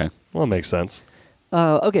 Oh, So- okay. Well, it makes sense.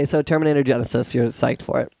 Okay, so Terminator Genesis, you're psyched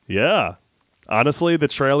for it. Yeah. Honestly, the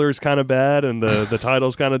trailer's kind of bad and the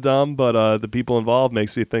title's kind of dumb, but the people involved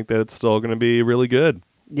makes me think that it's still going to be really good.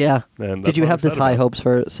 Yeah. And Did that's you what I'm have this excited high about. hopes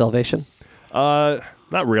for Salvation?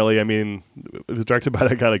 Not really. I mean, it was directed by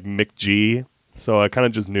that guy like Mick G, so I kind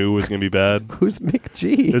of just knew it was going to be bad. Who's Mick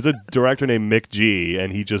G? There's a director named Mick G,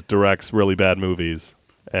 and he just directs really bad movies.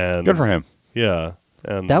 And Good for him. Yeah.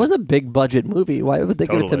 And That was a big budget movie. Why would they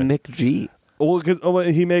give it to Totally. Mick G? well, because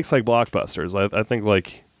he makes like blockbusters. I think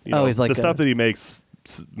like He's like the stuff that he makes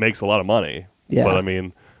a lot of money. Yeah. But I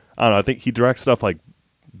mean, I don't know. I think he directs stuff like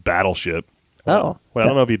Battleship. Oh. Well, I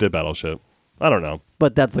don't know if he did Battleship. I don't know.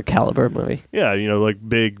 But that's a caliber movie. Yeah, like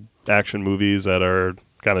big action movies that are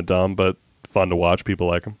kind of dumb but fun to watch. People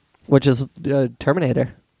like them. Which is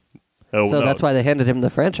Terminator. Oh, So no. that's why they handed him the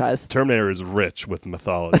franchise. Terminator is rich with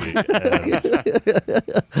mythology.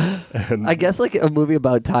 and I guess like a movie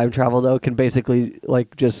about time travel though can basically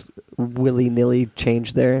like just willy-nilly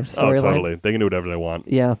change their oh, storyline. totally. They can do whatever they want.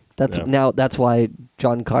 Yeah, that's why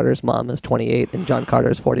John Carter's mom is 28 and John Carter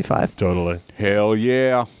is 45. Totally. Hell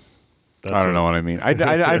yeah. That's I don't know what I mean.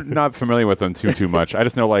 I'm not familiar with them too much. I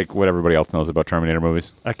just know like what everybody else knows about Terminator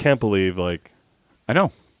movies. I can't believe like. I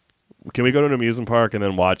know. Can we go to an amusement park and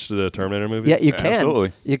then watch the Terminator movies? Yeah, you Yeah, can.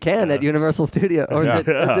 absolutely. You can at Universal Studio or Yeah. is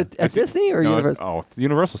it at Disney or No, Universal? it's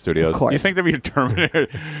Universal Studios. Of course. You think there'd be a Terminator?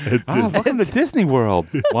 Welcome to Disney World.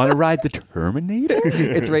 Want to ride the Terminator?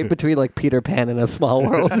 It's right between like Peter Pan and A Small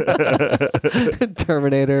World.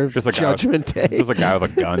 Terminator, Just a guy Judgment Day. Just a guy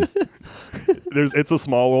with a gun. It's a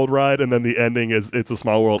Small World ride, and then the ending is It's a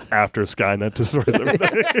Small World after Skynet destroys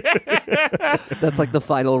everything. That's like the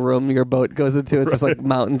final room your boat goes into. It's just like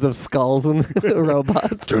mountains of skulls and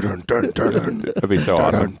robots. Dun, dun, dun, dun, That'd be so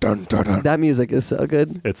awesome. dun, dun, dun. That music is so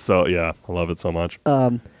good. It's so I love it so much.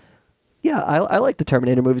 Yeah, I like the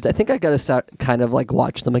Terminator movies. I think I got to start kind of like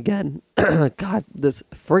watch them again. God, this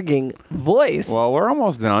frigging voice. Well, we're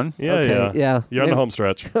almost done. okay, yeah. You're on the Maybe- home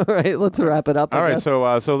stretch. All right, let's wrap it up. All I right, guess.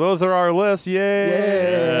 so those are our lists. Yay!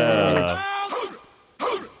 Yeah.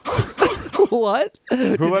 What? Who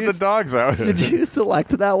let the dogs out? Did you select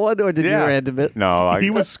that one or did you random it? No, He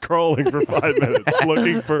was scrolling for 5 minutes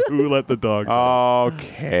looking for who let the dogs out.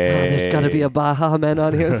 Okay. Oh, there's got to be a Baja Man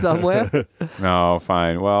on here somewhere. No,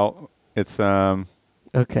 fine. Well, it's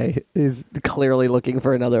Okay, he's clearly looking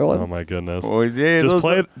for another one. Oh my goodness. well, yeah,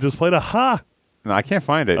 those- Just play the ha. No, I can't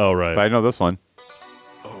find it. Oh, right. But I know this one.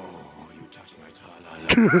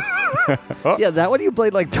 Yeah, that one you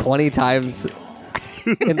played like 20 times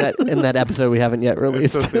in that episode we haven't yet It's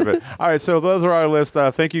released. so stupid. All right, so those are our list.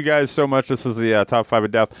 Thank you guys so much. This is the Top 5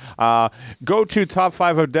 of Death. Go to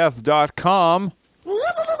top5ofdeath.com.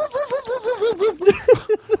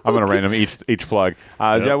 I'm going to random each plug.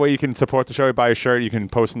 That way you can support the show. You buy a shirt. You can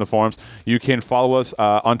post in the forums. You can follow us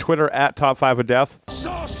on Twitter at Top5ofdeath.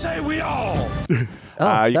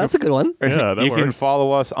 Oh, you that's a good one. Yeah, that you can works. follow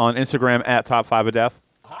follow us on Instagram at Top5ofdeath.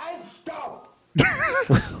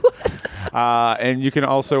 And you can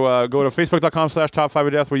also go to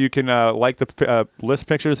facebook.com/top5ofdeath where you can like the list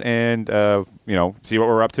pictures and see what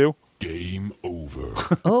we're up to. Game over.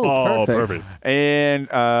 Oh, perfect. And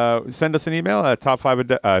send us an email at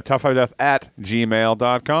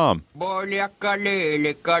top5ofdeath@gmail.com.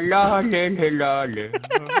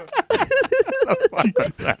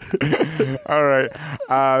 All right.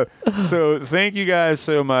 So thank you guys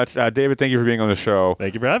so much. David, thank you for being on the show.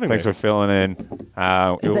 Thank you for having Thanks me. for filling in.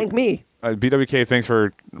 And thank me. BWK, thanks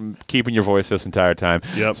for keeping your voice this entire time.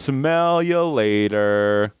 Yep. Smell you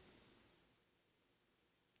later.